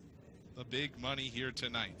with the big money here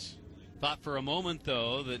tonight. Thought for a moment,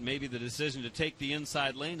 though, that maybe the decision to take the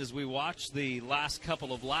inside lane as we watch the last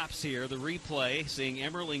couple of laps here, the replay, seeing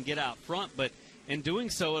Emmerling get out front, but in doing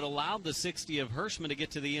so, it allowed the 60 of Hirschman to get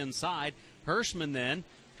to the inside. Hirschman then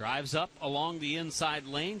drives up along the inside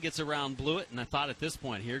lane, gets around Blewett, and I thought at this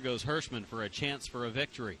point, here goes Hirschman for a chance for a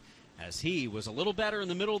victory, as he was a little better in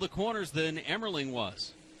the middle of the corners than Emmerling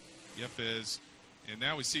was. Yep, and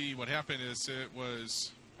now we see what happened is it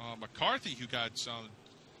was McCarthy who got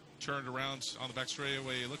turned around on the back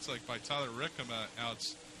straightaway. It looks like by Tyler Rickema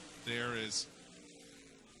out there. Is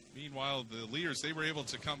meanwhile the leaders, they were able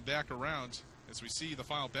to come back around as we see the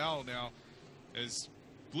final battle now as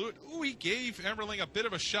Blewett, he gave Emmerling a bit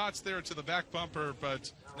of a shot there to the back bumper,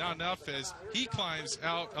 but not enough as he climbs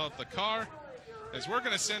out of the car as we're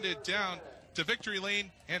going to send it down to victory lane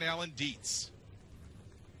and Alan Dietz.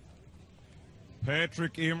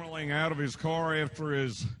 Patrick Emmerling out of his car after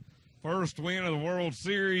his first win of the World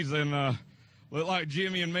Series, and looked like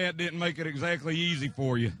Jimmy and Matt didn't make it exactly easy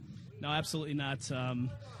for you. No, absolutely not.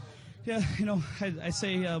 Yeah, you know, I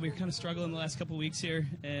say we were kind of struggling the last couple of weeks here,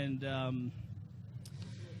 and you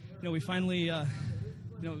know, we finally, got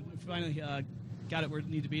it where it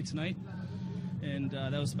needed to be tonight, and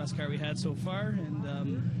that was the best car we had so far,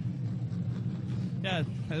 and yeah,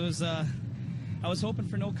 it was. I was hoping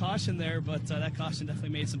for no caution there, but that caution definitely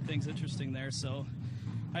made some things interesting there. So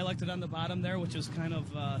I liked it on the bottom there, which is kind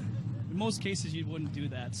of, in most cases you wouldn't do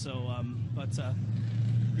that. So, but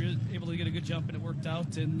we were able to get a good jump and it worked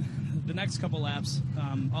out. And the next couple laps,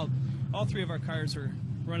 all 3 of our cars were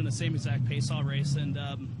running the same exact pace all race. And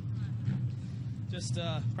just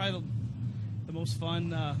probably the most fun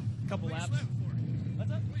couple laps. What's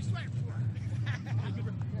that?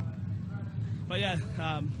 But yeah,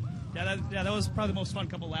 that was probably the most fun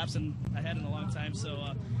couple laps I had in a long time. So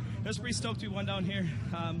I was pretty stoked we won down here.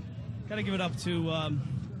 Got to give it up to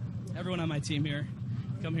everyone on my team here.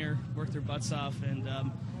 Come here, work their butts off, and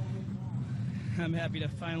I'm happy to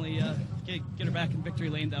finally get her back in victory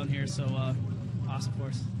lane down here. So awesome for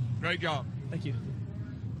us. Great job. Thank you.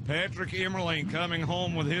 Patrick Emmerling coming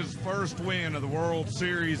home with his first win of the World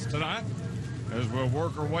Series tonight as we'll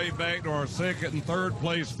work our way back to our second and third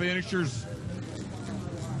place finishers.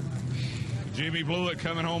 Jimmy Blewett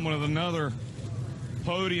coming home with another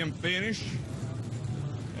podium finish,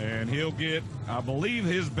 and he'll get, I believe,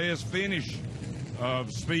 his best finish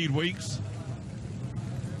of Speed Weeks.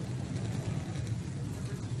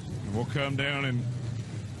 And we'll come down and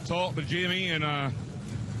talk to Jimmy, and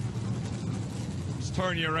let's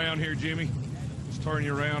turn you around here, Jimmy. Let's turn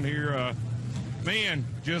you around here. Man,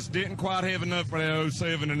 just didn't quite have enough for that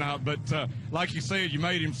 07 tonight, but like you said, you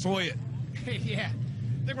made him sweat. Yeah.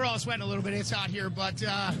 I think we're all sweating a little bit. It's hot here, but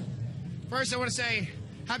first I want to say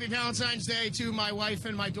happy Valentine's Day to my wife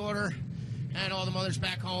and my daughter and all the mothers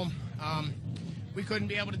back home. We couldn't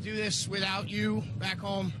be able to do this without you back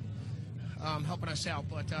home helping us out.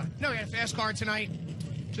 But, no, he had a fast car tonight.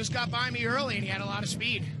 Just got by me early, and he had a lot of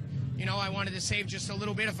speed. You know, I wanted to save just a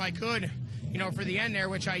little bit if I could, you know, for the end there,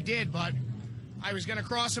 which I did. But I was going to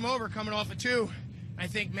cross him over coming off a 2. I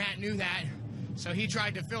think Matt knew that. So he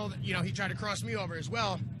tried to he tried to cross me over as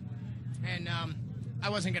well. And I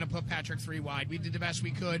wasn't going to put Patrick 3 wide. We did the best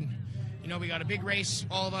we could. You know, we got a big race,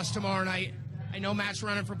 all of us, tomorrow night. I know Matt's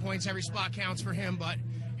running for points. Every spot counts for him, but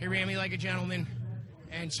he ran me like a gentleman,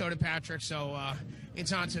 and so did Patrick. So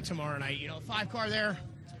it's on to tomorrow night. You know, 5 car there.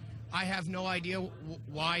 I have no idea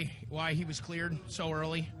why he was cleared so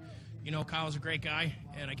early. You know, Kyle's a great guy,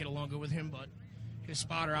 and I get along good with him, but his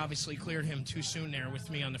spotter obviously cleared him too soon there with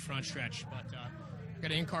me on the front stretch. But I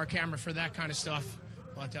got an in-car camera for that kind of stuff.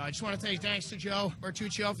 But I just want to say thanks to Joe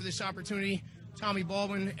Bertuccio for this opportunity, Tommy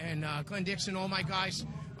Baldwin, and Glenn Dixon, all my guys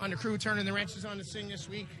on the crew turning the wrenches on this thing this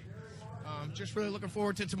week. Just really looking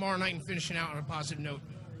forward to tomorrow night and finishing out on a positive note.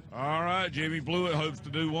 All right, Jimmy Blewett hopes to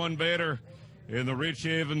do one better in the Rich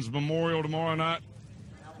Evans Memorial tomorrow night.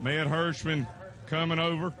 Matt Hirschman coming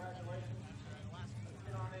over.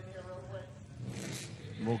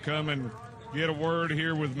 We'll come and get a word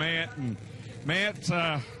here with Matt. And Matt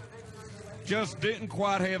just didn't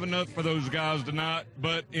quite have enough for those guys tonight,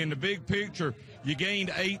 but in the big picture, you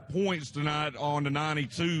gained 8 points tonight on the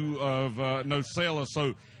 92 of Nocella,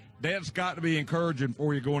 so that's got to be encouraging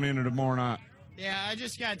for you going into tomorrow night. Yeah, I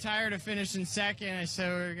just got tired of finishing second. I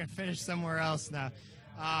said we were going to finish somewhere else now.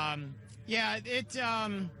 I'm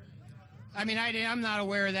not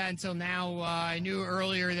aware of that until now. I knew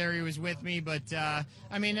earlier there he was with me, but I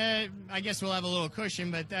guess we'll have a little cushion,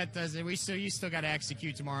 but that doesn't. You still got to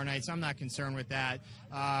execute tomorrow night, so I'm not concerned with that.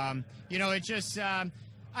 I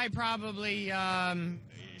probably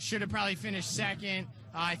should have probably finished second.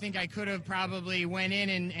 I think I could have probably went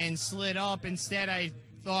in and slid up. Instead, I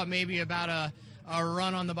thought maybe about a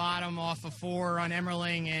run on the bottom off of 4 on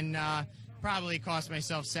Emmerling and probably cost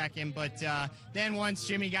myself second. But then once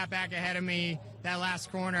Jimmy got back ahead of me, that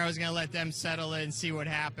last corner, I was going to let them settle it and see what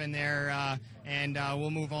happened there, and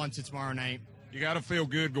we'll move on to tomorrow night. You got to feel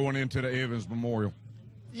good going into the Evans Memorial.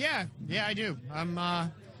 Yeah, I do. I'm,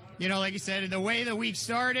 like you said, the way the week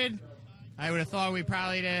started, I would have thought we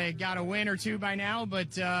probably got a win or 2 by now,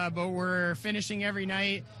 but we're finishing every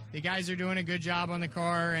night. The guys are doing a good job on the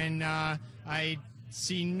car, and I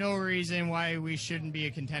see no reason why we shouldn't be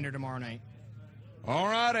a contender tomorrow night. All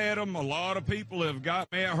right, Adam, a lot of people have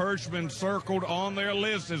got Matt Hirschman circled on their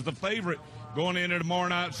list as the favorite going into tomorrow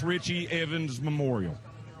night's Richie Evans Memorial.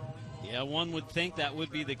 Yeah, one would think that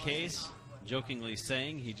would be the case. Jokingly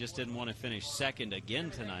saying he just didn't want to finish second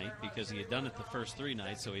again tonight because he had done it the first 3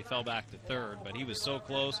 nights, so he fell back to third. But he was so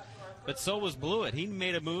close. But so was Blewett. He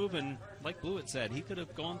made a move, and like Blewett said, he could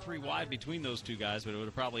have gone 3 wide between those 2 guys, but it would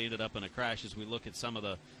have probably ended up in a crash as we look at some of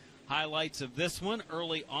the highlights of this one.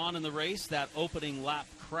 Early on in the race, that opening lap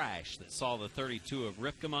crash that saw the 32 of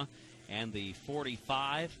Ripkema and the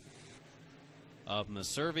 45 of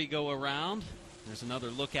Maservi go around. There's another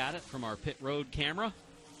look at it from our pit road camera.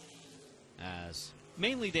 As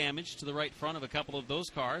mainly damage to the right front of a couple of those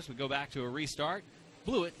cars. We go back to a restart.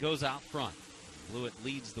 Blewett goes out front. Blewett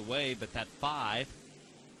leads the way, but that 5,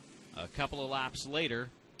 a couple of laps later,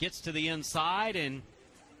 gets to the inside and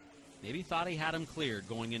maybe thought he had him cleared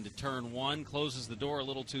going into turn 1. Closes the door a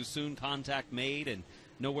little too soon. Contact made and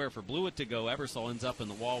nowhere for Blewett to go. Ebersol ends up in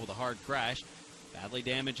the wall with a hard crash, badly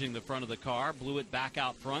damaging the front of the car. Blewett back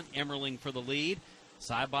out front. Emmerling for the lead.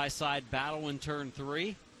 Side-by-side battle in turn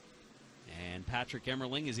 3. And Patrick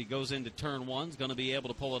Emmerling, as he goes into turn 1, is going to be able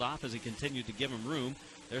to pull it off as he continued to give him room.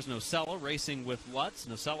 There's Nocella racing with Lutz.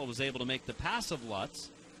 Nocella was able to make the pass of Lutz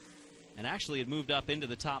and actually had moved up into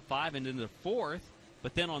the top 5 and into 4th.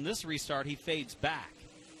 But then on this restart, he fades back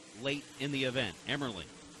late in the event. Emmerling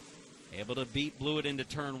able to beat Blewett into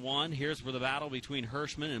turn 1. Here's where the battle between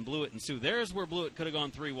Hirschman and Blewett ensued. There's where Blewett could have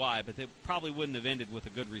gone 3 wide, but they probably wouldn't have ended with a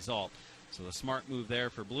good result. So the smart move there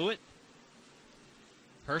for Blewett.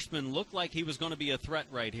 Hirschman looked like he was going to be a threat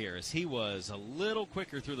right here, as he was a little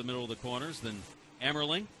quicker through the middle of the corners than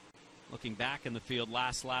Emmerling. Looking back in the field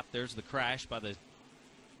last lap, there's the crash by the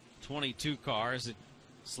 22 car as it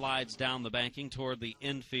slides down the banking toward the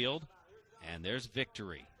infield. And there's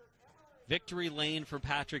victory. Victory lane for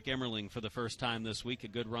Patrick Emmerling for the first time this week. A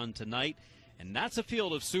good run tonight. And that's a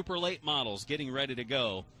field of super late models getting ready to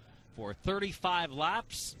go for 35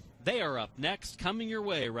 laps. They are up next, coming your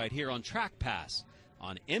way right here on Track Pass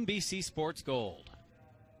on NBC Sports Gold.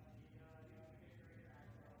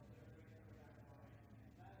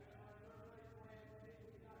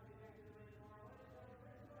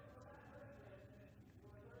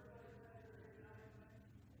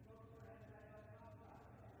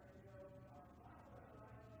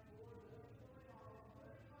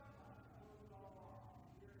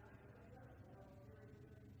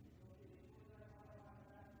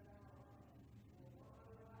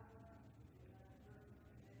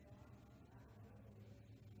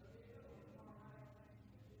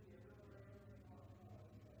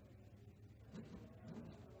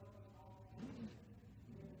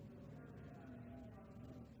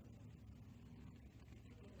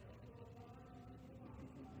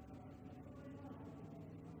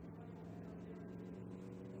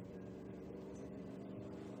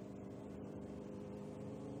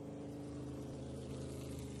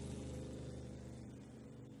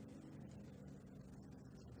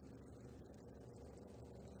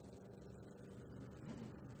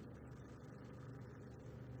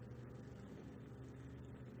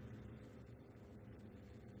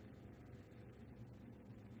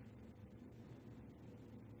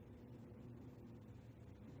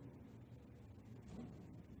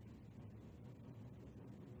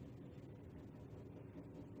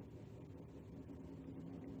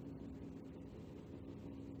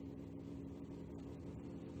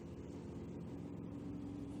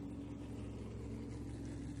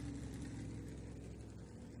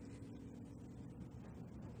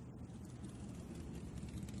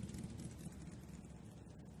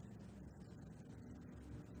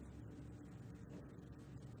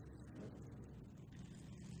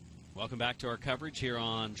 Welcome back to our coverage here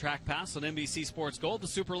on Track Pass on NBC Sports Gold. The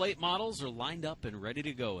Super Late models are lined up and ready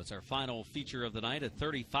to go. It's our final feature of the night, a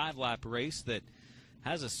 35-lap race that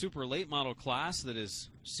has a Super Late model class that has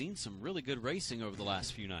seen some really good racing over the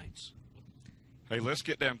last few nights. Hey, let's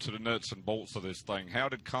get down to the nuts and bolts of this thing. How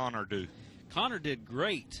did Connor do? Connor did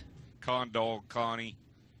great. Condog, Connie.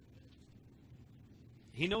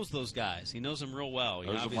 He knows those guys. He knows them real well. He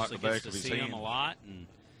Knows them obviously like the gets back to of his see them hand. a lot. And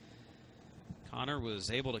Connor was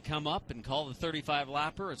able to come up and call the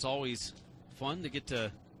 35-lapper. It's always fun to get to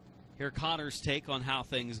hear Connor's take on how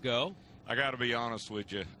things go. I got to be honest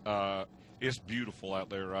with you. It's beautiful out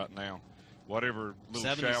there right now. Whatever little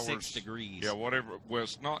 76 showers. degrees. Yeah, whatever. Well,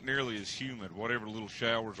 it's not nearly as humid. Whatever little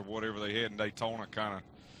showers or whatever they had in Daytona kind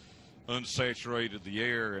of unsaturated the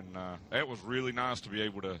air, and that was really nice to be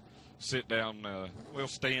able to sit down,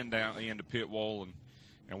 stand down in the pit wall and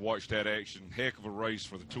watch that action. Heck of a race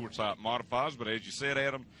for the Tour Type Modifieds, but as you said,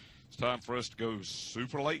 Adam, it's time for us to go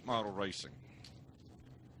super late model racing.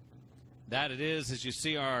 That it is, as you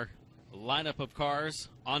see our lineup of cars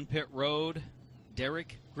on pit road.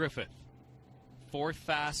 Derek Griffith, fourth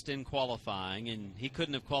fast in qualifying, and he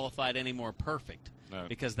couldn't have qualified any more perfect. No.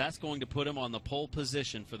 Because that's going to put him on the pole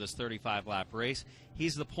position for this 35-lap race.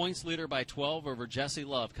 He's the points leader by 12 over Jesse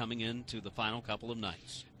Love coming into the final couple of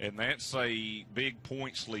nights. And that's a big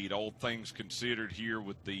points lead, all things considered here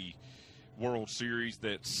with the World Series.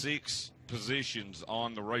 That 6 positions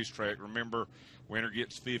on the racetrack. Remember, winner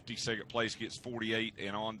gets 50, second place gets 48,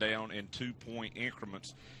 and on down in 2-point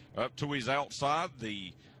increments. Up to his outside,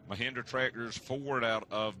 the Mahindra Tractors Ford out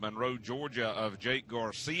of Monroe, Georgia, of Jake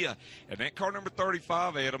Garcia. And that car number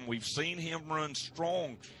 35, Adam, we've seen him run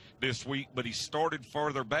strong this week, but he started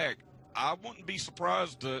further back. I wouldn't be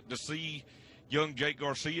surprised to see young Jake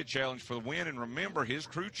Garcia challenge for the win. And remember, his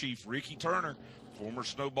crew chief, Ricky Turner, former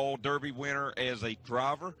Snowball Derby winner as a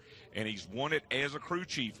driver, and he's won it as a crew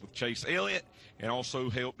chief with Chase Elliott, and also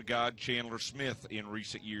helped to guide Chandler Smith in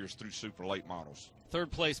recent years through super late models.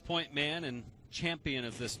 Third place point man and champion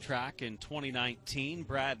of this track in 2019,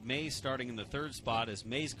 Brad May, starting in the third spot as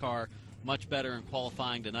May's car much better in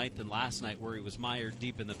qualifying tonight than last night where he was mired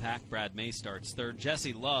deep in the pack. Brad May starts third.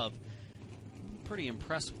 Jesse Love, pretty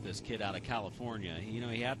impressed with this kid out of California. You know,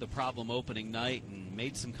 he had the problem opening night and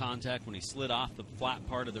made some contact when he slid off the flat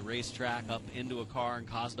part of the racetrack up into a car and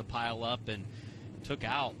caused a pile up and took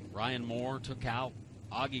out Ryan Moore, took out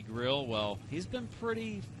Augie Grill. Well, he's been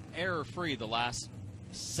pretty error-free the last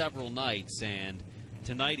several nights, and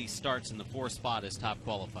tonight he starts in the fourth spot as top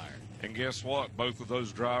qualifier. And guess what? Both of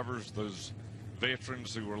those drivers, those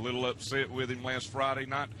veterans who were a little upset with him last Friday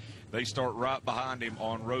night, they start right behind him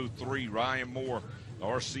on row 3. Ryan Moore,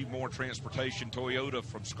 RC Moore Transportation Toyota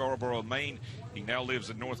from Scarborough, Maine. He now lives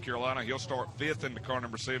in North Carolina. He'll start 5th in the car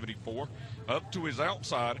number 74. Up to his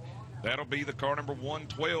outside, that'll be the car number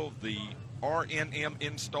 112, the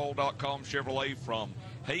RNMinstall.com Chevrolet from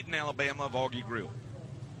Hayden, Alabama, of Augie Grill.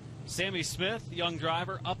 Sammy Smith, young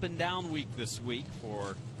driver, up and down week this week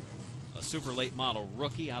for a super late model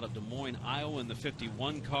rookie out of Des Moines, Iowa in the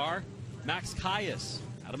 51 car. Max Caius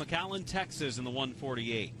out of McAllen, Texas in the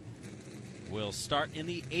 148. Will start in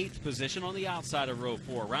the 8th position on the outside of row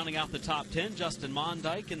 4. Rounding out the top 10, Justin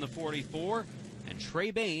Mondyke in the 44 and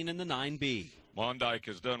Trey Bain in the 9B. Mondyke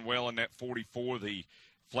has done well in that 44, the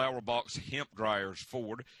Flower Box Hemp Dryers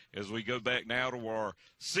Ford. As we go back now to our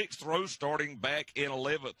 6th row, starting back in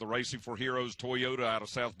 11th, the Racing for Heroes Toyota out of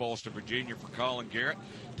South Boston, Virginia for Colin Garrett.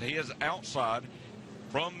 To his outside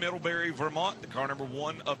from Middlebury, Vermont, the car number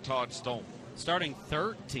 1 of Todd Stone. Starting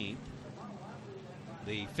 13th,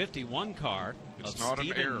 the 51 car of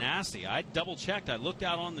Stephen Nassy. I double-checked. I looked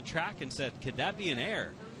out on the track and said, could that be an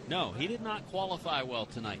error? No, he did not qualify well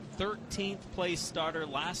tonight. 13th place starter,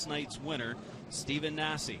 last night's winner, Stephen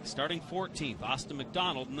Nassy. Starting 14th, Austin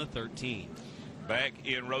McDonald in the 13. Back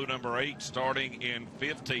in row number 8, starting in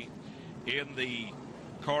 15th, in the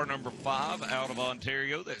car number 5 out of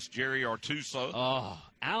Ontario, that's Jerry Artuso. Oh,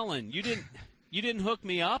 Alan, you didn't hook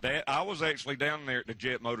me up? I was actually down there at the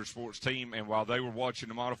Jet Motorsports team, and while they were watching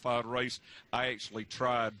the modified race, I actually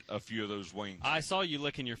tried a few of those wings. I saw you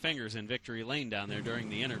licking your fingers in Victory Lane down there during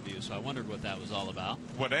the interview, so I wondered what that was all about.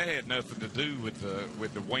 Well, that had nothing to do with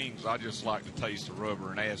the wings. I just like to taste the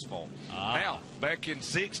rubber and asphalt. Now, back in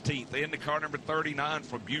 16th, in the car number 39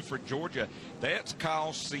 from Beaufort, Georgia, that's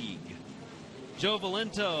Kyle Sieg. Joe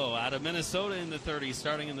Valento out of Minnesota in the 30,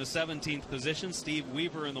 starting in the 17th position. Steve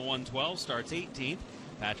Weaver in the 112 starts 18th.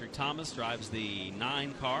 Patrick Thomas drives the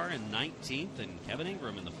 9 car in 19th, and Kevin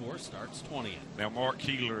Ingram in the 4 starts 20th. Now, Mark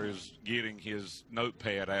Keeler is getting his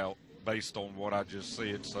notepad out based on what I just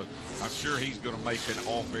said, so I'm sure he's going to make an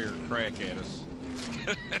off-air crack at us.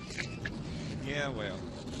 Yeah, well,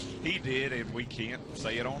 he did, and we can't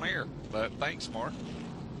say it on air. But thanks, Mark.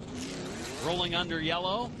 Rolling under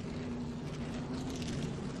yellow.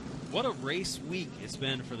 What a race week it's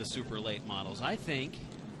been for the super late models. I think,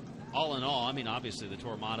 all in all, I mean, obviously the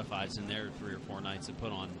Tour Modifieds in their 3 or 4 nights have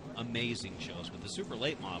put on amazing shows, but the super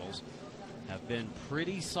late models have been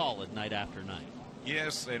pretty solid night after night.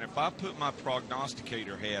 Yes, and if I put my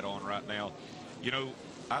prognosticator hat on right now, you know,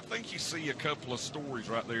 I think you see a couple of stories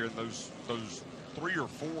right there in those 3 or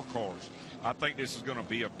 4 cars. I think this is going to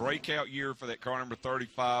be a breakout year for that car number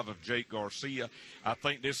 35 of Jake Garcia. I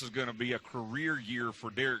think this is going to be a career year for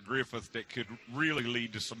Derek Griffith that could really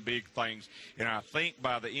lead to some big things. And I think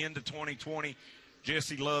by the end of 2020,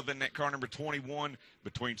 Jesse Love in that car number 21,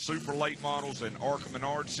 between super late models and ARCA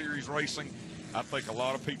Menard Series racing, I think a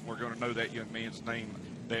lot of people are going to know that young man's name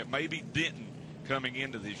that maybe didn't coming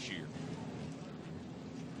into this year.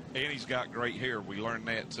 And he's got great hair. We learned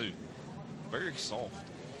that too. Very soft.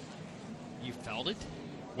 You felt it?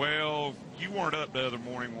 Well, you weren't up the other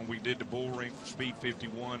morning when we did the bull ring for Speed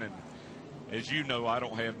 51, and as you know, I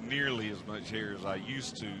don't have nearly as much hair as I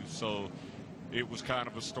used to, so it was kind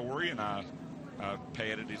of a story, and I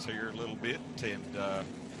patted his hair a little bit, and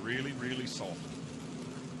really, really soft.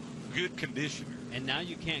 Good conditioner. And now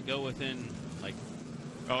you can't go within, like,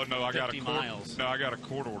 oh, no, I got 50 miles. No, I got a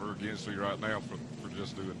court order against me right now for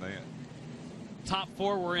just doing that. Top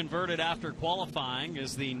 4 were inverted after qualifying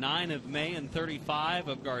as the 9 of May and 35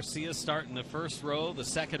 of Garcia start in the first row. The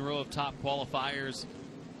second row of top qualifiers,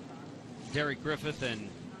 Derek Griffith and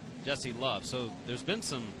Jesse Love. So there's been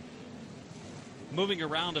some moving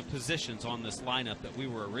around of positions on this lineup that we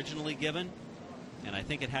were originally given. And I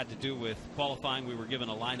think it had to do with qualifying. We were given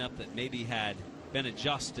a lineup that maybe had been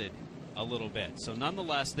adjusted a little bit. So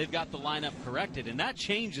nonetheless, they've got the lineup corrected, and that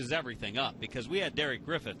changes everything up because we had Derek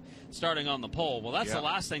Griffith starting on the pole. Well, that's the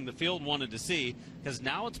last thing the field wanted to see, because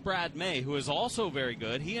now it's Brad May, who is also very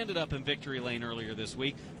good. He ended up in victory lane earlier this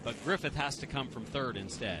week, but Griffith has to come from third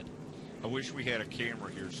instead. I wish we had a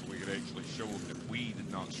camera here so we could actually show them that we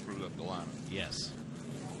did not screw up the lineup. Yes.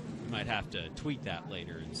 We might have to tweet that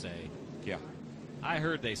later and say, yeah. I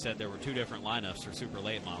heard they said there were 2 different lineups for super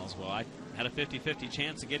late models. Well, I had a 50-50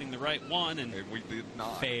 chance of getting the right one, and we did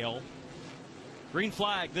not. Fail. Green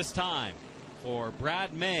flag this time for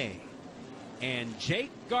Brad May and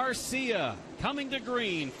Jake Garcia coming to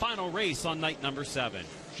green. Final race on night number 7.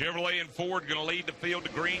 Chevrolet and Ford going to lead the field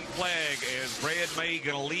to green flag as Brad May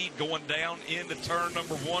going to lead going down into turn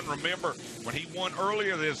number 1. Remember, when he won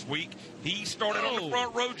earlier this week, he started on the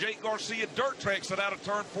front row. Jake Garcia dirt tracks it out of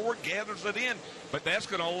turn 4, gathers it in. But that's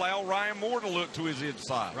going to allow Ryan Moore to look to his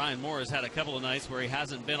inside. Ryan Moore has had a couple of nights where he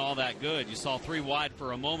hasn't been all that good. You saw 3 wide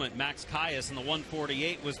for a moment. Max Caius in the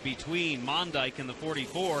 148 was between Mondyke in the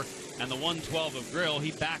 44 and the 112 of Grill.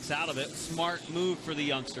 He backs out of it. Smart move for the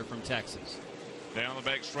youngster from Texas. Down the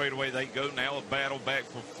back straightaway they go. Now a battle back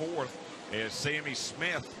for 4th as Sammy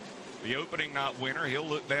Smith, the opening night winner, he'll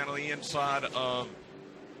look down to the inside of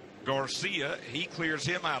Garcia. He clears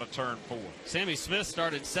him out of turn 4. Sammy Smith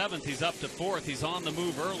started 7th. He's up to 4th. He's on the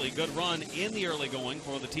move early. Good run in the early going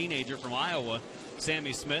for the teenager from Iowa,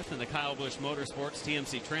 Sammy Smith, in the Kyle Busch Motorsports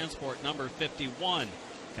TMC Transport number 51.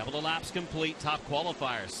 Couple of laps complete. Top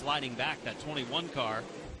qualifier sliding back that 21 car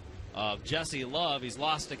of Jesse Love. He's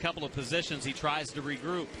lost a couple of positions. He tries to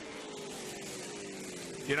regroup.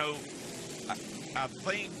 You know, I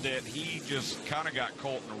think that he just kind of got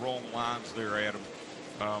caught in the wrong lines there, Adam.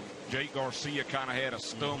 Jake Garcia kind of had a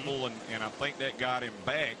stumble, and I think that got him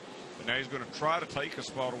back. But now he's going to try to take a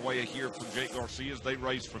spot away here from Jake Garcia as they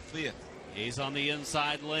race for 5th. He's on the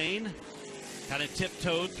inside lane. Kind of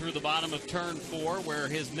tiptoed through the bottom of turn 4 where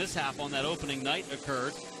his mishap on that opening night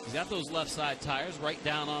occurred. He's got those left side tires right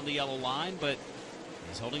down on the yellow line, but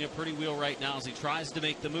he's holding a pretty wheel right now as he tries to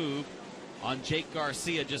make the move on Jake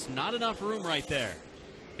Garcia. Just not enough room right there.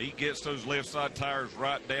 He gets those left side tires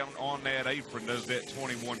right down on that apron, does that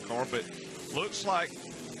 21 car, but looks like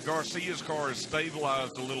Garcia's car is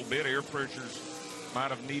stabilized a little bit. Air pressures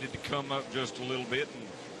might have needed to come up just a little bit, and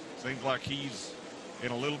seems like he's in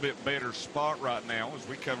a little bit better spot right now as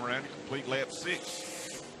we come around to complete lap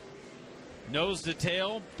 6. Nose to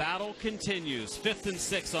tail, battle continues. 5th and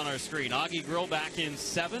 6th on our screen. Augie Grill back in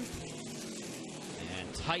 7th.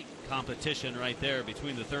 And tight competition right there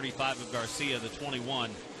between the 35 of Garcia, the 21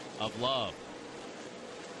 of Love.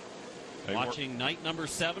 Watching night number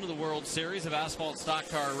 7 of the World Series of Asphalt Stock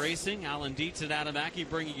Car Racing. Alan Dietz and Adam Mackey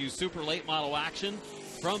bringing you super late model action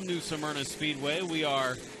from New Smyrna Speedway. We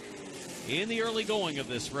are in the early going of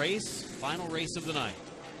this race. Final race of the night.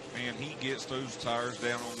 Man, he gets those tires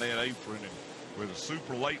down on that apron, and with a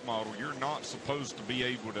super late model, you're not supposed to be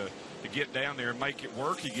able to get down there and make it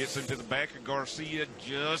work. He gets into the back of Garcia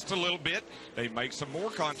just a little bit. They make some more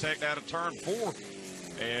contact out of turn 4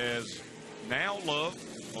 as now Love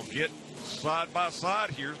will get side by side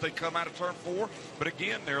here as they come out of turn 4. But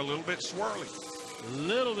again, they're a little bit swirly.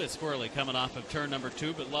 Little bit squirrely coming off of turn number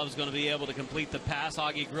 2, but Love's going to be able to complete the pass.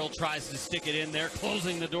 Augie Grill tries to stick it in there,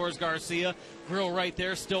 closing the doors. Garcia, Grill right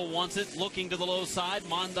there, still wants it, looking to the low side.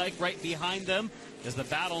 Mondyke right behind them is the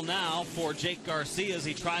battle now for Jake Garcia as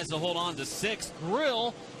he tries to hold on to 6.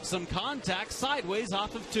 Grill, some contact sideways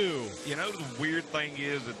off of 2. You know, the weird thing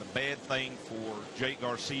is, and the bad thing for Jake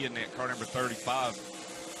Garcia in that car number 35,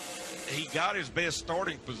 he got his best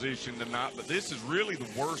starting position tonight, but this is really the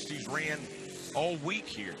worst he's ran all week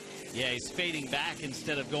here. Yeah, he's fading back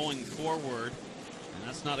instead of going forward, and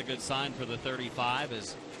that's not a good sign for the 35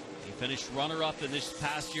 as he finished runner-up in this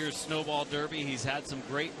past year's Snowball Derby. He's had some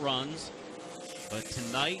great runs, but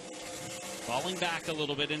tonight falling back a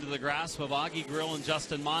little bit into the grasp of Augie Grill and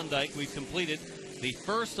Justin Mondyke. We've completed the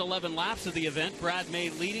first 11 laps of the event. Brad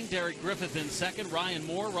May leading, Derek Griffith in second, Ryan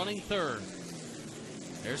Moore running third.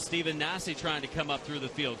 There's Stephen Nasse trying to come up through the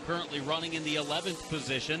field, currently running in the 11th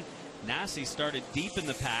position. Nasse started deep in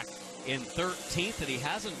the pack in 13th, and he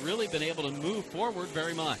hasn't really been able to move forward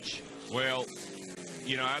very much. Well,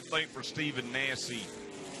 you know, I think for Stephen Nasse,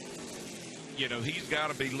 you know, he's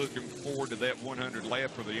got to be looking forward to that 100 lap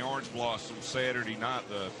for the Orange Blossom Saturday night,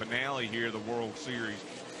 the finale here of the World Series.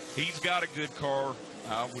 He's got a good car.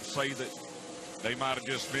 I would say that they might have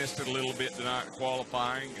just missed it a little bit tonight in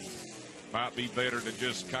qualifying, and might be better to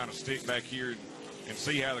just kind of stick back here and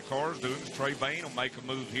see how the car's doing. Trey Bain will make a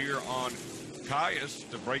move here on Caius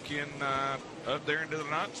to break in up there into the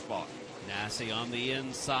 9th spot. Nasse on the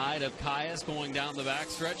inside of Caius, going down the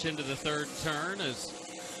backstretch into the 3rd turn, is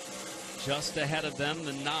just ahead of them,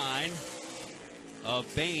 the 9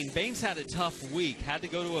 of Bain. Bain's had a tough week, had to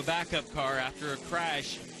go to a backup car after a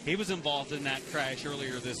crash. He was involved in that crash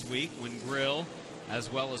earlier this week when Grill, as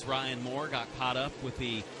well as Ryan Moore, got caught up with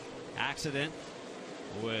the accident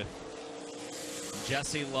with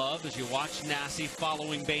Jesse Love as you watch Nasse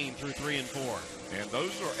following Bain through 3 and 4. And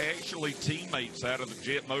those are actually teammates out of the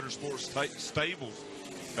Jet Motorsports stables.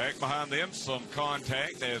 Back behind them, some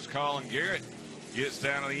contact as Colin Garrett gets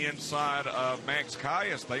down to the inside of Max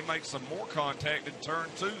Caius. They make some more contact in turn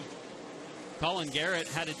 2. Colin Garrett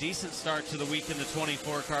had a decent start to the week in the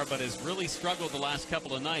 24 car, but has really struggled the last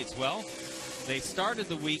couple of nights. Well, they started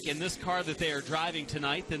the week in this car that they are driving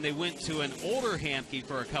tonight. Then they went to an older Hamke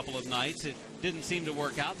for a couple of nights. It didn't seem to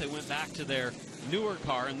work out. They went back to their newer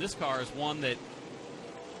car, and this car is one that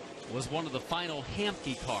was one of the final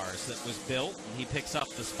Hamke cars that was built. And he picks up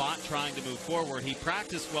the spot trying to move forward. He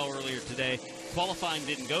practiced well earlier today. Qualifying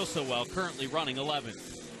didn't go so well. Currently running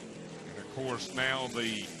 11th. And of course, now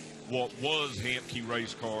what was Hamke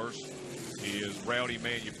race cars is Rowdy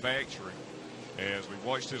Manufacturing. As we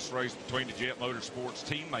watch this race between the Jet Motorsports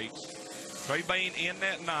teammates, Trey Bain in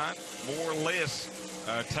that 9, more or less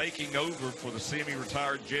taking over for the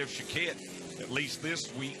semi-retired Jeff Chiquette, at least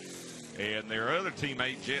this week. And their other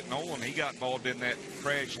teammate, Jet Nolan, he got involved in that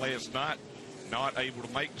crash last night, not able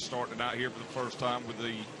to make the start tonight here for the first time with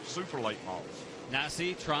the super late models.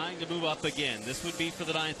 Nasse trying to move up again. This would be for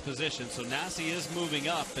the 9th position. So Nasse is moving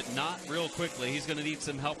up, but not real quickly. He's going to need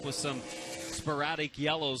some help with some sporadic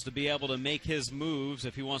yellows to be able to make his moves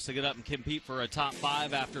if he wants to get up and compete for a top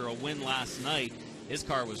 5 after a win last night. His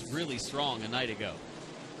car was really strong a night ago.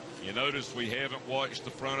 You notice we haven't watched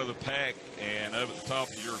the front of the pack, and up at the top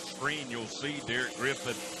of your screen you'll see Derek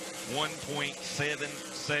Griffith 1.7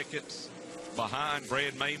 seconds behind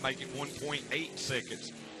Brad May, making 1.8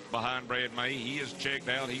 seconds behind Brad May. He is checked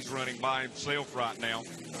out. He's running by himself right now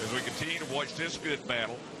as we continue to watch this good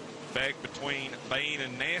battle back between Bain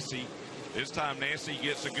and Nasse. This time Nasse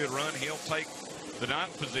gets a good run. He'll take the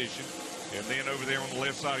 9th position. And then over there on the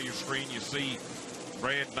left side of your screen, you see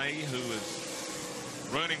Brad May, who is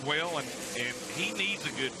running well, and he needs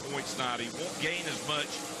a good points night. He won't gain as much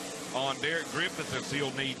on Derek Griffith as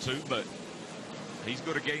he'll need to, but he's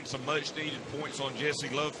going to gain some much-needed points on Jesse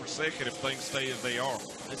Love for second if things stay as they are.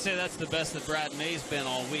 I'd say that's the best that Brad May's been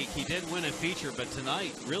all week. He did win a feature, but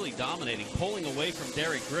tonight really dominating, pulling away from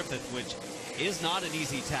Derek Griffith, which is not an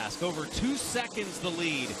easy task. Over 2 seconds the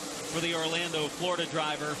lead for the Orlando, Florida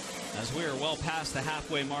driver as we are well past the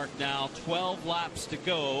halfway mark now. 12 laps to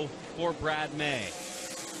go for Brad May.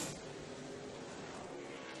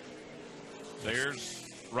 There's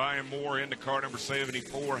Ryan Moore into car number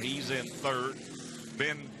 74. He's in 3rd.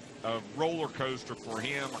 Been a roller coaster for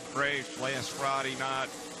him. A crash last Friday night.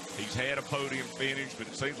 He's had a podium finish, but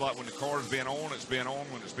it seems like when the car's been on, it's been on.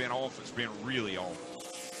 When it's been off, it's been really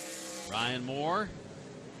off. Ryan Moore,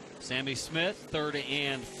 Sammy Smith, third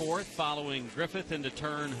and fourth, following Griffith into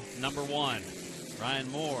turn number 1.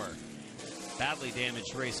 Ryan Moore, badly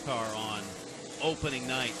damaged race car on opening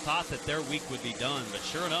night. Thought that their week would be done, but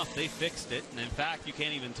sure enough, they fixed it. And in fact, you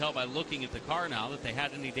can't even tell by looking at the car now that they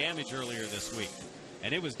had any damage earlier this week.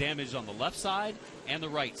 And it was damaged on the left side and the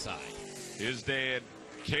right side. His dad,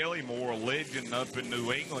 Kelly Moore, a legend up in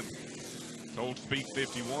New England, told Speed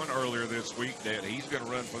 51 earlier this week that he's going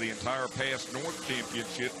to run for the entire Pass North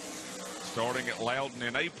Championship starting at Loudon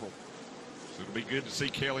in April. So it'll be good to see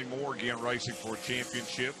Kelly Moore again racing for a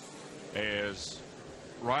championship, as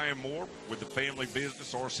Ryan Moore, with the family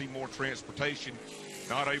business, RC Moore Transportation,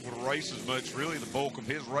 not able to race as much. Really, the bulk of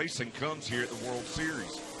his racing comes here at the World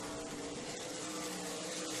Series.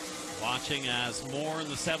 Watching as Moore in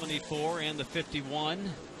the 74 and the 51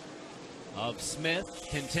 of Smith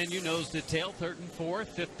continue nose to tail, third and fourth.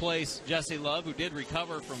 Fifth place, Jesse Love, who did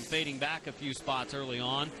recover from fading back a few spots early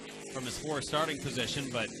on from his fourth starting position.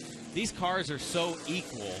 But these cars are so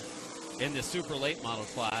equal in the super late model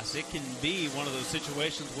class. It can be one of those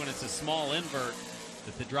situations when it's a small invert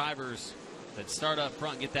that the drivers that start up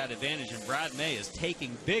front get that advantage, and Brad May is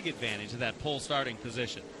taking big advantage of that pole starting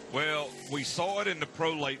position. Well, we saw it in the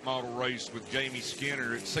pro late model race with Jamie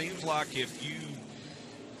Skinner. It seems like it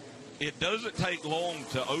doesn't take long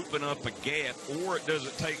to open up a gap, or it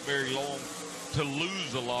doesn't take very long to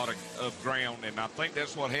lose a lot of ground. And I think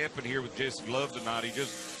that's what happened here with Jesse Love tonight.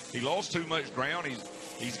 He lost too much ground.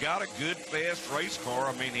 He's got a good, fast race car.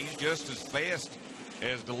 I mean, he's just as fast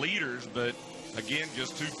as the leaders, but again,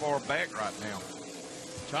 just too far back right now.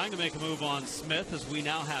 Trying to make a move on Smith as we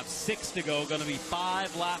now have 6 to go. Going to be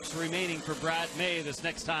 5 laps remaining for Brad May this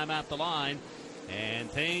next time at the line. And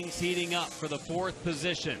things heating up for the 4th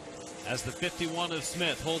position as the 51 of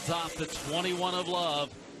Smith holds off the 21 of Love.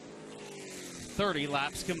 30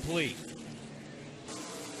 laps complete.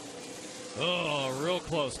 Oh, real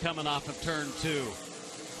close coming off of turn 2.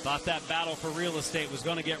 Thought that battle for real estate was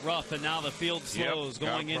going to get rough, and now the field slows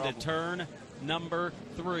going into turn number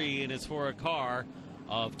 3, and it's for a car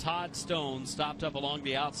of Todd Stone, stopped up along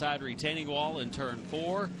the outside retaining wall in turn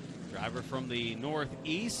 4. Driver from the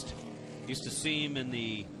northeast. Used to see him in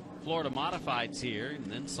the Florida Modifieds here, and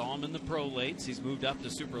then saw him in the Pro Lates. He's moved up to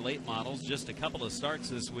Super Late Models. Just a couple of starts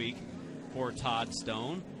this week for Todd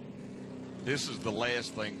Stone. This is the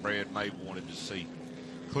last thing Brad May wanted to see.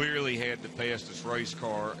 Clearly had the fastest race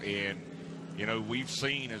car, and, you know, we've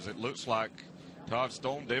seen, as it looks like, Todd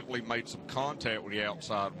Stone definitely made some contact with the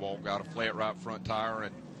outside wall, got a flat right front tire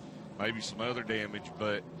and maybe some other damage.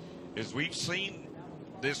 But as we've seen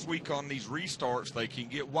this week on these restarts, they can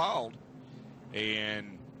get wild.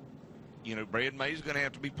 And, you know, Brad May's going to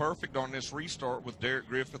have to be perfect on this restart with Derek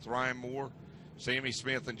Griffith, Ryan Moore, Sammy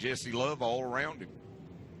Smith, and Jesse Love all around him.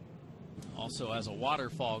 Also has a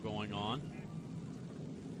waterfall going on.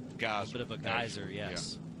 Geyser. A bit of a geyser,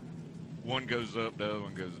 yes. Yeah. One goes up, the other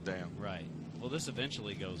one goes down. Right. Well, this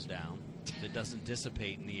eventually goes down. It doesn't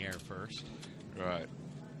dissipate in the air first. Right.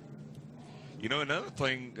 You know, another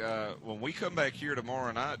thing, when we come back here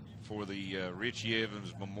tomorrow night for the Richie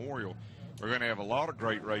Evans Memorial, we're going to have a lot of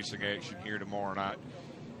great racing action here tomorrow night.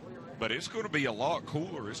 But it's going to be a lot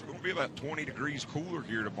cooler. It's going to be about 20 degrees cooler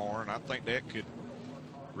here tomorrow, and I think that could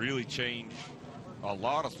really change a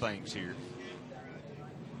lot of things here.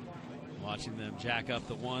 Watching them jack up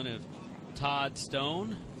the one of Todd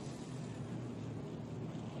Stone.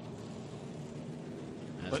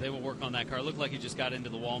 As they will work on that car. Looked like he just got into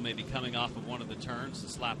the wall, maybe coming off of one of the turns to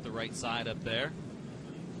slap the right side up there.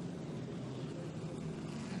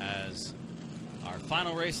 As our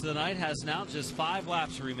final race of the night has now just 5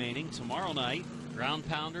 laps remaining. Tomorrow night, Ground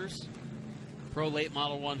Pounders, Pro Late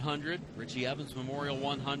Model 100, Richie Evans Memorial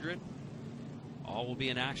 100. All will be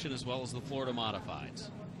in action, as well as the Florida Modifieds.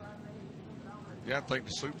 Yeah, I think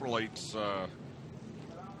the Super Lates,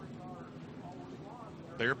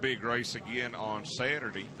 their big race again on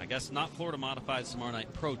Saturday. I guess not Florida Modifieds tomorrow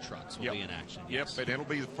night. Pro Trucks will be in action. Yep, and it'll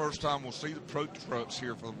be the first time we'll see the Pro Trucks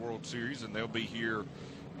here for the World Series, and they'll be here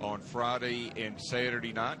on Friday and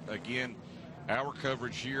Saturday night. Again, our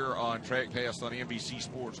coverage here on TrackPass on NBC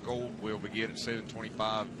Sports Gold will begin at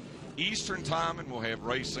 7:25 Eastern Time, and we'll have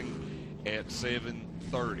racing at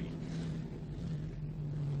 7:30.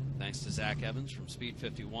 Thanks to Zach Evans from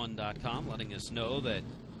Speed51.com letting us know that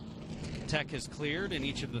tech is cleared in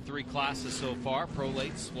each of the 3 classes so far, Pro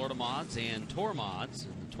Lates, Florida Mods, and Tour Mods.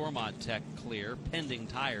 The Tour Mod tech clear, pending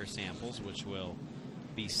tire samples, which will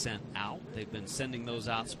be sent out. They've been sending those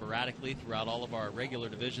out sporadically throughout all of our regular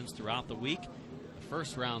divisions throughout the week. The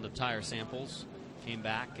first round of tire samples came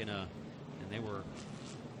back and they were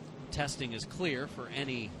testing as clear for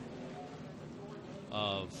any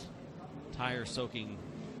of tire soaking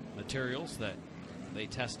materials that they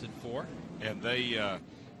tested for. And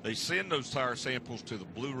they send those tire samples to the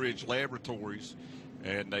Blue Ridge Laboratories,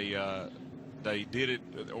 and they did it,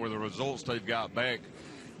 or the results they've got back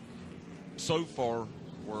so far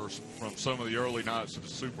were from some of the early nights of the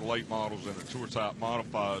super late models and the tour type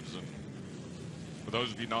modifieds. And for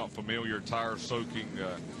those of you not familiar, tire soaking,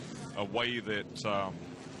 a way that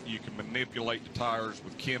you can manipulate the tires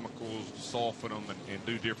with chemicals to soften them and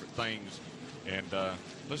do different things. And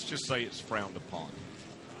let's just say it's frowned upon.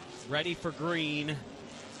 Ready for green.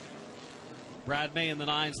 Brad May in the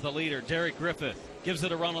 9's the leader. Derek Griffith gives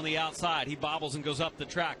it a run on the outside. He bobbles and goes up the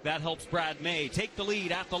track. That helps Brad May take the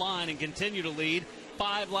lead at the line and continue to lead.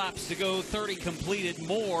 5 laps to go, 30 completed.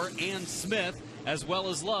 Moore and Smith, as well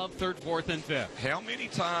as Love, 3rd, 4th, and 5th. How many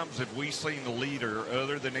times have we seen the leader,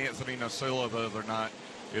 other than Anthony Nocilla the other night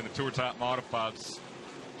in the Tour Type Modifieds,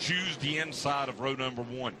 choose the inside of row number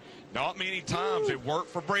 1? Not many times. It worked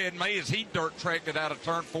for Brad May as he dirt tracked it out of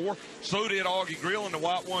turn 4. So did Augie Grill in the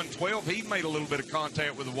white 112. He made a little bit of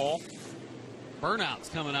contact with the wall.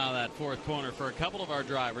 Burnouts coming out of that 4th corner for a couple of our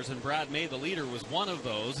drivers, and Brad May, the leader, was one of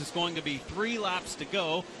those. It's going to be 3 laps to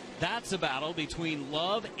go. That's a battle between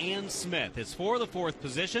Love and Smith. It's for the 4th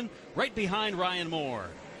position, right behind Ryan Moore.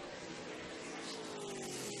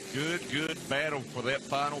 Good battle for that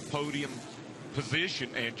final podium position,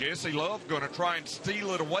 and Jesse Love going to try and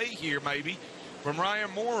steal it away here maybe from Ryan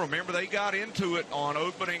Moore. Remember, they got into it on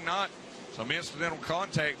opening night. Some incidental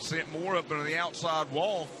contact sent Moore up into the outside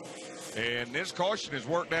wall, and this caution has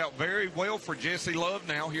worked out very well for Jesse Love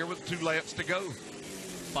now here with 2 laps to go.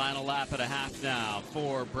 Final lap and a half now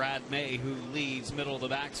for Brad May, who leads middle of the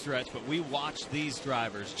backstretch, but we watch these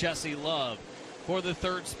drivers. Jesse Love for the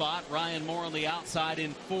 3rd spot. Ryan Moore on the outside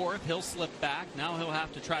in 4th. He'll slip back. Now he'll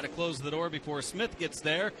have to try to close the door before Smith gets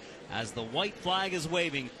there as the white flag is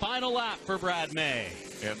waving. Final lap for Brad May.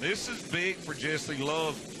 And this is big for Jesse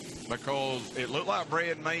Love because it looked like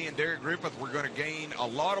Brad May and Derek Griffith were going to gain a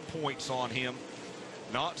lot of points on him.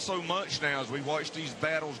 Not so much now as we watch these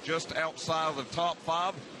battles just outside of the top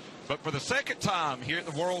 5. But for the second time here at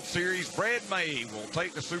the World Series, Brad May will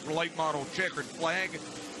take the super late model checkered flag.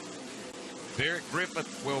 Derek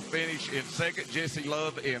Griffith will finish in 2nd, Jesse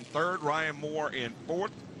Love in 3rd, Ryan Moore in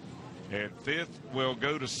 4th, and 5th will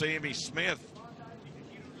go to Sammy Smith.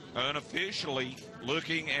 Unofficially,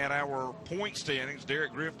 looking at our point standings,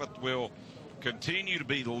 Derek Griffith will continue to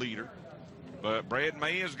be the leader, but Brad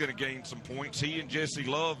May is going to gain some points. He and Jesse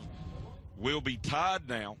Love will be tied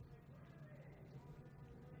now,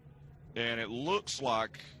 and it looks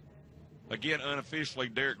like, again, unofficially,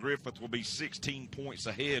 Derek Griffith will be 16 points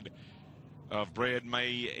ahead of Brad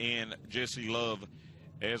May and Jesse Love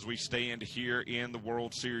as we stand here in the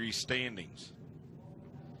World Series standings.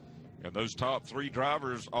 And those top 3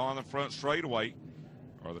 drivers on the front straightaway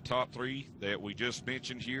are the top 3 that we just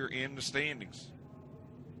mentioned here in the standings.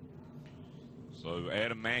 So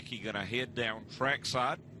Adam Mackey going to head down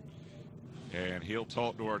trackside, and he'll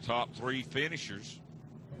talk to our top 3 finishers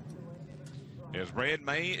as Brad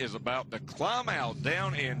May is about to climb out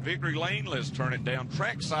down in Victory Lane. Let's turn it down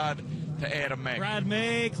trackside to Adam Mackey. Brad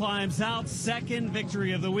May climbs out, 2nd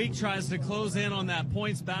victory of the week, tries to close in on that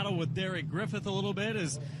points battle with Derek Griffith a little bit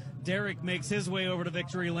as Derek makes his way over to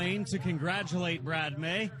Victory Lane to congratulate Brad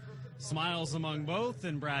May. Smiles among both,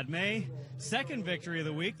 and Brad May, 2nd victory of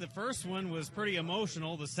the week. The first one was pretty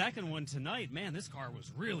emotional. The second one tonight, man, this car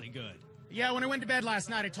was really good. Yeah, when I went to bed last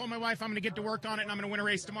night, I told my wife I'm going to get to work on it and I'm going to win a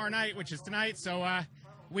race tomorrow night, which is tonight. So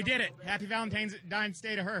we did it. Happy Valentine's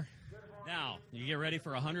Day to her. Now, you get ready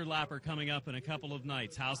for a 100-lapper coming up in a couple of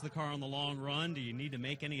nights. How's the car on the long run? Do you need to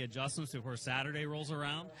make any adjustments before Saturday rolls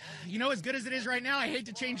around? You know, as good as it is right now, I hate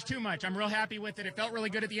to change too much. I'm real happy with it. It felt really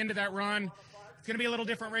good at the end of that run. It's going to be a little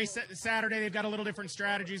different race Saturday. They've got a little different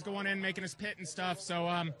strategies going in, making us pit and stuff. So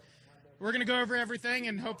we're going to go over everything,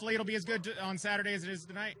 and hopefully it'll be as good on Saturday as it is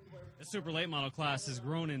tonight. The super late model class has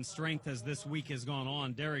grown in strength as this week has gone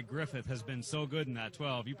on. Derek Griffith has been so good in that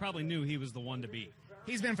 12. You probably knew he was the one to beat.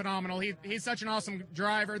 He's been phenomenal. He's such an awesome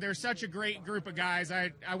driver. They're such a great group of guys. I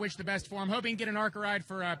wish the best for him. Hoping to get an ARCA ride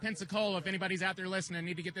for Pensacola. If anybody's out there listening,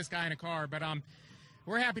 need to get this guy in a car. But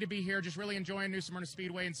we're happy to be here, just really enjoying New Smyrna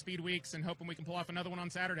Speedway and Speed Weeks, and hoping we can pull off another one on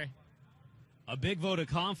Saturday. A big vote of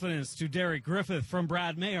confidence to Derek Griffith from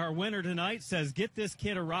Brad May. Our winner tonight says get this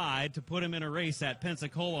kid a ride to put him in a race at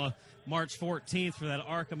Pensacola March 14th for that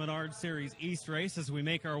ARCA Menard Series East race as we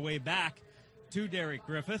make our way back to Derek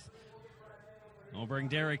Griffith. We'll bring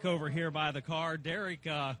Derek over here by the car. Derek,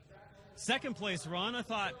 Second place run, I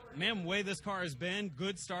thought, man, the way this car has been,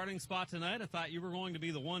 good starting spot tonight. I thought you were going to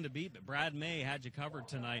be the one to beat, but Brad May had you covered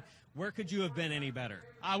tonight. Where could you have been any better?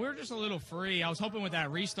 We were just a little free. I was hoping with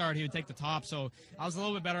that restart he would take the top, so I was a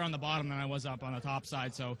little bit better on the bottom than I was up on the top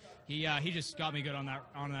side. So he just got me good on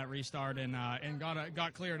that restart and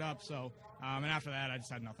got cleared up. So and after that, I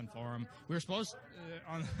just had nothing for him. We were supposed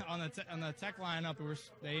on the tech lineup.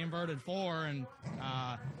 They inverted 4 and.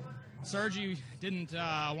 Sergi didn't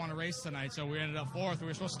want to race tonight, so we ended up 4th. We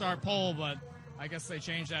were supposed to start pole, but I guess they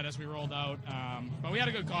changed that as we rolled out. But we had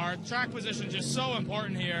a good car. Track position is just so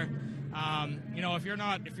important here. If you're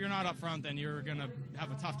not up front, then you're gonna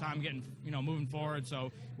have a tough time getting moving forward.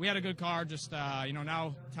 So we had a good car. Just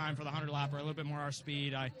now time for the 100 lapper, a little bit more our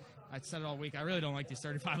speed. I said it all week. I really don't like these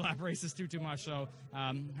 35 lap races too much. So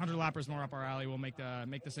 100 lappers more up our alley. We'll make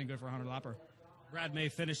this thing good for a 100 lapper. Brad May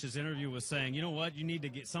finished his interview with saying, you know what,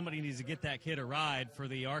 somebody needs to get that kid a ride for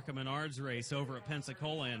the ARCA Menards race over at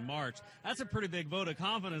Pensacola in March. That's a pretty big vote of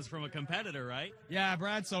confidence from a competitor, right? Yeah,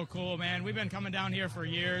 Brad's so cool, man. We've been coming down here for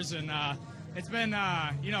years, and it's been,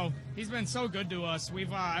 he's been so good to us.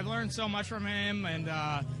 I've learned so much from him, and,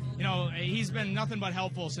 he's been nothing but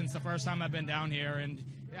helpful since the first time I've been down here. And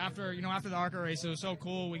after the ARCA race, it was so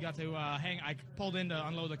cool. We got to I pulled in to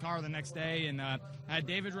unload the car the next day, and had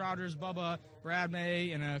David Rogers, Bubba, Brad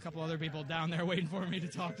May, and a couple other people down there waiting for me to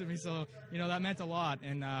talk to me. So, that meant a lot.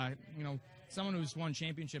 And, someone who's won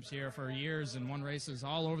championships here for years and won races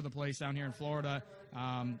all over the place down here in Florida,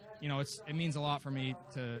 it means a lot for me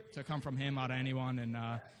to come from him out of anyone. And,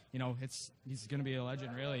 he's going to be a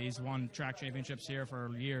legend, really. He's won track championships here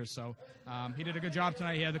for years. So he did a good job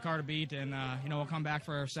tonight. He had the car to beat, and, we'll come back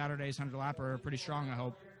for Saturday's 100 lapper pretty strong, I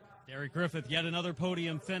hope. Derek Griffith, yet another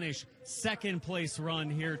podium finish. Second place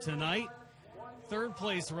run here tonight. Third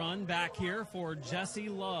place run back here for Jesse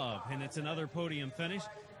Love, and it's another podium finish.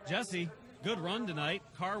 Jesse, good run tonight.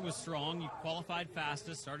 Car was strong. You qualified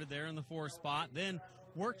fastest, started there in the 4th spot, then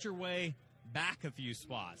worked your way back a few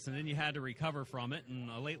spots, and then you had to recover from it, and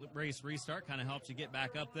a late race restart kind of helped you get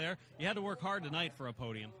back up there. You had to work hard tonight for a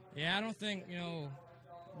podium. Yeah, I don't think,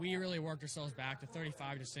 we really worked ourselves back. The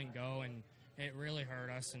 35 just didn't go, and it really hurt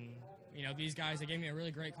us. And, these guys, they gave me a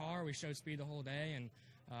really great car. We showed speed the whole day, and,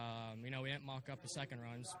 we didn't mock up the second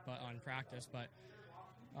runs on practice, but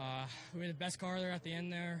we had the best car there at the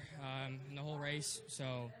end there in the whole race.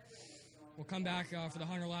 So we'll come back for the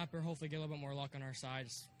 100 lapper, hopefully get a little bit more luck on our side.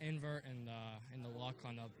 Just invert and the luck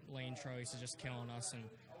on the lane choice is just killing us. And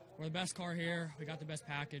we're the best car here. We got the best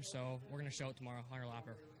package, so we're going to show it tomorrow, 100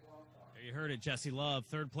 lapper. There you heard it, Jesse Love.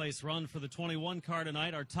 Third place run for the 21 car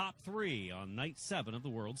tonight. Our top 3 on night 7 of the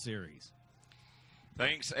World Series.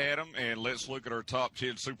 Thanks, Adam. And let's look at our top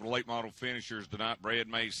 10 super late model finishers tonight. Brad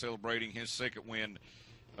May celebrating his second win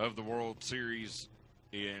of the World Series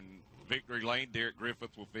in victory lane. Derek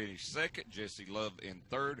Griffith will finish second. Jesse Love in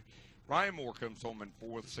third. Ryan Moore comes home in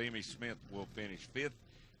fourth. Sammy Smith will finish fifth.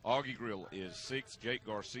 Augie Grill is sixth. Jake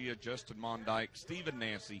Garcia, Justin Mondyke, Stephen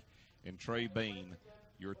Nancy, and Trey Bean,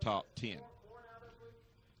 your top 10.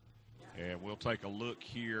 And we'll take a look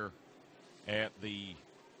here at the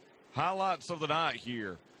highlights of the night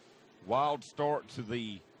here. Wild start to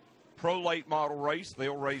the Pro Late Model race.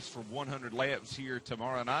 They'll race for 100 laps here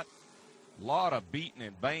tomorrow night. A lot of beating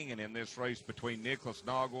and banging in this race between Nicholas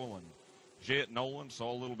Noggle and Jet Nolan.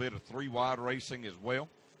 Saw a little bit of 3-wide racing as well.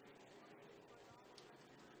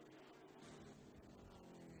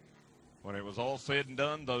 When it was all said and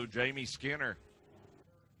done, though, Jamie Skinner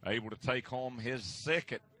able to take home his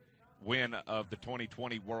second win of the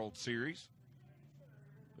 2020 World Series.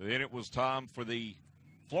 Then it was time for the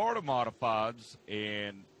Florida Modifieds,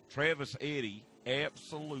 and Travis Eddy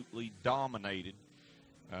absolutely dominated.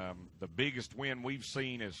 The biggest win we've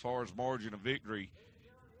seen as far as margin of victory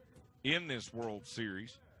in this World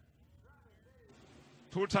Series.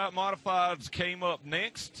 Tour Type Modifieds came up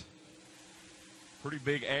next. Pretty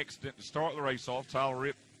big accident to start the race off.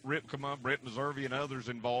 Tyler Ripkema, Brett Meservey, and others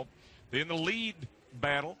involved. Then the lead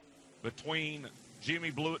battle between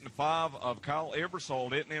Jimmy Blewett and the 5 of Kyle Ebersol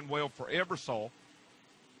didn't end well for Ebersol.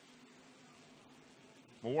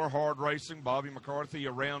 More hard racing. Bobby McCarthy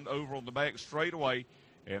around over on the back straightaway.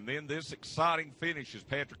 And then this exciting finish as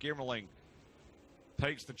Patrick Emmerling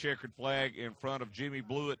takes the checkered flag in front of Jimmy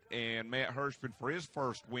Blewett and Matt Hirschman for his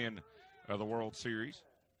first win of the World Series.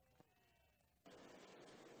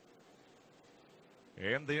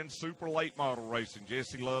 And then super late model racing.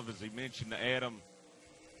 Jesse Love, as he mentioned to Adam,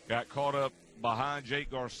 got caught up behind Jake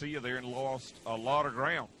Garcia there and lost a lot of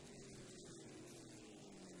ground.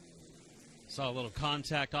 Saw a little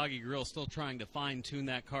contact. Augie Grill still trying to fine-tune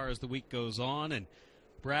that car as the week goes on. And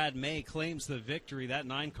Brad May claims the victory. That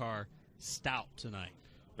 9 car stout tonight.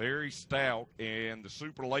 Very stout, and the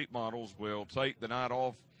super late models will take the night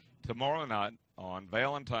off tomorrow night on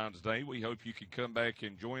Valentine's Day. We hope you can come back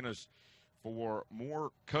and join us for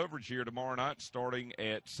more coverage here tomorrow night starting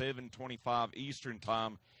at 7:25 Eastern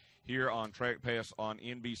Time here on Track Pass on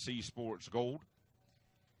NBC Sports Gold.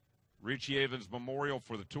 Richie Evans Memorial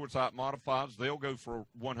for the Tour Type Modifieds. They'll go for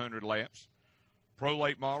 100 laps. Pro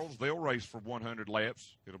Late Models, they'll race for 100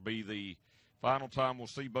 laps. It'll be the final time we'll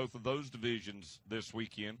see both of those divisions this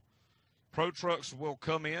weekend. Pro Trucks will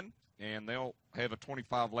come in, and they'll have a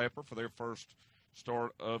 25-lapper for their first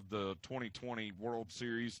start of the 2020 World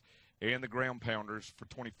Series, and the Ground Pounders for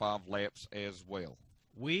 25 laps as well.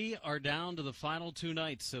 We are down to the final 2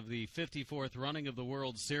 nights of the 54th running of the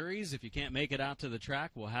World Series. If you can't make it out to the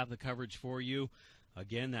track, we'll have the coverage for you.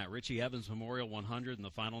 Again, that Richie Evans Memorial 100 and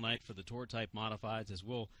the final night for the Tour Type Modifieds, as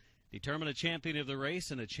we'll determine a champion of the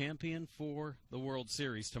race and a champion for the World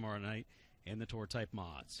Series tomorrow night in the Tour Type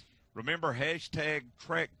Mods. Remember, hashtag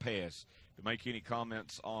TrackPass to make any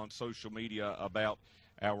comments on social media about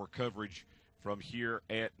our coverage from here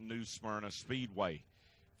at New Smyrna Speedway.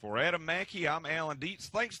 For Adam Mackey, I'm Alan Dietz.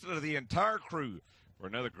 Thanks to the entire crew for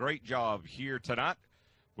another great job here tonight.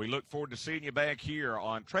 We look forward to seeing you back here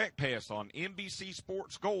on Track Pass on NBC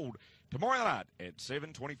Sports Gold tomorrow night at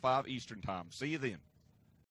 7:25 Eastern Time. See you then.